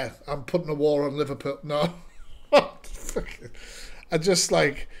care. I'm putting a war on Liverpool. No. I just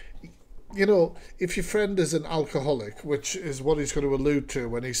like, you know, if your friend is an alcoholic, which is what he's going to allude to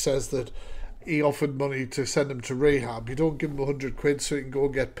when he says that he offered money to send him to rehab, you don't give him 100 quid so he can go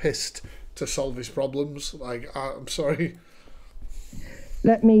and get pissed to solve his problems. Like, I'm sorry.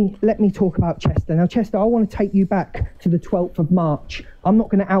 Let me talk about Chester. Now, Chester, I want to take you back to the 12th of March. I'm not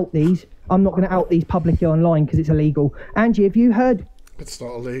going to out these. I'm not going to out these publicly online because it's illegal. Angie, have you heard? It's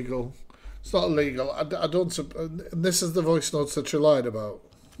not illegal. It's not illegal. I don't... This is the voice notes that you lied about.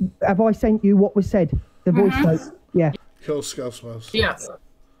 Have I sent you what was said? The voice notes? Yeah. Kill Scouse Mouse. Yes.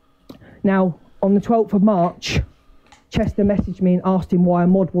 Now, on the 12th of March, Chester messaged me and asked him why a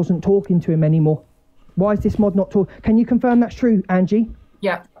mod wasn't talking to him anymore. Why is this mod not talking? Can you confirm that's true, Angie?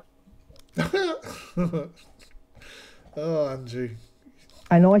 Yeah. Oh, Angie.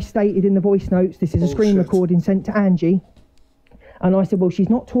 And I stated in the voice notes, this is a screen recording sent to Angie. And I said, well, she's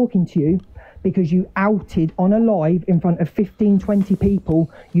not talking to you because you outed on a live in front of 15, 20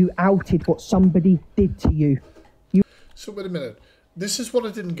 people. You outed what somebody did to you. So wait a minute. This is what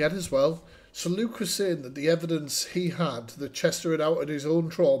I didn't get as well. So Luke was saying that the evidence he had that Chester had outed his own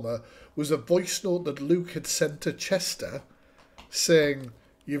trauma was a voice note that Luke had sent to Chester saying,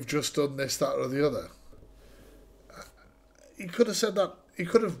 you've just done this, that or the other. He could have said that. He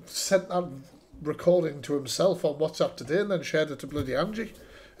could have sent that recording to himself on WhatsApp today and then shared it to bloody Angie.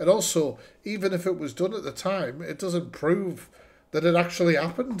 And also, even if it was done at the time, it doesn't prove that it actually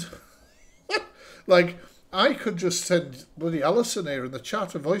happened. Like, I could just send bloody Alison here in the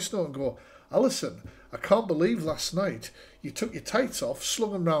chat a voice note and go, Alison, I can't believe last night you took your tights off,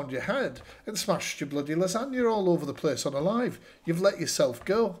 slung them round your head and smashed your bloody lasagna all over the place on a live. You've let yourself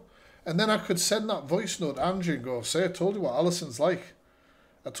go. And then I could send that voice note to Angie and go, say, I told you what Alison's like.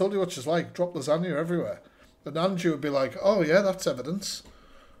 I told you what she's like. Drop lasagna everywhere. And Angie would be like, oh yeah, that's evidence.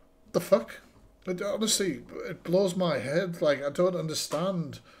 The fuck? Honestly, it blows my head. Like, I don't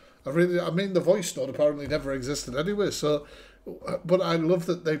understand. I mean, the voice note apparently never existed anyway, so... But I love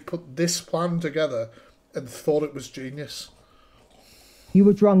that they put this plan together and thought it was genius. You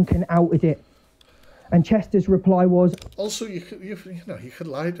were drunk and outed it. And Chester's reply was... Also, you could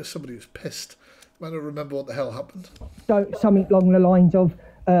lie to somebody who's pissed. Might not remember what the hell happened. Something along the lines of,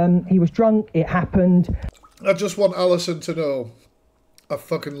 he was drunk, it happened. I just want Alison to know I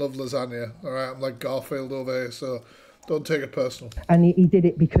fucking love lasagna. All right, I'm like Garfield over here, so don't take it personal. And he did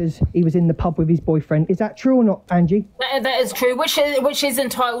it because he was in the pub with his boyfriend. Is that true or not, Angie? That is true, which is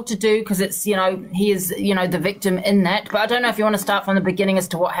entitled to do because it's, you know, he is, you know, the victim in that. But I don't know if you want to start from the beginning as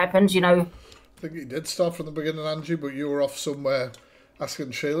to what happened, you know. I think he did start from the beginning, Angie, but you were off somewhere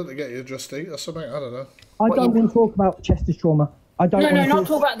asking Sheila to get you Just Eat or something. I don't know. I don't want to talk about Chester's trauma. I don't. No, not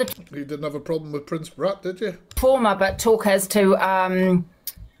talk about the. You didn't have a problem with Prince Brat, did you? Trauma, but talk as to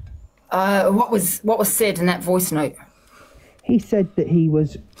what was said in that voice note. He said that he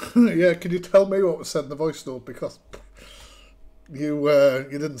was. Yeah, can you tell me what was said in the voice note? Because you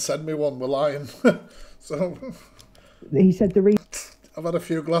didn't send me one. We're lying. So he said the reason. I've had a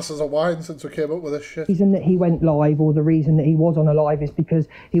few glasses of wine since we came up with this shit. The reason that he went live, or the reason that he was on a live, is because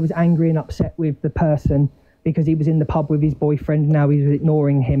he was angry and upset with the person because he was in the pub with his boyfriend and now he was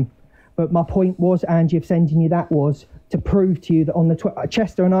ignoring him. But my point was, Angie, of sending you that was to prove to you that on the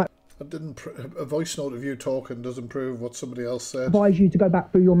Chester and I a voice note of you talking doesn't prove what somebody else said. Advise you to go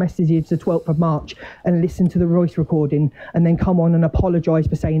back through your messages the 12th of March and listen to the voice recording and then come on and apologise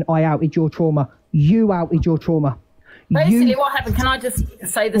for saying I outed your trauma. You outed your trauma. Basically, what happened? Can I just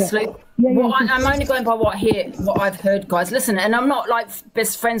say this, Luke? I'm only going by what I've heard, guys. Listen, and I'm not like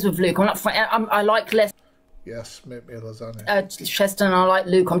best friends with Luke. I'm not. I like less. Yes, make me a lasagna. Chester and I like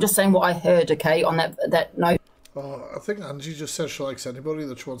Luke. I'm just saying what I heard. Okay, on that note. Oh, I think Angie just says she likes anybody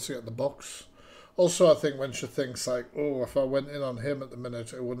that she wants to get in the box. Also, I think when she thinks like, oh, if I went in on him at the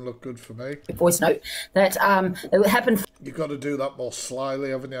minute, it wouldn't look good for me. Voice note that it happened. You got to do that more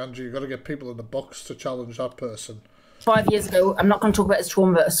slyly, haven't you, Angie? You got to get people in the box to challenge that person. 5 years ago, I'm not going to talk about his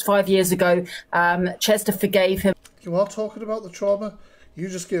trauma, but it was 5 years ago, Chester forgave him. You are talking about the trauma? You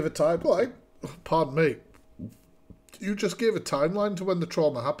just gave a timeline. Pardon me. You just gave a timeline to when the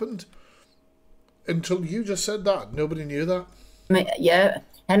trauma happened. Until you just said that. Nobody knew that. Yeah,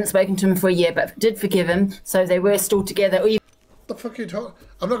 hadn't spoken to him for a year, but did forgive him, so they were still together. The fuck are you talking?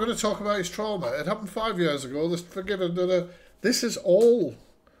 I'm not going to talk about his trauma. It happened 5 years ago. This is all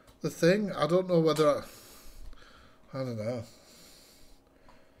the thing. I don't know whether... I don't know.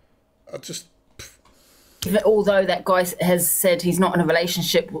 Although that guy has said he's not in a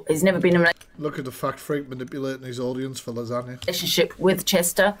relationship, he's never been in a Look at the fact freak manipulating his audience for lasagna. Relationship with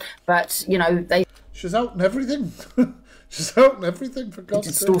Chester, but you know she's out and everything. She's out and everything for God's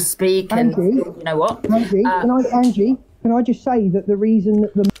sake. Still speak, and Angie, you know what? Angie, can I just say that the reason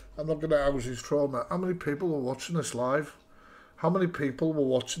that not going to house his trauma. How many people were watching this live? How many people were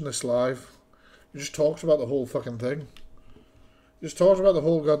watching this live? You just talked about the whole fucking thing. You just talked about the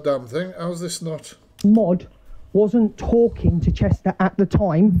whole goddamn thing. How's this not? Mod wasn't talking to Chester at the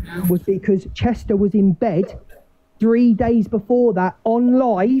time was because Chester was in bed 3 days before that on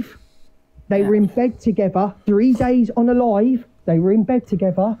live. They were in bed together 3 days on a live. They were in bed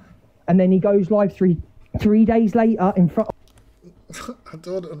together, and then he goes live three days later in front. I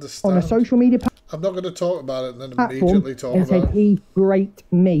don't understand. On a social media. I'm not going to talk about it and then Platform, immediately talk and about said it. he raped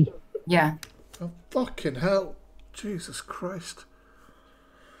me. Yeah. Oh, fucking hell. Jesus Christ.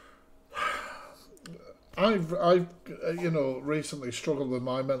 I've you know, recently struggled with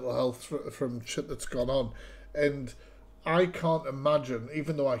my mental health from shit that's gone on, and I can't imagine,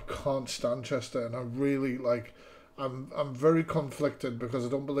 even though I can't stand Chester, and I really, like, I'm very conflicted because I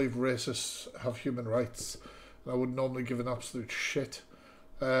don't believe racists have human rights, and I would normally give an absolute shit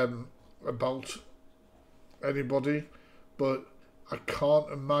about anybody, but I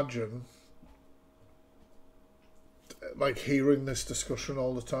can't imagine, like, hearing this discussion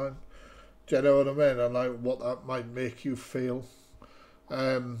all the time. Do you know what I mean? And like what that might make you feel.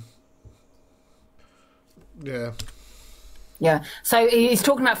 Yeah. Yeah. So he's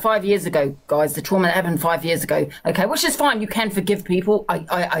talking about 5 years ago, guys, the trauma that happened 5 years ago. Okay, which is fine. You can forgive people.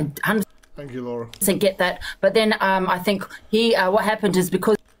 I 100% Thank you, Laura. get that. But then I think what happened is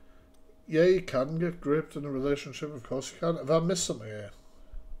because... Yeah, you can get raped in a relationship, of course you can. Have I missed something here?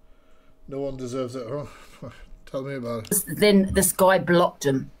 No one deserves it. Oh, tell me about it. Then this guy blocked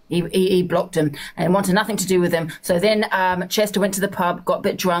him. He blocked him and wanted nothing to do with him. So then Chester went to the pub, got a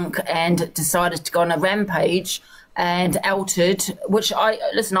bit drunk, and decided to go on a rampage and outed, which I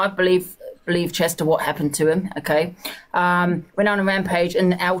believe Chester what happened to him. Okay, went on a rampage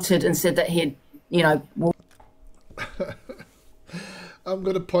and outed and said that he had, you know. I'm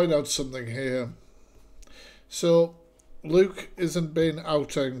going to point out something here. So Luke isn't been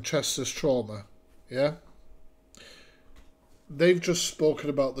outing Chester's trauma, yeah? They've just spoken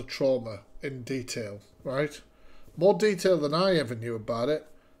about the trauma in detail, right? More detail than I ever knew about it,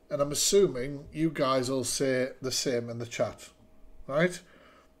 and I'm assuming you guys will say the same in the chat, right?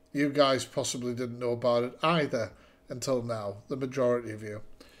 You guys possibly didn't know about it either until now, the majority of you.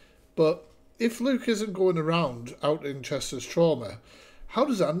 But if Luke isn't going around outing Chester's trauma, how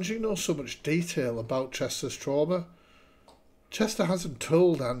does Angie know so much detail about Chester's trauma? Chester hasn't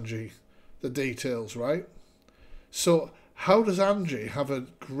told Angie the details, right? So how does Angie have a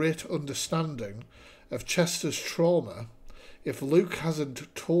great understanding of Chester's trauma if Luke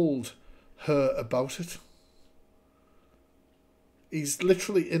hasn't told her about it? He's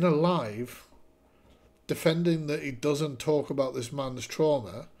literally in a live defending that he doesn't talk about this man's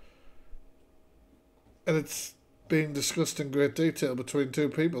trauma, and it's being discussed in great detail between two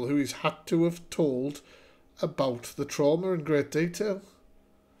people who he's had to have told about the trauma in great detail.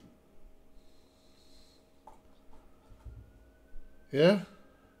 Yeah?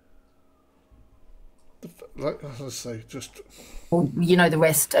 Like I say, just... You know the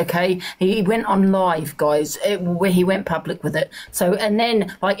rest, okay? He went on live, guys, where he went public with it. So, and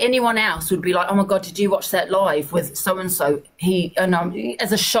then, like, anyone else would be like, oh my God, did you watch that live with so-and-so?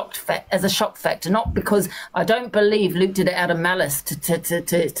 As a shock factor, not because I don't believe Luke did it out of malice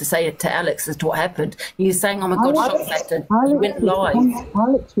to say it to Alex as to what happened. He's saying, oh my God, shock factor. He went live.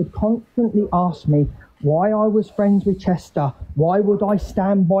 Alex would constantly ask me why I was friends with Chester. Why would I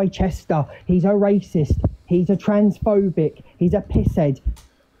stand by Chester? He's a racist. He's a transphobic. He's a pisshead.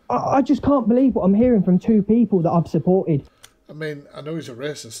 I just can't believe what I'm hearing from two people that I've supported. I mean, I know he's a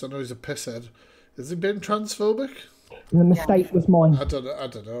racist. I know he's a pisshead. Has he been transphobic? And the mistake was mine. I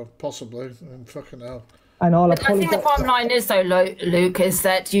don't know. Possibly. I mean, fucking hell. And I'll I think the bottom line is, though, Luke, is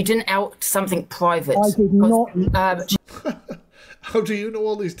that you didn't out something private. I did not. How do you know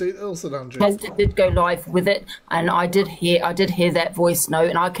all these details, then, Andrew? Chester did go live with it, and I did hear that voice note,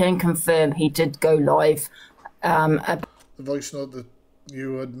 and I can confirm he did go live. The voice note that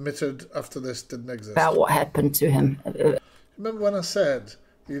you admitted after this didn't exist. About what happened to him. Remember when I said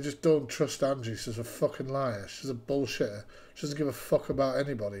you just don't trust Angie? She's a fucking liar. She's a bullshitter. She doesn't give a fuck about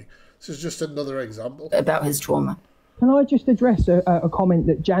anybody. This is just another example. About his trauma. Can I just address a comment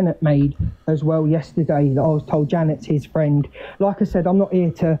that Janet made as well yesterday, that I was told Janet's his friend. Like I said, I'm not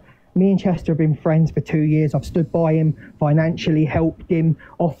here to... Me and Chester have been friends for 2 years. I've stood by him, financially helped him,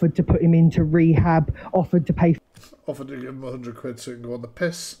 offered to put him into rehab, offered to pay... Offered to give him 100 quid so he can go on the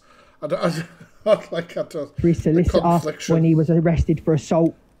piss. I'd like to... For his solicitor when he was arrested for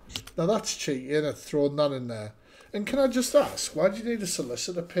assault. Now that's cheating, isn't it? Throwing that in there. And can I just ask, why do you need a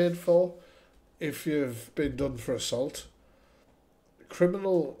solicitor paid for if you've been done for assault?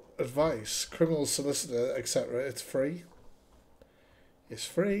 Criminal advice, criminal solicitor, etc., it's free. It's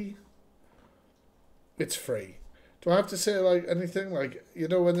free. It's free. Do I have to say like anything? Like, you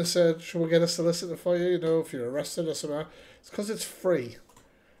know, when they said, should we get a solicitor for you? You know, if you're arrested or something. It's because it's free.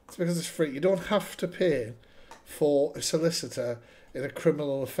 It's because it's free. You don't have to pay for a solicitor in a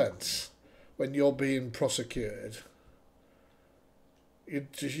criminal offence when you're being prosecuted. You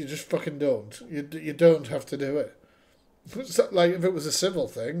just fucking don't. You don't have to do it. It's like, if it was a civil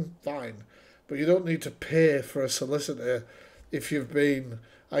thing, fine. But you don't need to pay for a solicitor if you've been,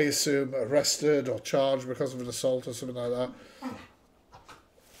 I assume, arrested or charged because of an assault or something like that.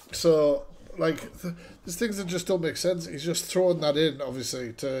 So, like, there's things that just don't make sense. He's just throwing that in,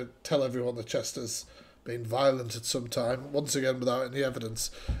 obviously, to tell everyone that Chester's been violent at some time, once again without any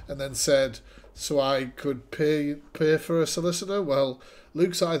evidence, and then said, so I could pay for a solicitor? Well,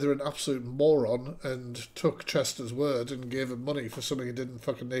 Luke's either an absolute moron and took Chester's word and gave him money for something he didn't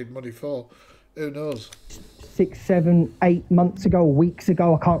fucking need money for. Who knows? 6, 7, 8 months ago, weeks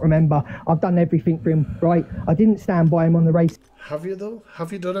ago, I can't remember. I've done everything for him, right? I didn't stand by him on the race. Have you, though?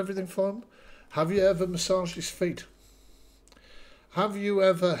 Have you done everything for him? Have you ever massaged his feet? Have you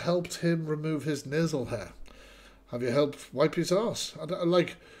ever helped him remove his nasal hair? Have you helped wipe his arse?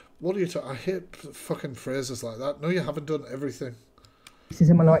 Like, what are you talking? I hate fucking phrases like that. No, you haven't done everything.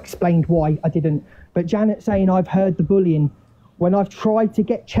 And I explained why I didn't. But Janet saying I've heard the bullying when I've tried to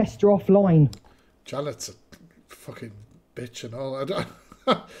get Chester offline. Janet's a fucking bitch and all.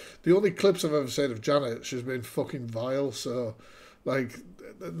 The only clips I've ever seen of Janet, she's been fucking vile. So, like,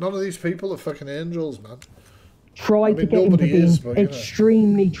 none of these people are fucking angels, man. Tried to get him to be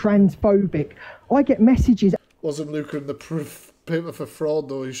extremely transphobic. I get messages. Wasn't Luke in the paper for fraud,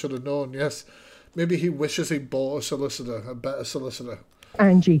 though? He should have known, yes. Maybe he wishes he bought a solicitor, a better solicitor.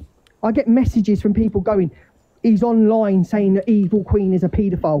 Angie, I get messages from people going, he's online saying that Evil Queen is a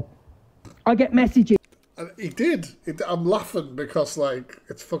paedophile. I get messages. And he did. I'm laughing because, like,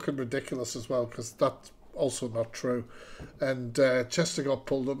 it's fucking ridiculous as well, because that's also not true. And Chester got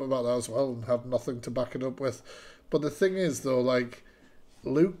pulled up about that as well and had nothing to back it up with. But the thing is, though, like,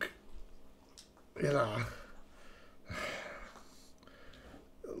 Luke, you know,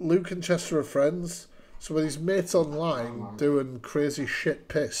 Luke and Chester are friends, so with his mates online doing crazy shit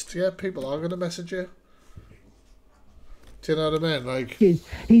pissed, yeah, people are going to message you. Do you know what I mean? Like,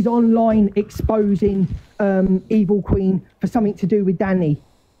 he's online exposing Evil Queen for something to do with Danny.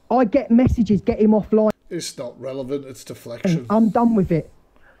 I get messages, get him offline. It's not relevant, it's deflection. I'm done with it.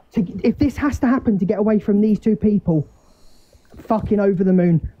 If this has to happen to get away from these two people, fucking over the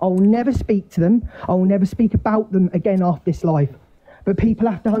moon. I'll never speak to them. I'll never speak about them again after this live. But people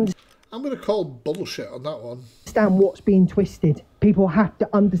have to understand. I'm going to call bullshit on that one. Understand what's being twisted. People have to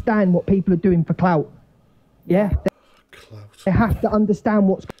understand what people are doing for clout. Yeah? Clout. They have to understand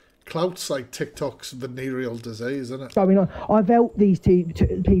what's... Clout's like TikTok's venereal disease, isn't it? Going on. I've helped these two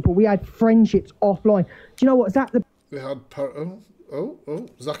people. We had friendships offline. Do you know what? Zach the... We had...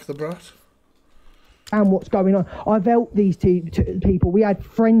 Zach the Brat. And what's going on. I've helped these two people. We had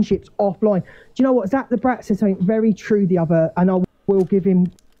friendships offline. Do you know what? Zach the Brat said something very true the other, and I will give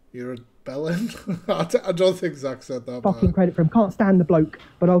him... You're a bellend? I don't think Zach said that. Fucking credit for him. Can't stand the bloke,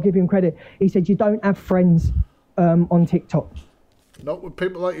 but I'll give him credit. He said, you don't have friends on TikTok. Not with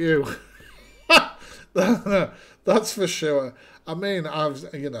people like you. That's for sure. I mean, I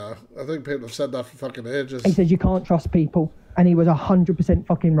think people have said that for fucking ages. He said you can't trust people, and he was 100%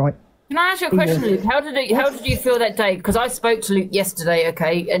 fucking right. Can I ask you a question, Luke? How did you feel that day? Because I spoke to Luke yesterday,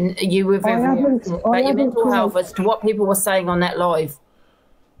 okay, and you were very about your mental health as to what people were saying on that live.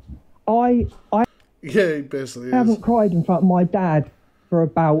 Yeah, he basically I haven't cried in front of my dad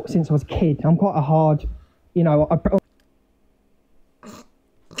since I was a kid. I'm quite a hard,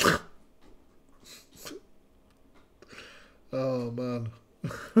 Oh, man.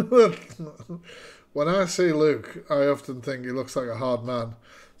 When I see Luke, I often think he looks like a hard man.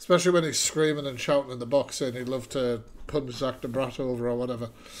 Especially when he's screaming and shouting in the box saying he'd love to punch Zach the Brat over or whatever.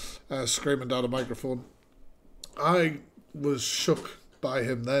 Screaming down a microphone. I was shook by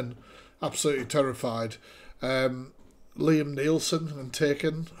him then. Absolutely terrified. Liam Neeson in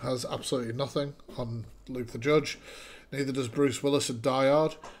Taken has absolutely nothing on Luke the Judge. Neither does Bruce Willis in Die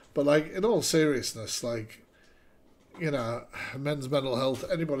Hard. But, like, in all seriousness, like, men's mental health,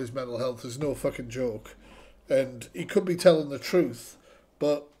 anybody's mental health is no fucking joke. And he could be telling the truth,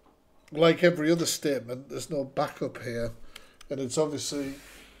 but like every other statement, there's no backup here. And it's obviously,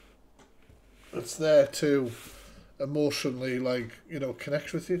 it's there to emotionally,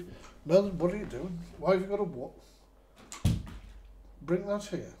 connect with you. Melon, what are you doing? Why have you got a what? Bring that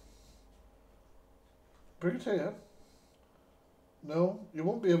here. Bring it here. No, you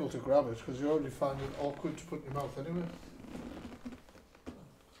won't be able to grab it because you already find it awkward to put in your mouth anyway.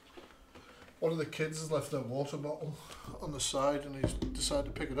 One of the kids has left their water bottle on the side and he's decided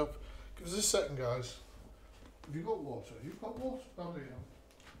to pick it up. Give us a second, guys. Have you got water? You've got water? Oh, there you go.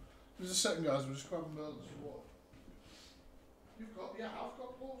 Give us a second, guys. We're just grabbing Merlin's water. You've got, yeah, I've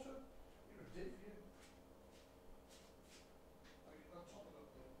got water. You're a dick, you. I'll top it up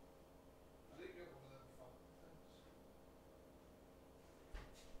though. I didn't get one of them fucking things.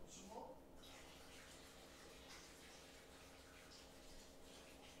 Want some more?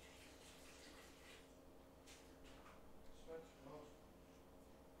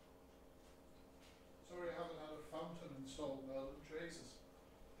 Sorry, I haven't had a fountain installed, Merlin. Jesus.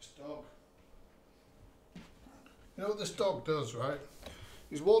 This dog. You know what this dog does, right?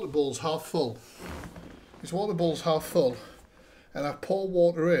 His water bowl's half full. His water bowl's half full. And I pour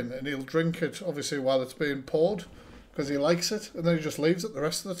water in and he'll drink it, obviously, while it's being poured. Because he likes it. And then he just leaves it the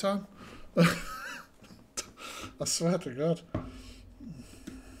rest of the time. I swear to God.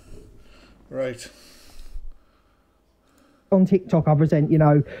 Right. On TikTok, I present, you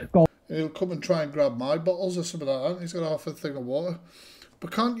know, God. He'll come and try and grab my bottles or something like that. He's got half a thing of water.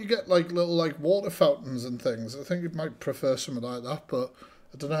 But can't you get like little like water fountains and things? I think you might prefer something like that, but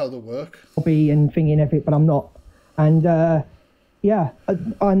I don't know how they work. Hobby and thinking everything, but I'm not. And yeah,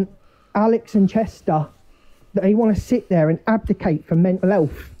 and Alex and Chester, they want to sit there and abdicate for mental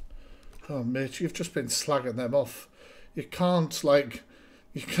health. Oh mate, you've just been slagging them off. You can't like,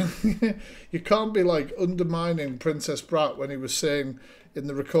 you can't be like undermining Princess Brat when he was saying in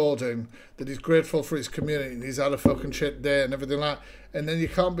the recording that he's grateful for his community and he's had a fucking shit day and everything like that. And then you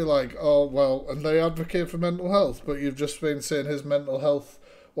can't be like, oh well, and they advocate for mental health, but you've just been saying his mental health,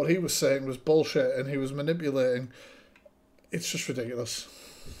 what he was saying was bullshit and he was manipulating. It's just ridiculous.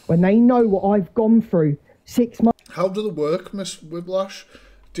 When they know what I've gone through 6 months. How do they work, Miss Whiplash?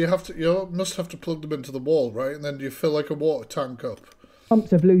 Do you have to, you must have to plug them into the wall, right? And then do you fill like a water tank up?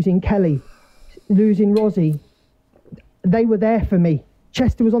 Months of losing Kelly, losing Rosie. They were there for me.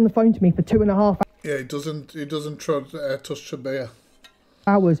 Chester was on the phone to me for 2.5 hours. Yeah, he doesn't touch Shabir.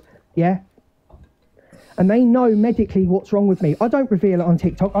 Hours, yeah. And they know medically what's wrong with me. I don't reveal it on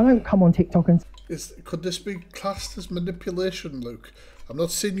TikTok. I don't come on TikTok and... Could this be classed as manipulation, Luke? I'm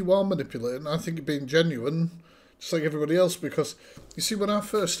not saying you are manipulating. I think you're being genuine, just like everybody else, because, you see, when I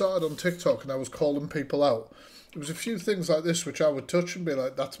first started on TikTok and I was calling people out, there was a few things like this which I would touch and be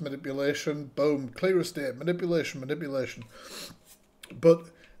like, that's manipulation, boom, clear as day, manipulation. But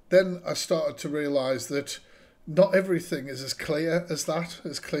then I started to realise that not everything is as clear as that,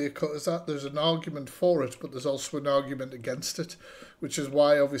 as clear cut as that. There's an argument for it, but there's also an argument against it, which is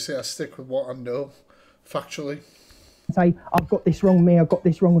why obviously I stick with what I know, factually. Say, I've got this wrong with me, I've got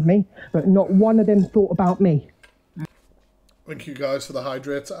this wrong with me, but not one of them thought about me. Thank you guys for the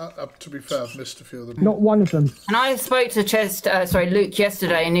hydrates. To be fair, I've missed a few of them. Not one of them. And I spoke to Luke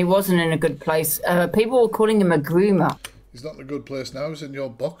yesterday, and he wasn't in a good place. People were calling him a groomer. He's not in a good place now. He's in your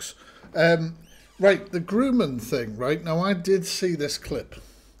box. Right, the grooming thing, right? Now, I did see this clip.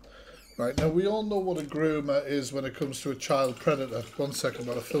 Right, now we all know what a groomer is when it comes to a child predator. 1 second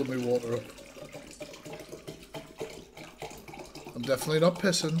while I fill my water up. I'm definitely not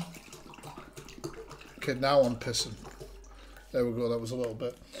pissing. Okay, now I'm pissing. There we go, that was a little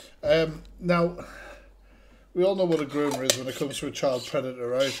bit. Now, we all know what a groomer is when it comes to a child predator,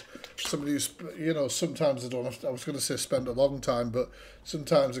 right? Somebody who's, you know, sometimes they don't have to, I was going to say spend a long time, but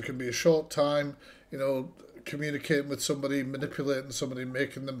sometimes it can be a short time, you know, communicating with somebody, manipulating somebody,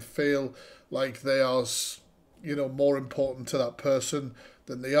 making them feel like they are, you know, more important to that person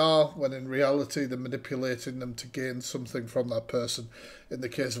than they are, when in reality they're manipulating them to gain something from that person. In the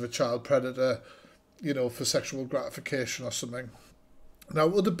case of a child predator, you know, for sexual gratification or something. Now,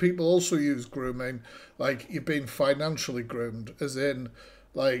 other people also use grooming, like you're being financially groomed, as in,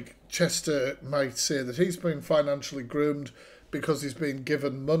 like, Chester might say that he's been financially groomed because he's been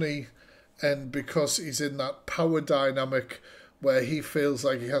given money and because he's in that power dynamic where he feels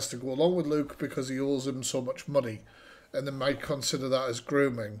like he has to go along with Luke because he owes him so much money, and they might consider that as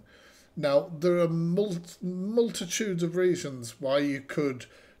grooming. Now, there are multitudes of reasons why you could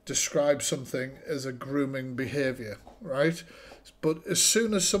describe something as a grooming behaviour, right? But as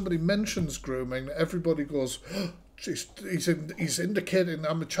soon as somebody mentions grooming, everybody goes, oh, he's indicating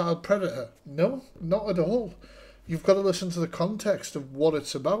I'm a child predator. No, not at all. You've got to listen to the context of what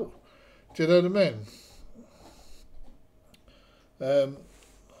it's about. Do you know what I mean?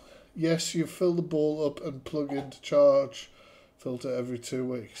 Yes, you fill the bowl up and plug in to charge filter every 2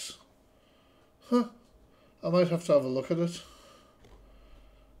 weeks. Huh. I might have to have a look at it.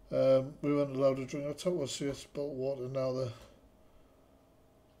 We weren't allowed to drink. I thought we'll see it's bottled water now.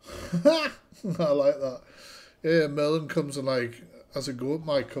 I like that. Yeah, Merlin comes and like has a go at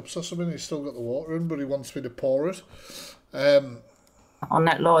my cups or something. He's still got the water in, but he wants me to pour it. On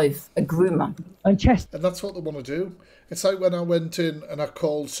that live, a groomer. And And that's what they want to do. It's like when I went in and I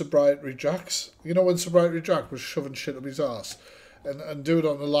called Sobriety Jacks. You know when Sobriety Jack was shoving shit up his arse and do it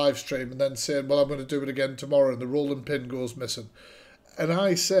on a live stream and then saying, well, I'm going to do it again tomorrow, and the rolling pin goes missing. And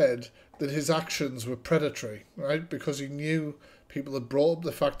I said that his actions were predatory, right? Because he knew people had brought up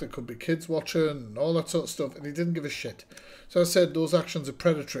the fact there could be kids watching and all that sort of stuff, and he didn't give a shit. So I said those actions are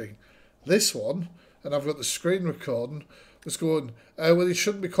predatory. This one, and I've got the screen recording, was going, well, he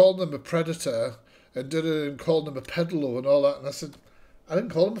shouldn't be calling them a predator and calling them a peddler and all that. And I said, I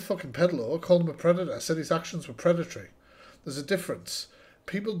didn't call him a fucking peddler, I called him a predator. I said his actions were predatory. There's a difference.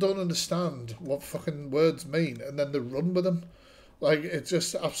 People don't understand what fucking words mean, and then they run with them. Like, it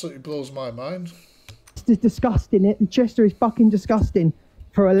just absolutely blows my mind. It's disgusting. Chester is fucking disgusting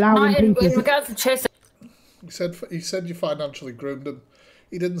for allowing people. In regards to Chester, he said you financially groomed him.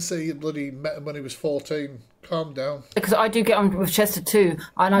 He didn't say you bloody met him when he was 14. Calm down. Because I do get on with Chester too,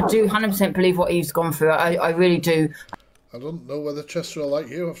 and I do 100% believe what he's gone through. I really do. I don't know whether Chester will like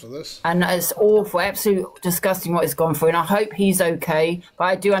you after this. And it's awful, absolutely disgusting what he's gone through, and I hope he's okay. But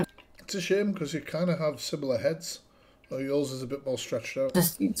I do. It's a shame because you kind of have similar heads. Though yours is a bit more stretched out. Do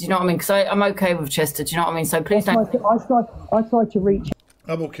you know what I mean? Because I'm okay with Chester. Do you know what I mean? So please don't. I tried to reach.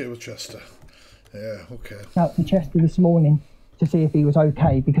 I'm okay with Chester. Yeah, okay. Out to Chester this morning to see if he was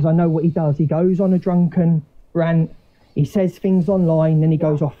okay, because I know what he does. He goes on a drunken rant. He says things online, then he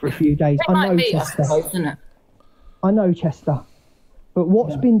goes off for a few days. I know Chester. Isn't it? I know Chester. But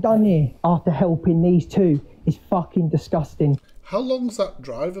what's been done here after helping these two is fucking disgusting. How long's that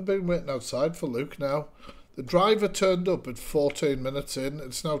driver been waiting outside for Luke now? The driver turned up at 14 minutes in.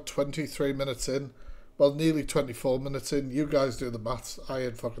 It's now 23 minutes in. Well, nearly 24 minutes in. You guys do the maths. I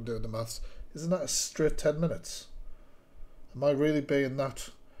ain't fucking doing the maths. Isn't that a straight 10 minutes? Am I really being that?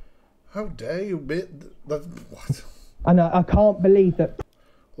 How dare you be that? What? And I can't believe that.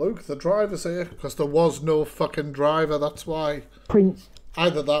 Luke, the driver's here because there was no fucking driver. That's why. Prince.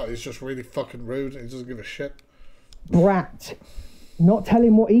 Either that, he's just really fucking rude and he doesn't give a shit. Brat. Not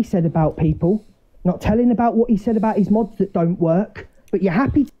telling what he said about people. Not telling about what he said about his mods that don't work. But you're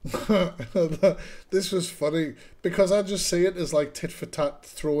happy. This was funny because I just see it as like tit for tat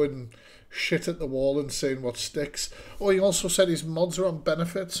throwing shit at the wall and seeing what sticks. Oh, he also said his mods are on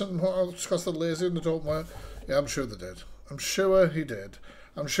benefits and it's because they're lazy and they don't work. Yeah, I'm sure they did. I'm sure he did.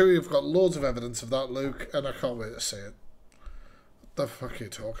 I'm sure you've got loads of evidence of that, Luke, and I can't wait to see it. What the fuck are you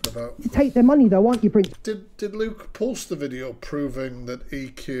talking about? To take their money though, aren't you, Prince? Did Luke post the video proving that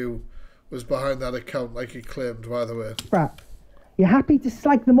EQ was behind that account like he claimed, by the way? Brat. You're happy to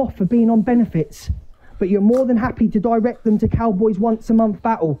slag them off for being on benefits, but you're more than happy to direct them to Cowboys once a month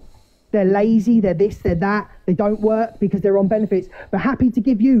battle. They're lazy, they're this, they're that, they don't work because they're on benefits, but happy to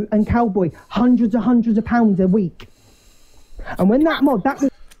give you and Cowboy hundreds of pounds a week. And when that mod, that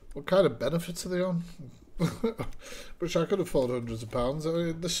was... What kind of benefits are they on? Which I could afford hundreds of pounds. I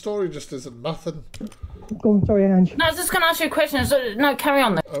mean, the story just isn't nothing. Go on, sorry, Ange. No, I was just going to ask you a question. So, no, carry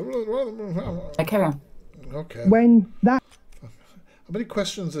on then. Carry on. Okay. When that... How many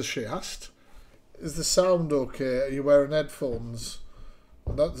questions has she asked? Is the sound okay? Are you wearing headphones?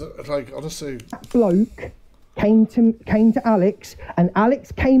 And that's like, honestly... That bloke came to Alex, and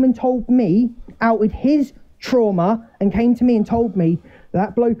Alex came and told me, outed his trauma, and came to me and told me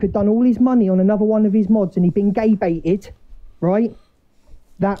that bloke had done all his money on another one of his mods and he'd been gay baited, right?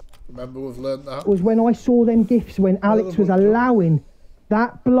 That... Remember, we've learned that. Was when I saw them gifts, when Alex was allowing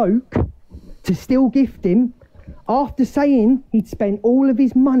that bloke to still gift him after saying he'd spent all of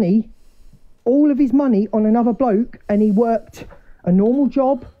his money on another bloke, and he worked a normal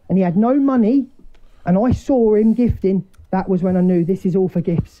job and he had no money, and I saw him gifting. That was when I knew this is all for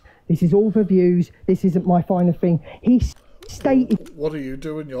gifts, this is all for views, this isn't my final thing. He stated... What are you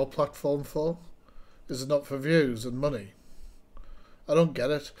doing your platform for? Is it not for views and money? I don't get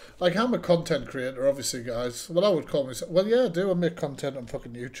it. Like, I'm a content creator, obviously, guys. Well, I would call myself... Well, yeah, I do. I make content on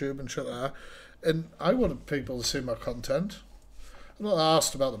fucking YouTube and shit like that. And I want people to see my content. I'm not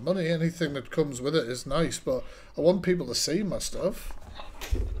asked about the money. Anything that comes with it is nice, but I want people to see my stuff.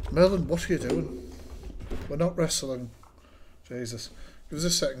 Merlin, what are you doing? We're not wrestling. Jesus. Give us a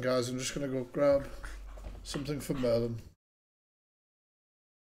second, guys. I'm just going to go grab something for Merlin.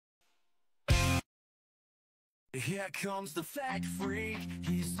 Here comes the fact freak,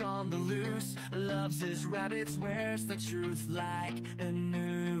 he's on the loose, loves his rabbits, wears the truth like a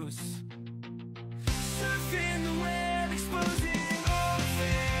noose. Surfing the web, exposing all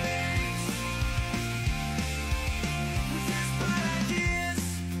things. With his bright ideas,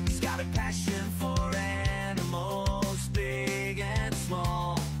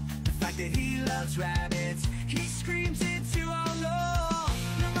 loves rabbits. He screams into our law.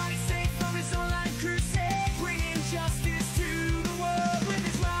 Nobody's safe from his online crusade, bringing justice to the world with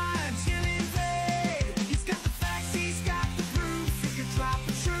his rhymes. He'll invade. He's got the facts, he's got the proof. He could drop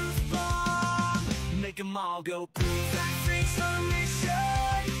a truth bomb, make them all go poof. Black freaks on a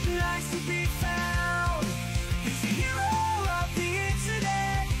mission, likes to be found. He's the hero of the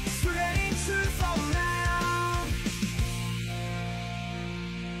internet, spreading truth all around.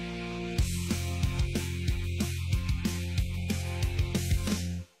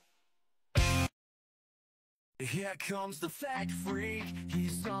 Here comes the fact freak,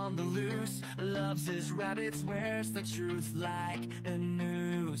 he's on the loose, loves his rabbits, wears the truth like a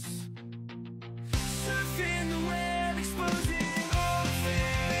noose. Surfing the web, exposing all the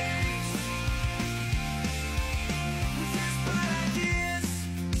fakes. With his bright ideas,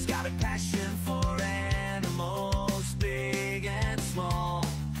 he's got a passion for animals, big and small.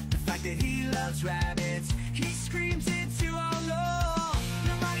 The fact that he loves rabbits, he screams into our law.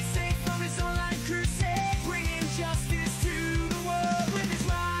 Nobody's safe from his online crusade, bringing justice to the world with his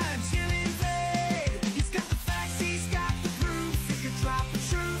rhymes. He'll invade. He's got the facts, he's got the proof. He could drop a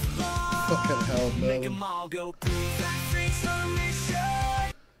truth bomb, Fucking hell, make no. them all go poof. Black freaks on a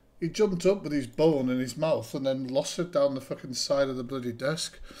mission. He jumped up with his bone in his mouth and then lost it down the fucking side of the bloody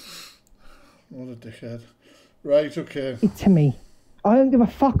desk. What a dickhead. Right, okay. To me. I don't give a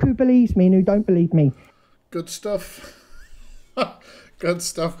fuck who believes me and who don't believe me. Good stuff. Good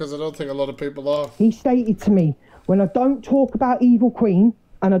stuff, because I don't think a lot of people are. He stated to me, when I don't talk about Evil Queen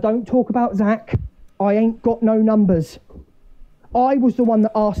and I don't talk about Zach, I ain't got no numbers. I was the one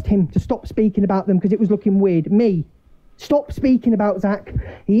that asked him to stop speaking about them because it was looking weird. Me. Stop speaking about Zach.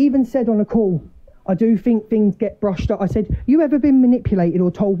 He even said on a call, I do think things get brushed up. I said, you ever been manipulated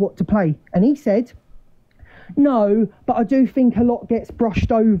or told what to play? And he said, no, but I do think a lot gets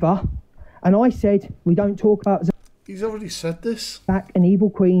brushed over. And I said, we don't talk about Zach. He's already said this. Zach and Evil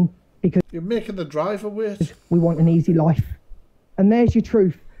Queen because You're making the driver wait. we want an easy life. And there's your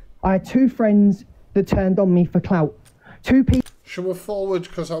truth. I had two friends that turned on me for clout. Two people. Should we forward,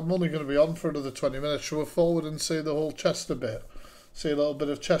 because I'm only going to be on for another 20 minutes, should we forward and see the whole Chester bit? See a little bit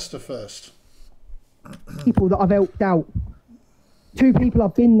of Chester first. People that I've helped out. Two people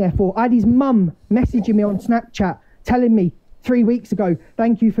I've been there for. I had his mum messaging me on Snapchat telling me 3 weeks ago,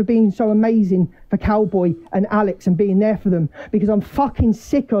 thank you for being so amazing for Cowboy and Alex and being there for them, because I'm fucking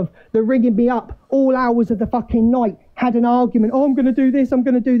sick of the ringing me up all hours of the fucking night, had an argument, oh, I'm going to do this, I'm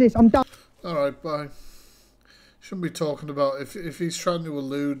going to do this, I'm done. Alright, bye. Shouldn't be talking about, if he's trying to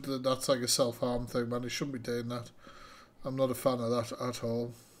allude that that's like a self-harm thing, man, he shouldn't be doing that. I'm not a fan of that at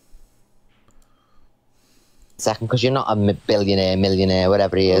all. Second, because you're not a billionaire, millionaire,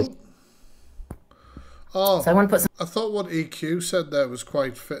 whatever he is. Oh, So I want to put some... I thought what EQ said there was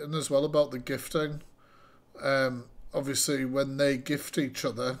quite fitting as well about the gifting. Obviously, when they gift each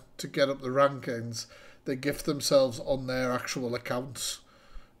other to get up the rankings, they gift themselves on their actual accounts.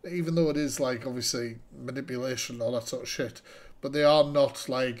 Even though it is, like, obviously, manipulation and all that sort of shit. But they are not,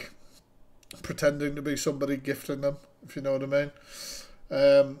 like, pretending to be somebody gifting them, if you know what I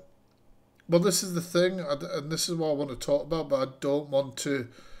mean. Well, this is the thing, and this is what I want to talk about, but I don't want to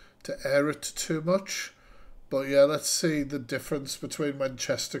air it too much. But yeah, let's see the difference between when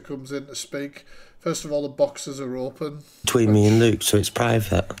Chester comes in to speak. First of all, the boxes are open. Between me and Luke, so it's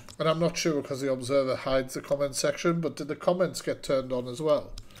private. And I'm not sure because the Observer hides the comment section, but did the comments get turned on as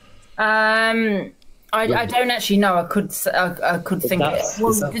well? I don't actually know. I could think it.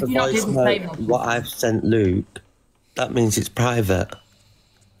 Well, did you not do the statement? What I've sent Luke, that means it's private.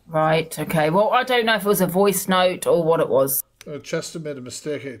 Right, okay. Well, I don't know if it was a voice note or what it was. Chester made a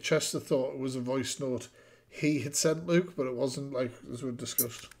mistake here. Chester thought it was a voice note he had sent Luke, but it wasn't, like, as we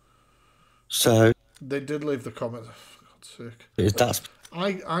discussed. So... They did leave the comment. For God's sake. That's...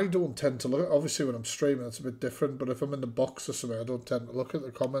 I don't tend to look... Obviously, when I'm streaming, it's a bit different, but if I'm in the box or something, I don't tend to look at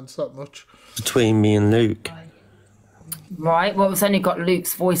the comments that much. Between me and Luke. Right, well, it's only got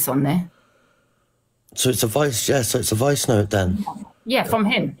Luke's voice on there. So it's a voice, yeah, so it's a voice note then? Yeah, from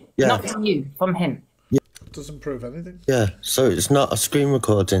him. Yeah. Not from you, from him. Yeah. It doesn't prove anything. Yeah, so it's not a screen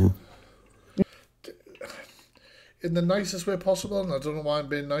recording. In the nicest way possible, and I don't know why I'm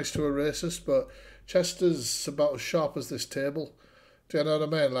being nice to a racist, but Chester's about as sharp as this table. Do you know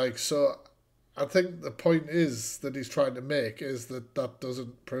what I mean? Like, so I think the point is that he's trying to make is that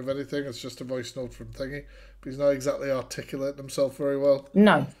doesn't prove anything. It's just a voice note from Thingy. But he's not exactly articulating himself very well.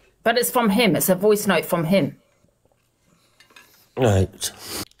 No, but it's from him. It's a voice note from him. Right.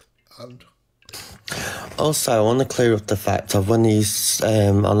 And also, I want to clear up the fact of when he's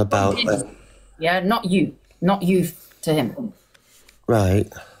on about... Yeah, not you. Not you to him.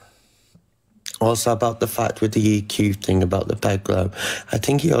 Right. Also about the fact with the EQ thing about the Beglow, I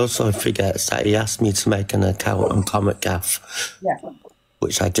think he also forgets that he asked me to make an account on Comic Gaff,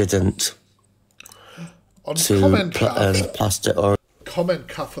 which I didn't. On to Comment Gaff, past it or Comment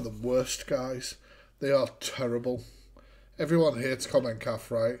Gaff are the worst, guys. They are terrible. Everyone hates Comment Gaff,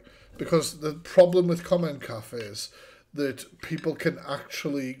 right? Because the problem with Comment Gaff is that people can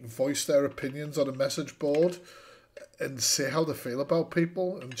actually voice their opinions on a message board and say how they feel about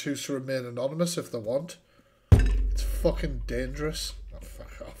people and choose to remain anonymous if they want. It's fucking dangerous. Oh,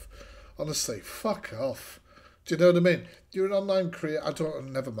 fuck off. Honestly, fuck off. Do you know what I mean? You're an online creator.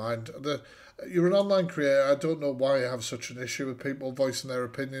 Never mind. You're an online creator. I don't know why you have such an issue with people voicing their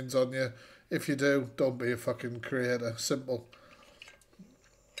opinions on you. If you do, don't be a fucking creator. Simple.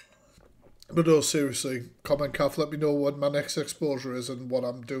 But no, seriously, Comment Gaff, let me know what my next exposure is and what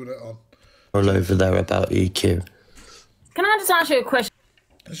I'm doing it on. all over there about EQ. Can I just ask you a question?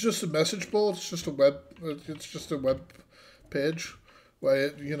 It's just a message board. It's just a web page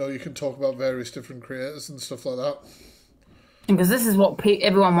where you can talk about various different creators and stuff like that. Because this is what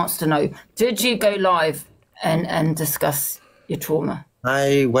everyone wants to know. Did you go live and discuss your trauma?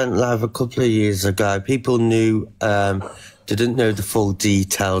 I went live a couple of years ago. People didn't know the full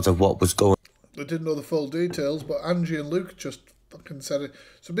details of what was going on. They didn't know the full details, but Angie and Luke just fucking said it.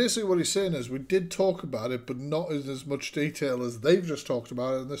 So basically what he's saying is we did talk about it, but not in as much detail as they've just talked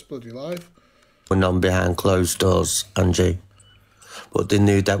about it in this bloody live. Went on behind closed doors, Angie. But they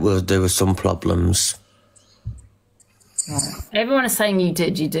knew that there were some problems. Everyone is saying you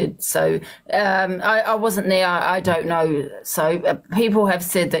did. So I wasn't there. I don't know. So people have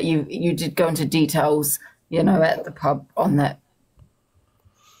said that you did go into details, at the pub on that.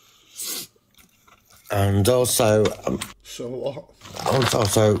 And also... so what?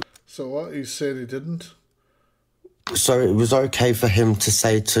 So what? He's saying he didn't? So it was okay for him to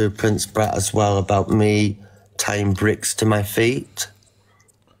say to Prince Brett as well about me tying bricks to my feet?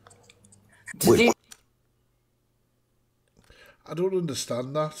 I don't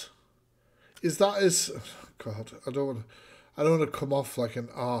understand that. God, I don't want to come off like an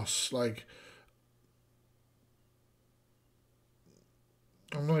arse. Like,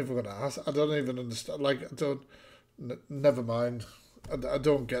 I'm not even going to ask. I don't even understand. Like, never mind. I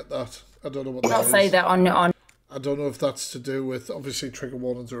don't get that. I don't know what that is. I'll say that on. I don't know if that's to do with, obviously trigger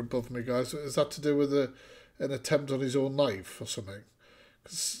warnings are above me, guys. Is that to do with an attempt on his own life or something?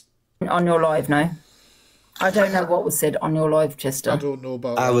 On your live, no. I don't know what was said on your live, Chester. I don't know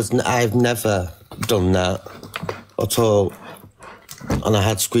about I've never done that at all. And I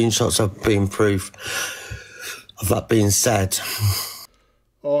had screenshots of being proof of that being said.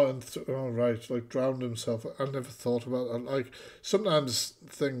 Oh, right, like drowned himself. I never thought about that. Like, sometimes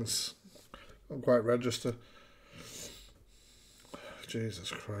things don't quite register.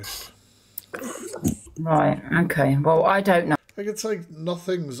 Jesus Christ. Right, okay. Well, I don't know. Like, it's like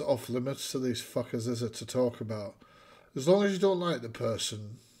nothing's off limits to these fuckers, is it, to talk about? As long as you don't like the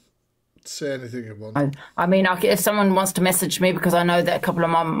person, say anything you want. I mean, if someone wants to message me, because I know that a couple of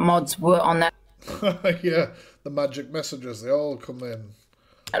my mods were on that. Yeah, the magic messages, they all come in.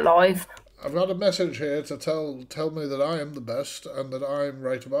 Live. I've got a message here to tell me that I am the best and that I'm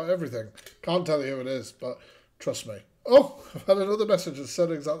right about everything. Can't tell you who it is, but trust me. Oh, I've had another message that said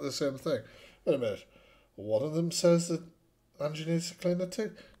exactly the same thing. Wait a minute. One of them says that Angie needs to clean the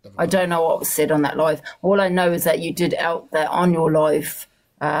teeth. I don't know what was said on that live. All I know is that you did out there on your live,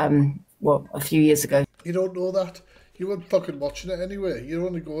 a few years ago. You don't know that. You weren't fucking watching it anyway. You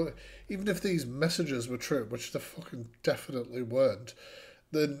only go, even if these messages were true, which they fucking definitely weren't,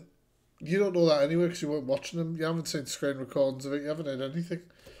 then you don't know that anyway because you weren't watching them. You haven't seen screen recordings of it. You haven't heard anything.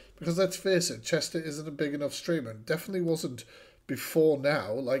 Because let's face it, Chester isn't a big enough streamer. Definitely wasn't before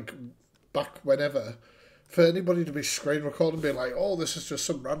now, like back whenever, for anybody to be screen recording and being like, oh, this is just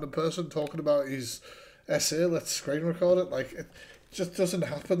some random person talking about his essay, let's screen record it. Like, it just doesn't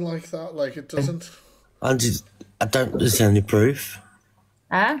happen like that. Like, it doesn't. Is there any proof?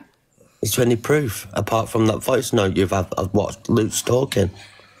 Huh? Is there any proof, apart from that voice note I've watched Luke's talking?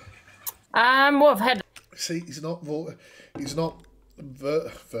 Well, I've had... See, he's not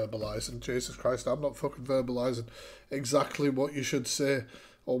verbalising. Jesus Christ, I'm not fucking verbalising exactly what you should say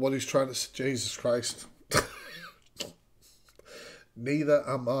or what he's trying to say. Jesus Christ. Neither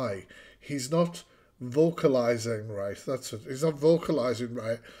am I. He's not vocalising right. That's it. He's not vocalising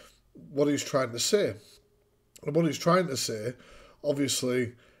right what he's trying to say. And what he's trying to say,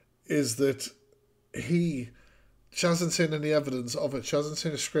 obviously, is that she hasn't seen any evidence of it. She hasn't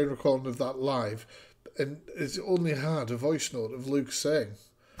seen a screen recording of that live. And it's only had a voice note of Luke saying,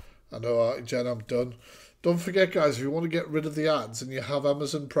 I know, Jen, I'm done. Don't forget, guys, if you want to get rid of the ads and you have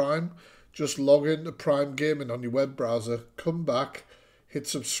Amazon Prime, just log into Prime Gaming on your web browser, come back, hit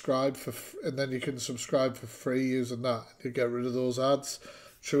subscribe and then you can subscribe for free using that. You get rid of those ads.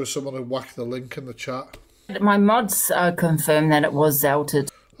 Sure, someone will whack the link in the chat. My mods confirmed that it was Zelted.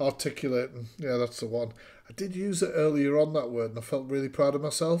 Articulating, yeah, that's the one. I did use it earlier on, that word, and I felt really proud of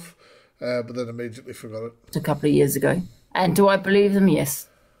myself, but then immediately forgot it. A couple of years ago. And do I believe them? Yes.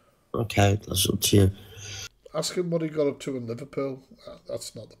 Okay, that's up to you. Ask him what he got up to in Liverpool.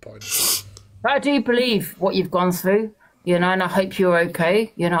 That's not the point. But I do believe what you've gone through, you know, and I hope you're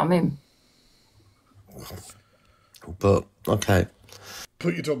okay. You know what I mean? But, okay.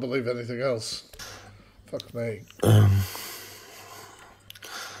 But you don't believe anything else. Fuck me.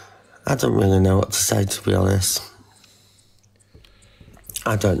 I don't really know what to say, to be honest.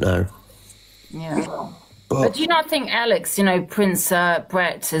 I don't know. Yeah. But do you not think Alex, you know, Prince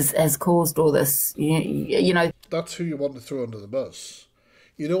Brett has caused all this? You know. That's who you want to throw under the bus.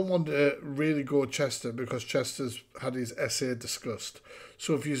 You don't want to really go at Chester because Chester's had his essay discussed.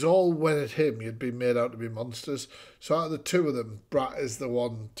 So if you all went at him, you'd be made out to be monsters. So out of the two of them, Brat is the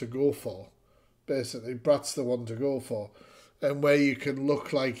one to go for. Basically, Brat's the one to go for. And where you can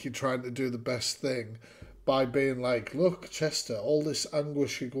look like you're trying to do the best thing by being like, look, Chester, all this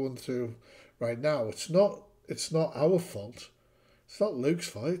anguish you're going through right now, it's not our fault. It's not Luke's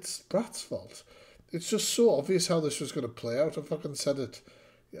fault, it's Brat's fault. It's just so obvious how this was going to play out. I fucking said it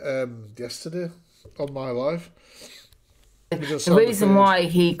yesterday on my live. The reason why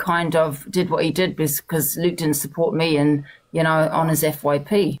he kind of did what he did was because Luke didn't support me and, you know, on his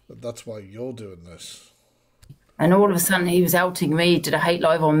FYP. But that's why you're doing this. And all of a sudden he was outing me, did a hate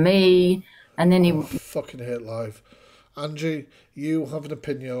live on me, and then he... Fucking hate live. Angie, you have an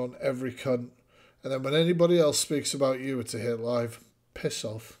opinion on every cunt, and then when anybody else speaks about you, it's a hate live. Piss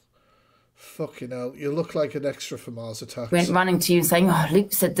off. Fucking hell. You look like an extra for Mars Attacks. Went running to you saying, oh,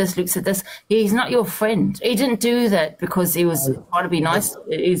 Luke said this, Luke said this. He's not your friend. He didn't do that because he was trying to be nice.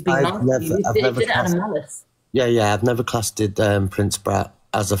 He was being nice. He did it out of malice. Yeah, I've never classed Prince Brat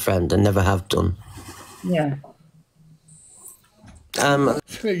as a friend and never have done. Yeah.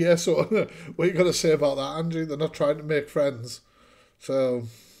 Yeah, so what are you going to say about that, Andrew? They're not trying to make friends. So...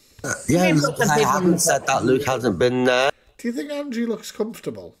 yeah, I haven't said that Luke hasn't been there. Do you think Andrew looks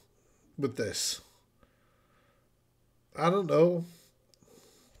comfortable with this? I don't know.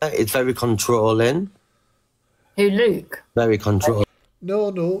 It's very controlling. Who, Luke? Very controlling.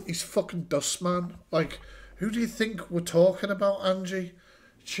 No, he's fucking dust man. Like, who do you think we're talking about, Angie?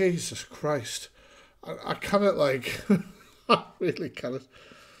 Jesus Christ. I cannot, like... I really cannot.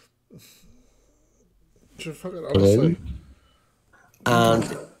 Fucking honestly. And, do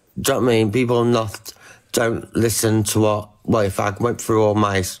you know what I mean? People don't listen to what... Well, if I went through all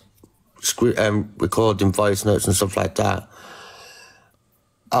my recording voice notes and stuff like that,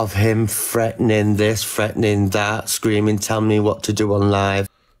 of him threatening this, threatening that, screaming, tell me what to do on live.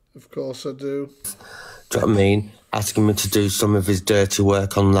 Of course I do. Do you know what I mean? Asking me to do some of his dirty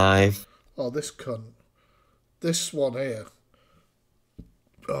work on live. Oh, this cunt. This one here.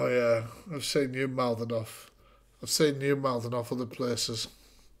 Oh, yeah. I've seen you mouthing off. I've seen you mouthing off other places.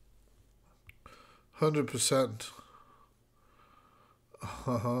 100%.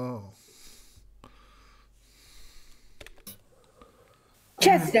 Oh.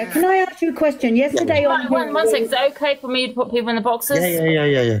 Chester, can I ask you a question? Yesterday on... One sec, is it okay for me to put people in the boxes?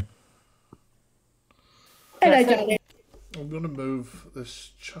 Yeah. Hello, darling. I'm going to move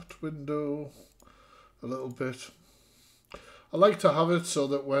this chat window a little bit. I like to have it so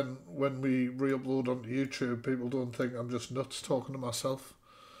that when we re-upload onto YouTube, people don't think I'm just nuts talking to myself.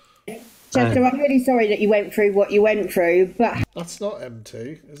 Chester, I'm really sorry that you went through what you went through, but... That's not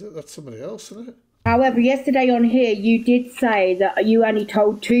MT, is it? That's somebody else, isn't it? However, yesterday on here, you did say that you only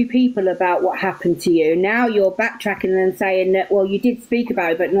told 2 people about what happened to you. Now you're backtracking and saying that, well, you did speak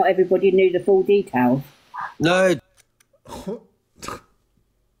about it, but not everybody knew the full details. No.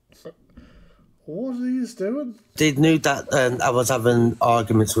 What are you doing? They knew that I was having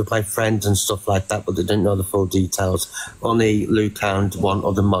arguments with my friends and stuff like that, but they didn't know the full details. Only Luke and one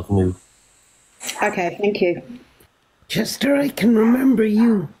other mod knew. Okay, thank you. Chester, I can remember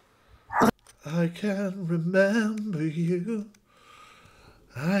you. I can remember you.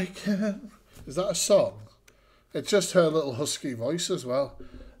 I can... Is that a song? It's just her little husky voice as well.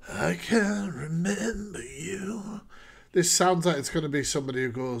 I can remember you. This sounds like it's going to be somebody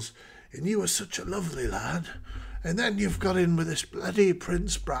who goes... And you were such a lovely lad. And then you've got in with this bloody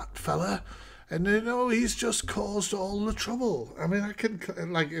Prince Brat fella. And, you know, he's just caused all the trouble. I mean, I can...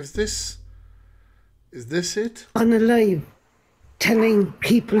 Like, is this it? On a live, telling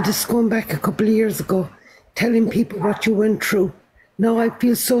people, just going back a couple of years ago, telling people what you went through. No, I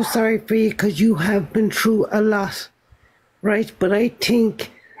feel so sorry for you because you have been through a lot, right? But I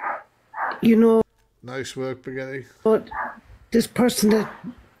think, you know... Nice work, Spaghetti. But this person that...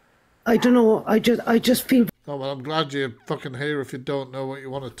 I don't know, I just feel... Oh, well, I'm glad you're fucking here if you don't know what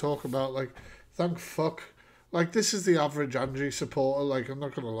you want to talk about. Like, thank fuck. Like, this is the average Angie supporter. Like, I'm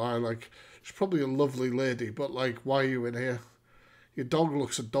not going to lie. Like, she's probably a lovely lady, but, like, why are you in here? Your dog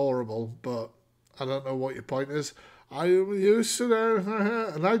looks adorable, but I don't know what your point is. I am used to know,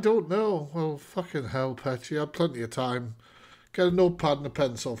 and I don't know. Well, fucking hell, Pet. You had plenty of time. Get a notepad and a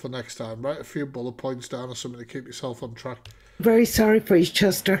pencil for next time. Write a few bullet points down or something to keep yourself on track. Very sorry for you,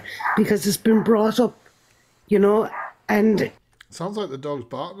 Chester, because it's been brought up, you know, and... It sounds like the dog's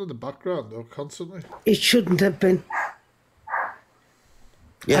barking in the background, though, constantly. It shouldn't have been.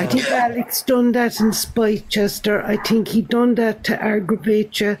 Yeah. I think Alex done that in spite, Chester. I think he done that to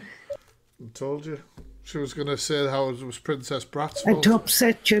aggravate you. I told you. She was going to say how it was Princess Brat's fault. And to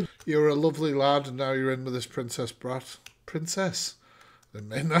upset you. You were a lovely lad and now you're in with this Princess Brat. Princess? I didn't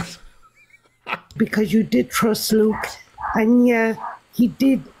mean that. Because you did trust Luke. And yeah, he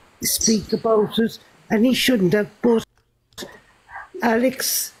did speak about it. And he shouldn't have. But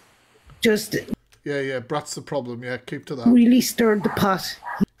Alex just... Yeah, Brat's the problem. Yeah, keep to that. Really stirred the pot.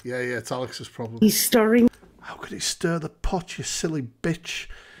 Yeah, it's Alex's problem. He's stirring... How could he stir the pot, you silly bitch?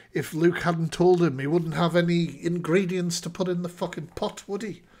 If Luke hadn't told him, he wouldn't have any ingredients to put in the fucking pot, would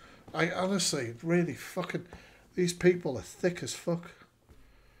he? I honestly, really fucking... These people are thick as fuck.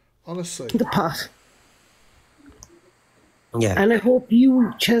 Honestly. The pot. Yeah. And I hope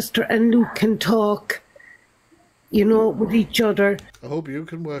you, Chester, and Luke can talk, you know, with each other. I hope you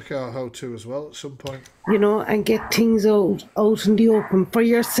can work out how to as well at some point. You know, and get things out in the open for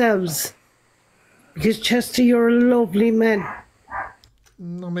yourselves. Because, Chester, you're a lovely man.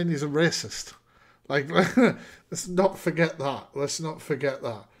 I mean, he's a racist. Like, let's not forget that. Let's not forget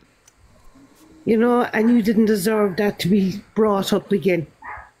that. You know, and you didn't deserve that to be brought up again.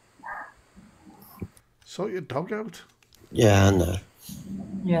 Sort your dog out. Yeah, I know.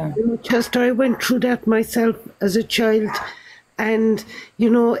 Yeah. You know, Chester, I went through that myself as a child. And, you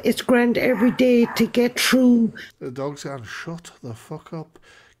know, it's grand every day to get through. The dog's going, shut the fuck up.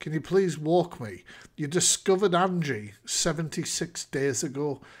 Can you please walk me? You discovered Angie 76 days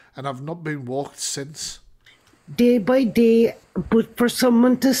ago, and I've not been walked since. Day by day, but for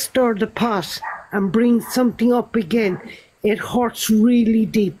someone to stir the pot and bring something up again, it hurts really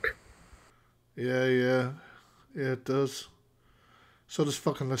deep. Yeah, it does. So does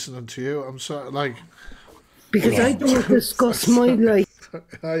fucking listening to you. I'm sorry, like... Because I don't discuss my life.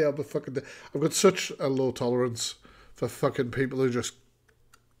 I've got such a low tolerance for fucking people who just...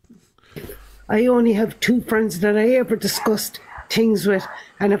 I only have 2 friends that I ever discussed things with,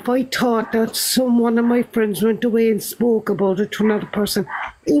 and if I thought that one of my friends went away and spoke about it to another person,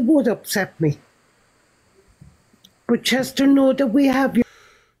 it would upset me. But Chester, know that we have you.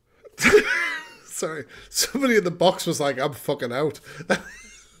 Sorry, somebody in the box was like, I'm fucking out.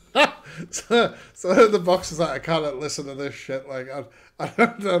 so the box was like, I can't listen to this shit. Like,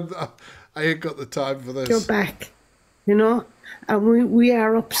 I ain't got the time for this. You're back, you know, and we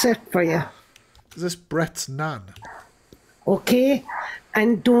are upset for you. Is this Brett's nan? Okay?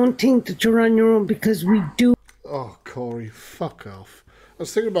 And don't think that you're on your own, because we do. Oh, Corey, fuck off. I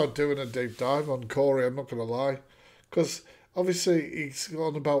was thinking about doing a deep dive on Corey, I'm not going to lie. Because obviously he's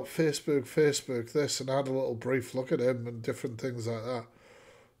gone about Facebook this, and I had a little brief look at him and different things like that.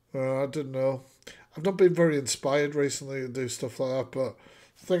 I didn't know. I've not been very inspired recently to do stuff like that, but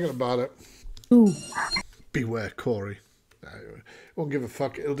thinking about it. Ooh. Beware, Corey. He won't give a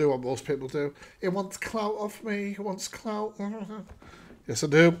fuck. He'll do what most people do. He wants clout off me. He wants clout. Yes, I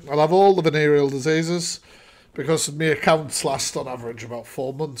do. I'll have all the venereal diseases because my accounts last on average about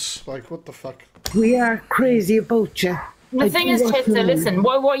 4 months. Like, what the fuck? We are crazy about you. The thing is, Chester, listen,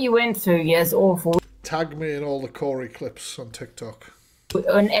 what you went through, yes, awful. Tag me in all the Corey clips on TikTok.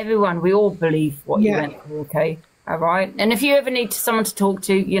 And everyone, we all believe what you went through, okay? All right? And if you ever need someone to talk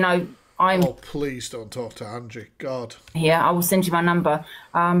to, you know, Oh, please don't talk to Angie. God. Yeah, I will send you my number.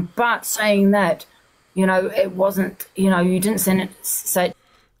 But saying that, you know, it wasn't, you know, you didn't say...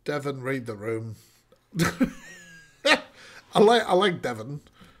 Devon, read the room. I like Devon,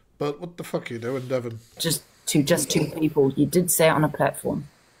 but what the fuck are you doing, Devon? Just two people. You did say it on a platform.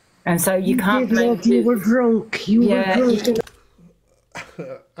 And so you can't blame... You were drunk. You were drunk.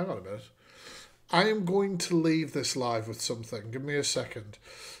 Hang on a minute. I am going to leave this live with something. Give me a second.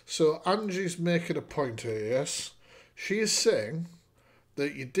 So Angie's making a point here, yes? She is saying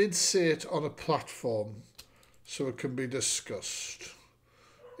that you did say it on a platform so it can be discussed.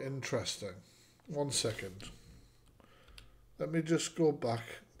 Interesting. 1 second. Let me just go back.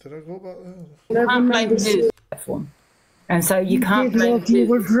 Did I go back there? You can't blame the platform. And so you can't blame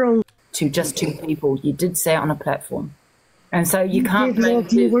to just two people. You did say it on a platform. And so you can't blame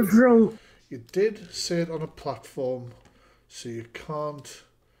You did say it on a platform, so you can't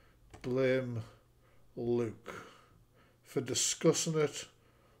blame Luke for discussing it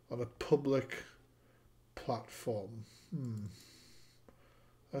on a public platform.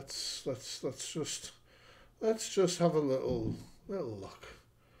 Let's just have a little look.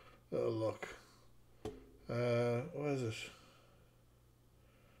 Where is it?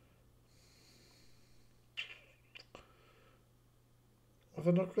 Have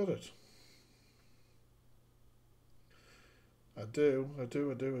I not got it? I do. Where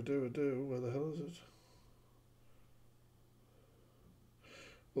the hell is it?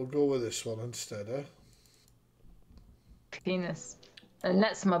 We'll go with this one instead, eh? Penis. And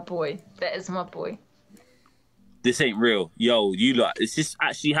that's my boy. That is my boy. This ain't real. Yo, you lot, is this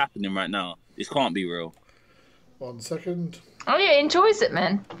actually happening right now? This can't be real. 1 second. Oh yeah, he enjoys it,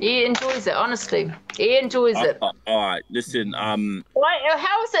 man. He enjoys it, honestly. He enjoys it. Alright, listen, Why,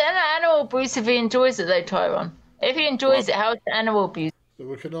 how is it an animal abuse if he enjoys it though, Tyron? If he enjoys it, how is it animal abuse? So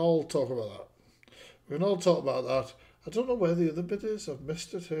we can all talk about that. We can all talk about that. I don't know where the other bit is. I've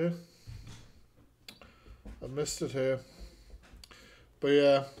missed it here. But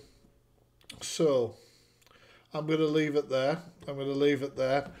yeah, so I'm going to leave it there.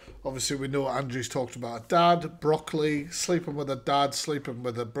 Obviously, we know Andrew's talked about a dad, broccoli, sleeping with a dad, sleeping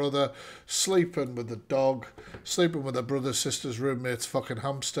with a brother, sleeping with a dog, sleeping with a brother, sister's roommate's fucking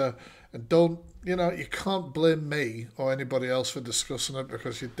hamster. And don't, you know, you can't blame me or anybody else for discussing it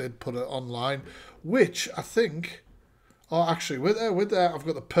because you did put it online, which I think, oh, actually, with there, I've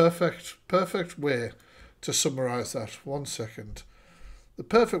got the perfect way to summarise that. 1 second. The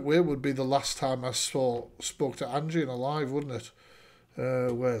perfect way would be the last time I spoke to Angie in a live, wouldn't it?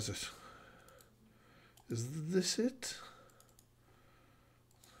 Where is it? Is this it?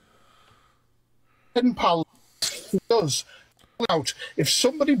 And pal does out if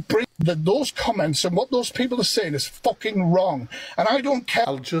somebody brings those comments and what those people are saying is fucking wrong, and I don't care.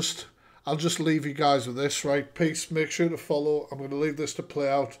 I'll just leave you guys with this, right? Peace. Make sure to follow. I'm going to leave this to play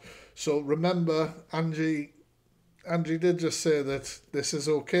out. So remember, Angie did just say that this is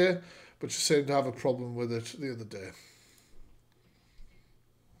okay, but she seemed to have a problem with it the other day.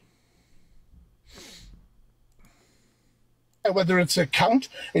 Whether it's an account,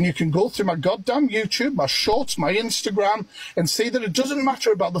 and you can go through my goddamn YouTube, my shorts, my Instagram, and see that it doesn't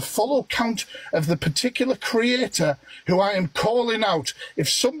matter about the follow count of the particular creator who I am calling out. If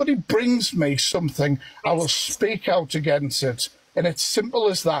somebody brings me something, I will speak out against it. And it's simple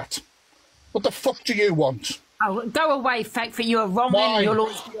as that. What the fuck do you want? Oh, go away, fake for you are wrong. Why? You'll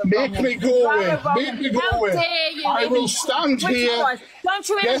always be Make me go away. Make me go away. I will stand here. Don't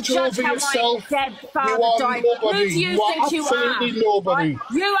you ever Get judge over how yourself. my dead father You are died. nobody. Who do you You are think you are? absolutely nobody.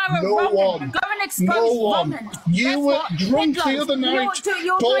 You are a No Roman. one. Go and expose No one. Roman. You were That's what drunk Hitler's- the other night you're doing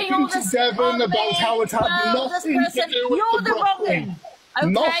all talking to this Devon on about me. how it had Well, this nothing to person- do with you're the the broccoli. Roman. Okay,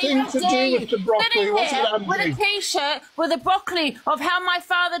 Nothing how to dare do you with the broccoli, sit was it, here Andy? with a t-shirt with a broccoli of how my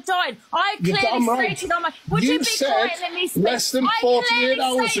father died. I You're clearly damn right. stated on my... Would you be said quiet and let me speak? less than I 48 clearly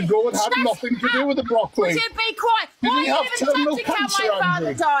hours stated- ago it had Shut nothing to do with the up. broccoli. Would you be quiet? Did Why he are have you even terminal judging cancer, how my father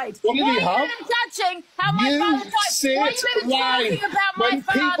Andrew? died? What did Why he are you have? even judging how my You father died? say Why are it you even live. talking about my When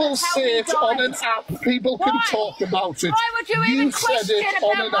father, people how say he it on an died? app, people can Why? talk about it. Why would you even said question it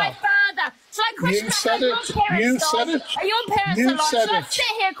on about an my app. father? Shall I question You said how your it. parents You died? said it. Are your parents You alive? said Shall I it. sit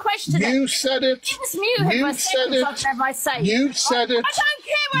here and question it? You said it. Just mute him for You a said second, it. whatever I say. You said it. I don't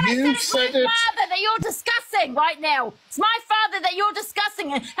care what You I said. It's said my it. father that you're discussing right now. It's my father that you're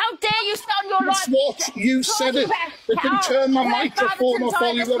discussing. And how dare you start your It's life? what you said it. I can turn my microphone off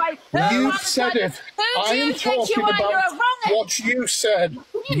on you. You said it. I am talking about what you said.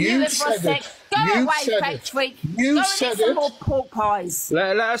 You said it. Go You away, said fake it. freak. You Go and said eat some it. more pork pies.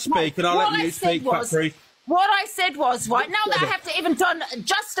 Let her speak, and I'll What let I you said speak, was- Patrick. What I said was, right, now that I have to even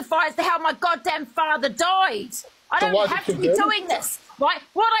justify as to how my goddamn father died. I So why don't did have to you be do it? doing this, right?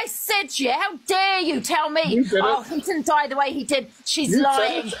 What I said to you, how dare you tell me, You did oh, it. he didn't die the way he did. She's You said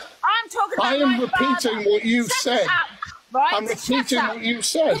lying. it. I'm talking about I am my repeating father. what you Shut said. Up, right? I'm repeating Shut up. what you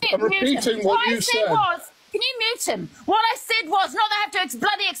said. Can I'm you mute repeating him? what you I said. was, can you mute him? What I said was, not that I have to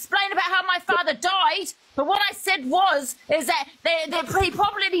bloody explain about how my father died, but what I said is that he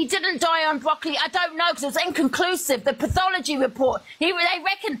probably didn't die on broccoli. I don't know, because it was inconclusive. The pathology report, they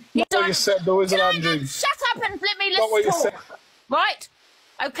reckon he Not died. what you said, though, is it, Can I Andrew? not shut up and let me Not what you listen said. talk? Right?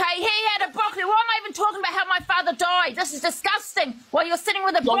 Okay, he had a broccoli. Why am I even talking about how my father died? This is disgusting. While you're sitting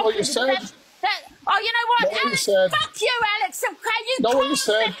with a Not broccoli. what you said. Oh, you know what, Not what you Alex? said. Fuck you, Alex. Okay, you Not what you caused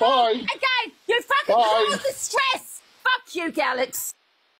said. the Bye. heat again. You fucking Bye. caused the stress. Fuck you, Alex.